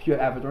it, if you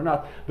have it or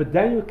not. But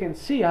then you can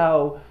see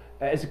how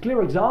it's a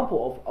clear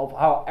example of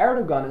how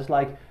Erdogan is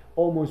like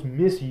almost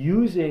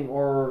misusing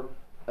or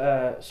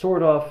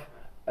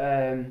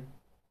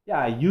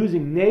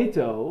using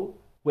NATO,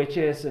 which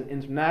is an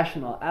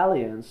international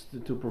alliance,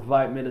 to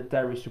provide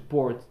military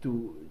support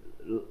to,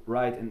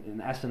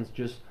 in essence,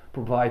 just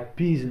provide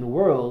peace in the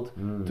world,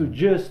 to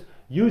just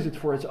use it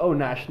for its own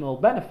national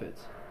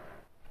benefits.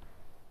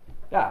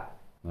 Yeah.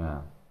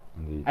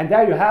 Indeed. And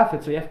there you have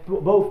it. So you have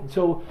both.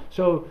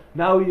 So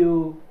now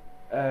you,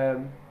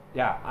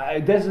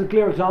 this is a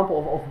clear example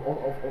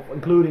of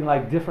including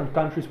like different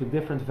countries with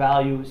different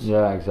values.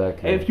 Yeah,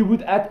 exactly. If you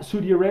would add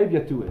Saudi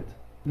Arabia to it,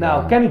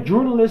 now can a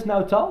journalist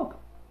now talk,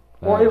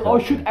 or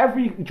should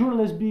every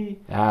journalist be?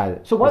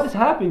 So what is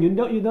happening?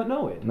 You don't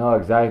know it. No,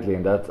 exactly,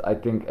 and that's I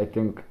think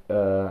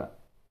an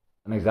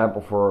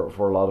example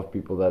for a lot of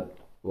people that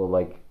will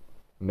like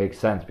make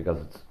sense because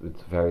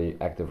it's very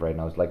active right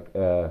now. It's like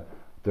the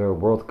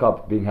World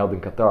Cup being held in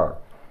Qatar.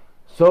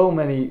 So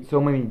many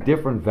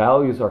different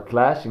values are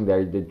clashing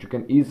there that you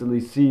can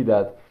easily see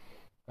that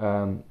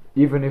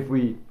even if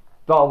we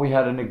thought we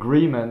had an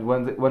agreement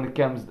when it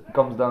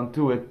comes down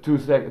to it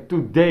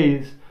 2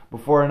 days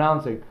before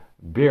announcing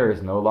beer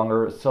is no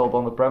longer sold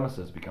on the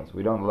premises because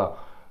we don't allow.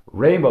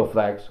 Rainbow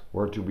flags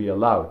were to be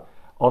allowed.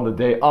 On the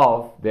day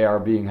of, they are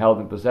being held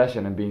in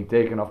possession and being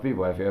taken off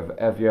people.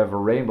 If you have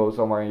a rainbow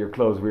somewhere in your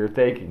clothes, we are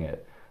taking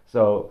it.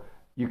 So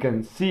you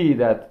can see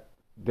that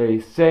they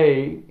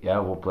say, yeah,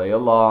 we'll play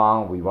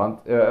along. We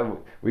want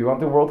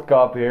the World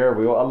Cup here.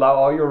 We will allow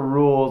all your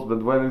rules.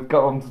 But when it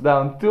comes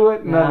down to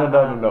it,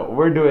 no.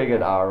 We're doing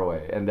it our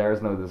way, and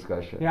there's no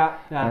discussion. Yeah.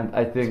 And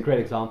I think it's a great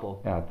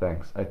example. Yeah,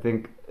 thanks. I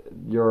think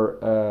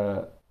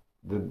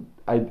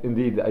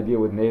indeed the idea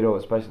with NATO,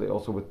 especially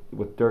also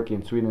with Turkey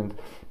and Sweden,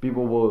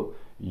 people will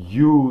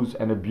use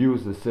and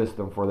abuse the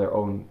system for their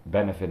own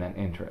benefit and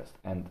interest.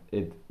 And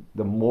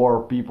the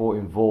more people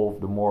involved,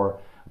 the more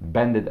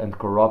bended and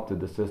corrupted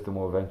the system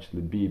will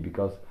eventually be,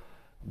 because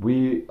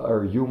we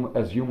are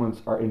as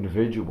humans are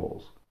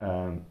individuals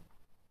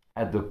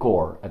at the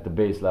core, at the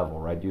base level,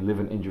 right? You live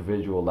an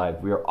individual life.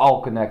 We are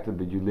all connected,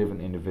 but you live an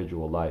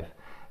individual life.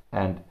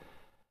 And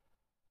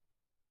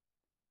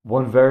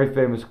one very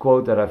famous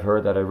quote that I've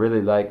heard that I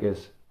really like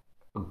is,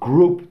 a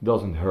group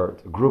doesn't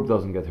hurt, a group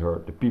doesn't get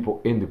hurt, the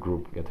people in the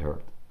group get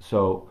hurt.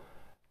 So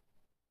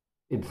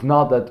it's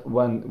not that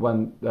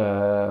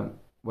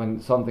when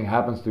something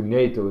happens to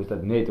NATO is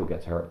that NATO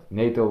gets hurt.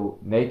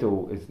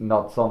 NATO is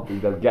not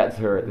something that gets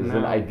hurt. It's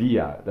an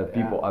idea that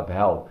people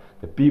upheld.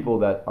 The people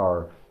that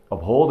are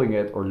upholding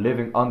it or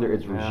living under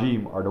its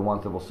regime are the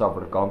ones that will suffer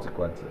the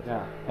consequences.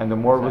 Yeah. And the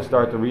more we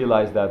start to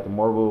realize that, the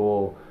more we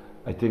will,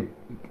 I think,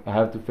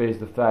 have to face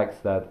the facts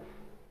that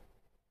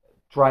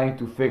trying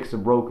to fix a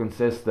broken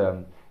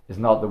system is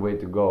not the way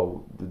to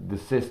go. The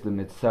system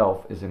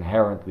itself is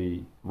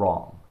inherently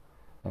wrong.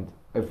 And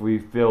if we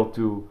fail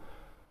to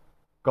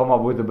come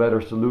up with a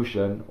better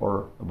solution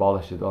or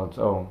abolish it on its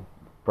own,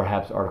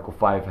 perhaps Article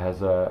 5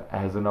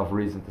 has enough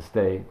reason to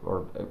stay,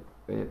 or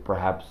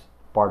perhaps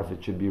part of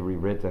it should be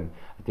rewritten.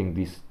 I think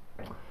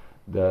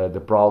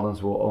the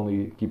problems will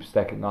only keep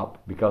stacking up,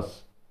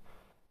 because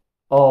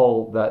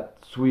all that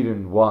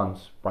Sweden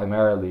wants,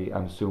 primarily,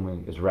 I'm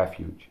assuming, is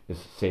refuge, is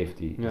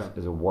safety,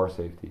 is a war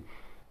safety.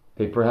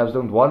 They perhaps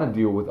don't want to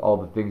deal with all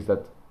the things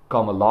that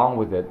come along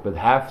with it, but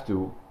have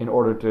to in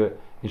order to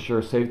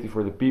ensure safety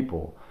for the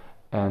people.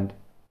 And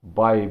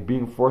by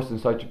being forced in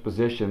such a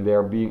position, they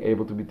are being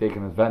able to be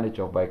taken advantage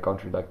of by a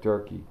country like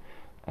Turkey,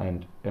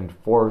 and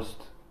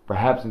forced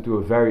perhaps into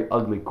a very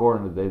ugly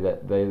corner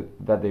that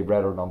they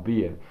rather not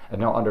be in,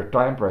 and now under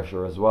time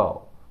pressure as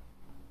well.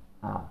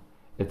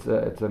 It's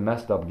a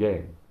messed up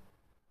game.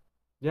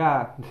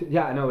 Yeah,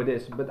 I know it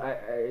is, but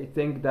I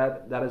think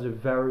that is a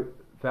very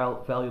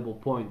valuable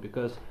point,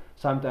 because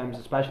sometimes,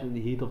 especially in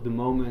the heat of the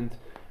moment,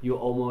 you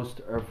almost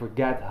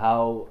forget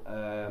how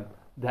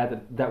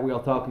that we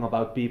are talking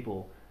about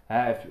people.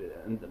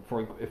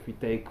 If we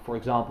take, for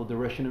example, the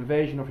Russian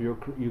invasion of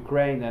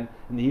Ukraine, and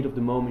in the heat of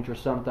the moment, you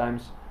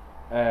sometimes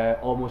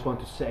almost want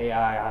to say,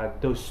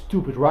 those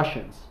stupid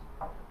Russians.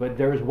 But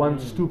there is one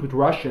stupid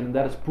Russian, and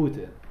that is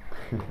Putin.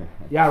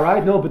 Yeah,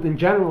 right. No, but in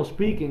general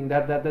speaking,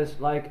 that is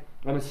like,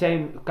 and the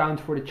same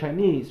counts for the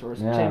Chinese, or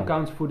same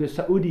counts for the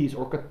Saudis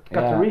or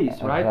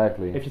Qataris, right?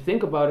 Exactly. If you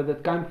think about it,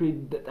 that country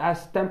that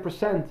has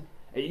 10%.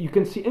 You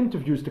can see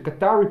interviews, the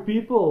Qatari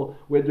people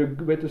with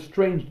the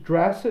strange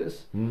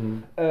dresses. Mm-hmm.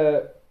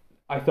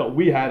 I thought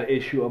we had an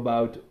issue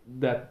about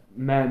that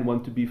men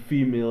want to be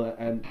female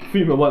and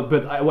female want,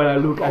 but when I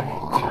look at,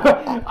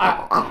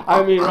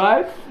 I mean,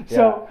 right?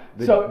 Yeah.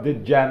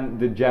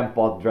 The jam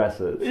pot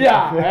dresses.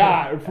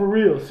 Yeah, for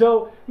real.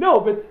 So no,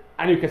 but.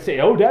 And you can say,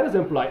 oh, that is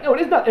impolite. No,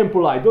 it is not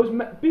impolite. Those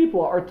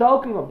people are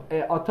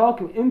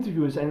talking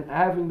interviews and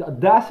having the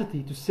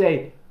audacity to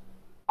say,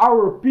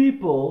 our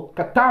people,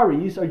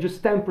 Qataris, are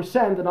just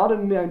 10%, and other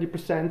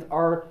 90%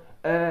 are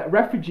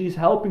refugees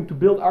helping to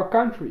build our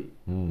country.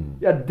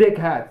 Yeah,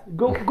 dickhead.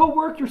 Go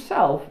work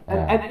yourself.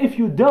 And if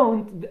you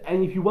don't,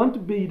 and if you want to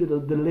be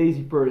the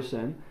lazy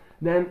person,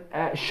 then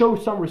show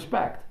some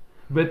respect.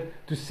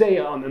 But to say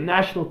on the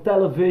national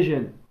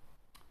television,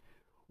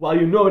 while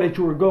you know that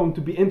you are going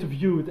to be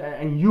interviewed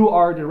and you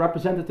are the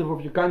representative of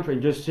your country,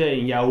 and just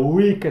saying, yeah,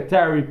 we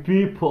Qatari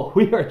people,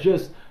 we are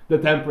just the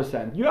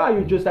 10%. Yeah,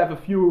 you just have a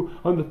few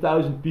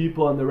 100,000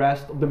 people, and the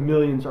rest of the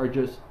millions are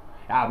just,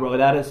 bro,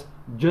 that is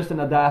just an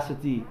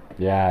audacity.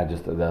 Yeah,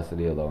 just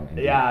audacity alone.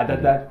 Indeed. Yeah,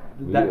 that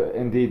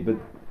indeed. But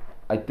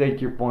I take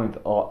your point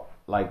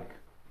like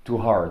to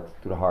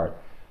the heart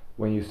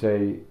when you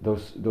say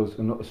those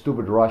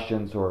stupid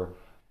Russians or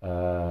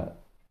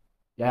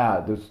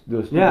those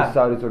stupid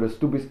Saudis or the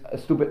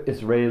stupid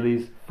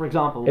Israelis. For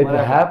example, it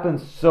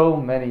happens so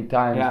many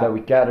times that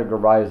we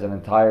categorize an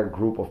entire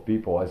group of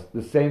people as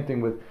the same thing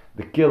with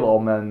the Kill All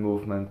Men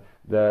movement.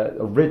 The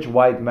rich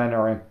white men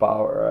are in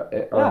power,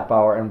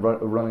 and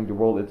running the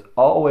world. It's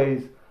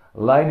always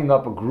lining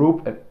up a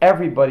group, and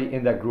everybody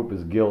in that group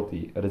is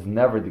guilty. It is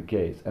never the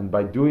case. And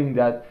by doing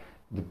that,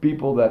 the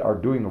people that are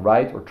doing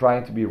right or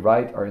trying to be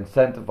right are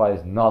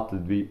incentivized not to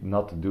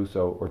do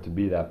so or to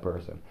be that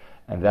person.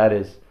 And that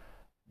is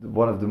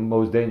one of the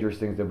most dangerous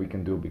things that we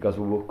can do, because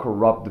we will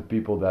corrupt the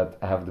people that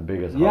have the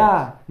biggest hearts.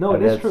 Yeah, no,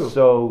 and it is that's true.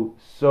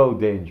 So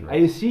dangerous.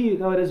 And you see,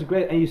 it is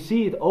great, and you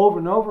see it over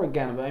and over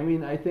again. But I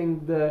mean, I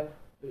think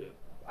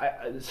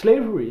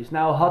slavery is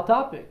now a hot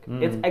topic.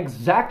 It's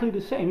exactly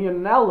the same. Here in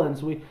the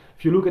Netherlands,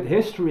 if you look at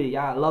history,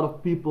 a lot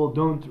of people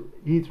don't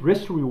read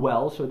history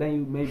well, so then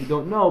you maybe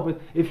don't know. But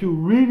if you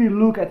really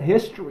look at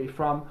history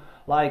from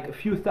like a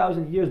few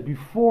thousand years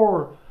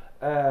before,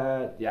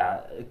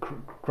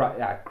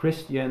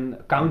 Christian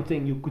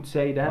counting, you could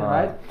say then,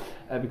 right?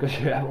 Because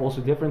you have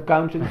also different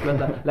countings,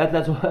 but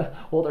let's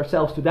hold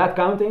ourselves to that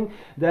counting.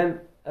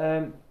 Then,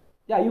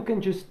 you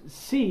can just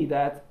see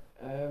that,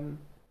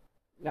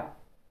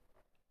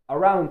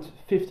 around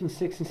 15,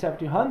 16,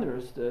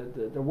 1700s,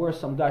 there were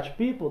some Dutch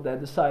people that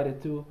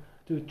decided to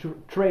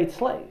trade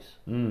slaves.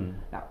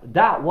 Now,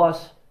 that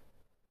was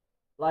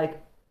like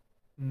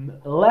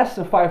less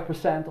than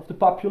 5% of the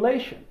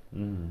population.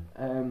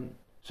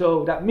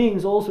 So that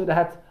means also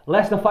that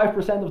less than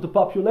 5% of the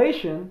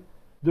population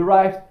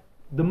derived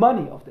the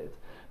money of it.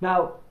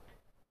 Now,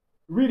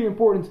 really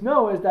important to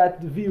know is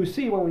that the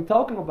VOC, when we're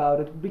talking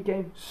about it,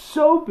 became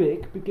such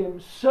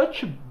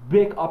a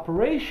big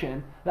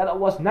operation that it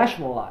was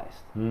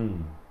nationalized.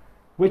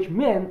 Which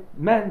meant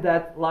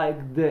that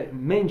like the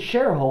main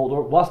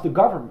shareholder was the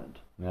government.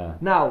 Yeah.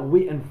 Now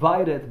we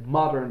invited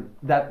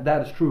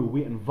that is true.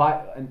 We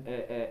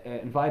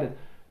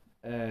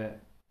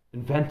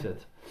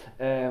invented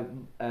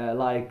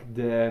like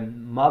the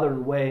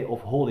modern way of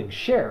holding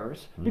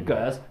shares,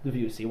 because the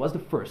VOC was the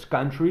first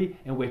country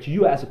in which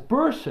you as a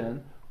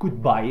person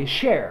could buy a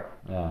share.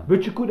 Yeah.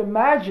 But you could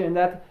imagine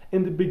that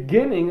in the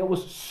beginning it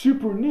was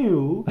super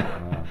new,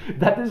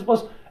 that this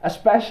was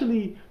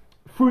especially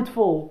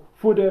fruitful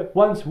for the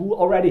ones who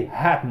already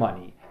had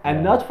money.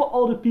 And not for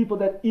all the people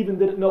that even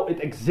didn't know it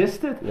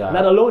existed,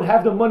 let alone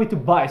have the money to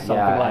buy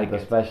something like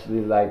it. Especially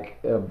like,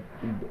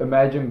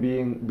 imagine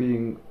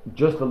being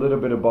just a little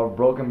bit above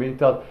broke and being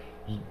told,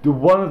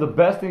 one of the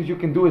best things you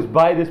can do is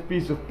buy this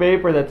piece of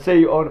paper that say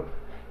you own.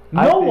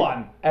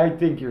 I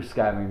think you're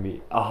scamming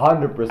me,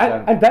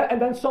 100%. And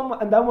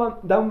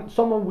then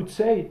someone would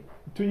say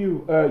to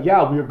you, we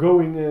are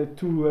going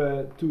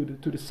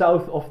to the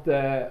south of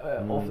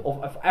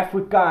of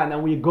Africa, and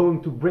then we're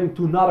going to bring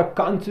to another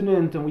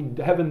continent, and we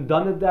haven't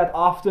done it that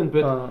often,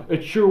 but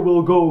it sure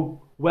will go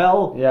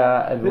well.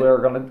 Yeah, and we're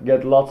gonna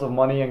get lots of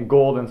money and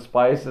gold and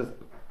spices.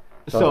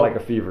 Sounds like a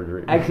fever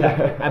dream.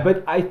 Exactly.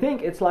 But I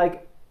think it's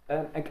like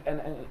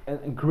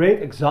a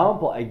great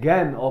example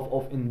again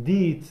of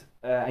indeed.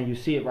 And you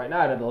see it right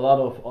now that a lot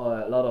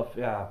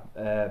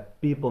of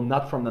people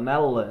not from the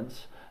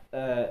Netherlands,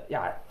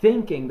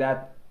 thinking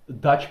that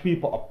Dutch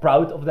people are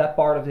proud of that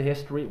part of the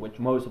history, which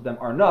most of them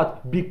are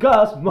not,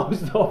 because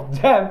most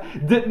of them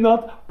did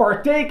not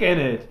partake in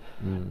it.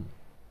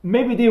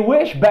 Maybe they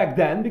wish back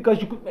then,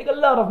 because you could make a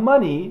lot of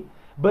money,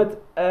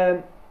 but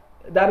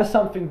that is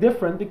something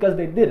different, because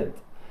they didn't.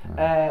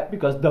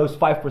 Because those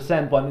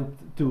 5% wanted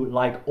to,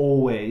 like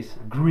always,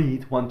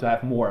 want to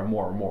have more and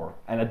more and more,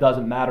 and it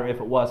doesn't matter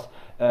if it was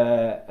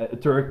a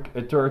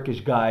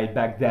Turkish guy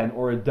back then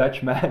or a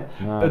Dutchman.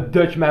 A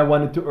Dutchman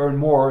wanted to earn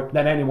more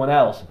than anyone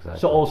else,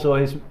 so also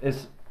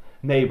his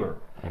neighbor.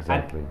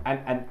 Exactly.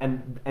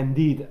 And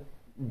indeed,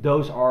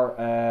 those are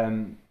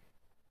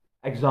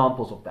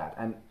examples of that.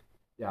 And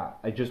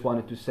I just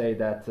wanted to say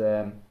that.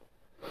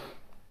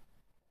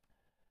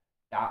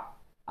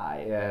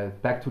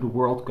 Back to the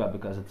World Cup,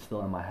 because it's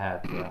still in my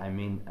head.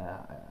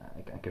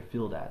 I can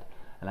feel that,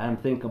 and I'm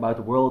thinking about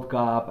the World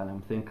Cup, and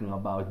I'm thinking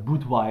about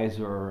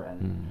Budweiser,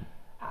 and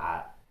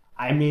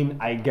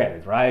I get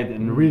it, right?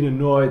 And really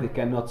annoyed they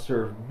cannot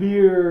serve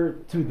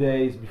beer 2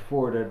 days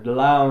before the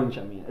lounge.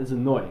 It's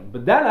annoying.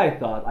 But then I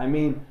thought,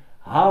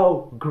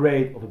 how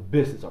great of a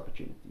business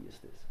opportunity is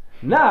this?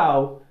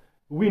 Now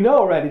we know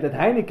already that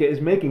Heineken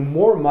is making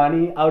more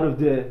money out of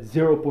the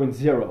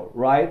 0.0,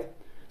 right?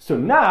 So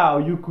now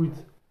you could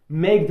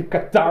make the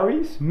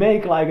Qataris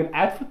make like an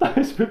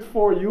advertisement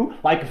for you,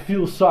 like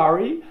feel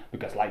sorry,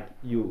 because like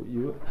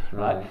you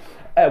right?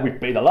 We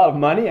paid a lot of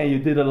money and you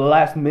did it at the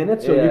last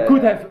minute, so you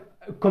could have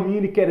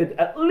communicated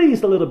at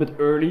least a little bit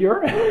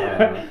earlier.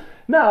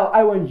 Now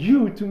I want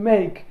you to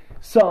make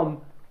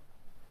some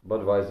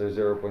Budweiser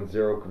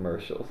 0.0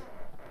 commercials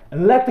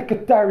and let the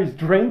Qataris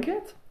drink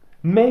it.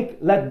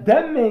 Let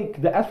them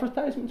make the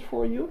advertisements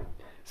for you.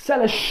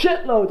 Sell a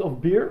shitload of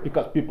beer,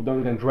 because people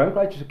don't get drunk,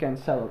 right? So you can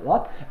sell a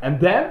lot.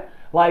 And then,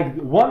 like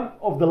one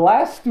of the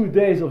last 2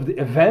 days of the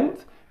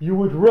event, you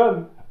would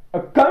run a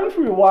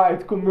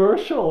countrywide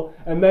commercial,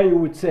 and then you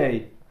would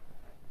say,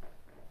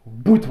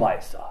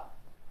 Budweiser,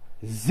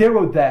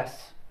 0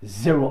 deaths,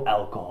 0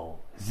 alcohol,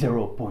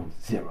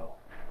 0.0.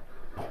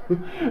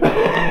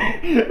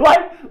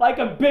 like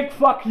a big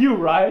fuck you,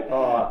 right?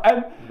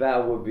 And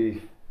that would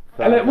be.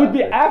 And it would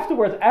be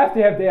afterwards,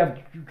 after they have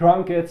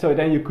drunk it, so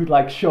then you could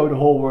like show the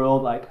whole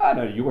world, like,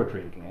 no, you were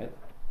drinking it.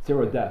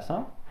 0 deaths,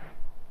 huh?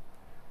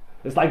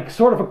 It's like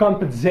sort of a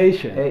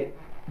compensation. Hey,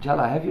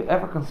 Jala, have you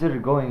ever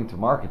considered going into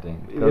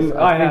marketing? Because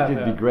I think have, you'd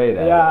yeah. be great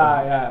at it.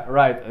 Yeah,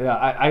 right. Yeah,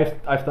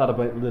 I've thought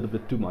about it a little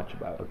bit too much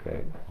about it.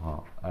 Okay,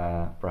 well,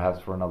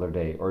 perhaps for another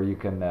day. Or you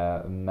can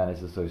manage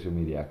the social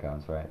media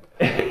accounts, right?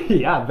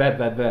 Yeah,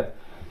 bet.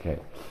 Okay.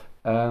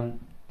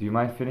 Do you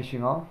mind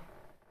finishing off?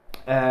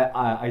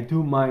 I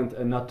do mind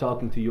not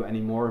talking to you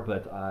anymore,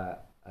 but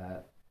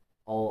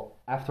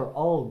after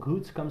all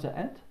goods comes an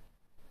end.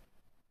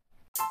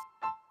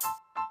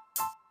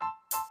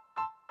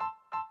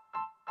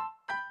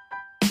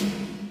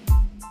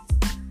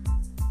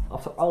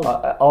 After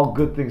all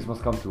good things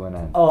must come to an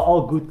end.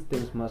 all good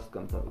things must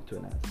come to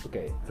an end.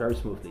 Okay, very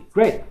smoothly.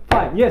 Great,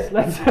 fine. Yes,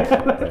 let's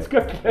go.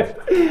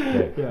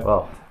 Okay. Yeah.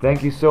 Well,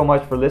 thank you so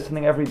much for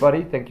listening,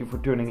 everybody. Thank you for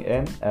tuning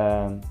in.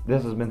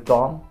 This has been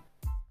Tom.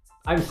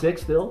 I'm sick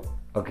still.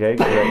 Okay,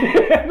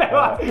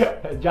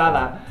 great.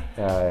 Jala.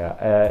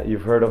 Yeah.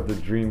 You've heard of the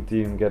Dream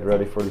Team. Get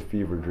ready for the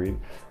fever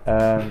dream.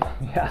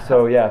 Yeah.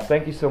 So yeah,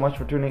 thank you so much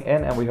for tuning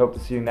in, and we hope to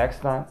see you next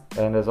time.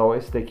 And as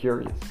always, stay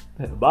curious.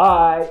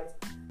 Bye.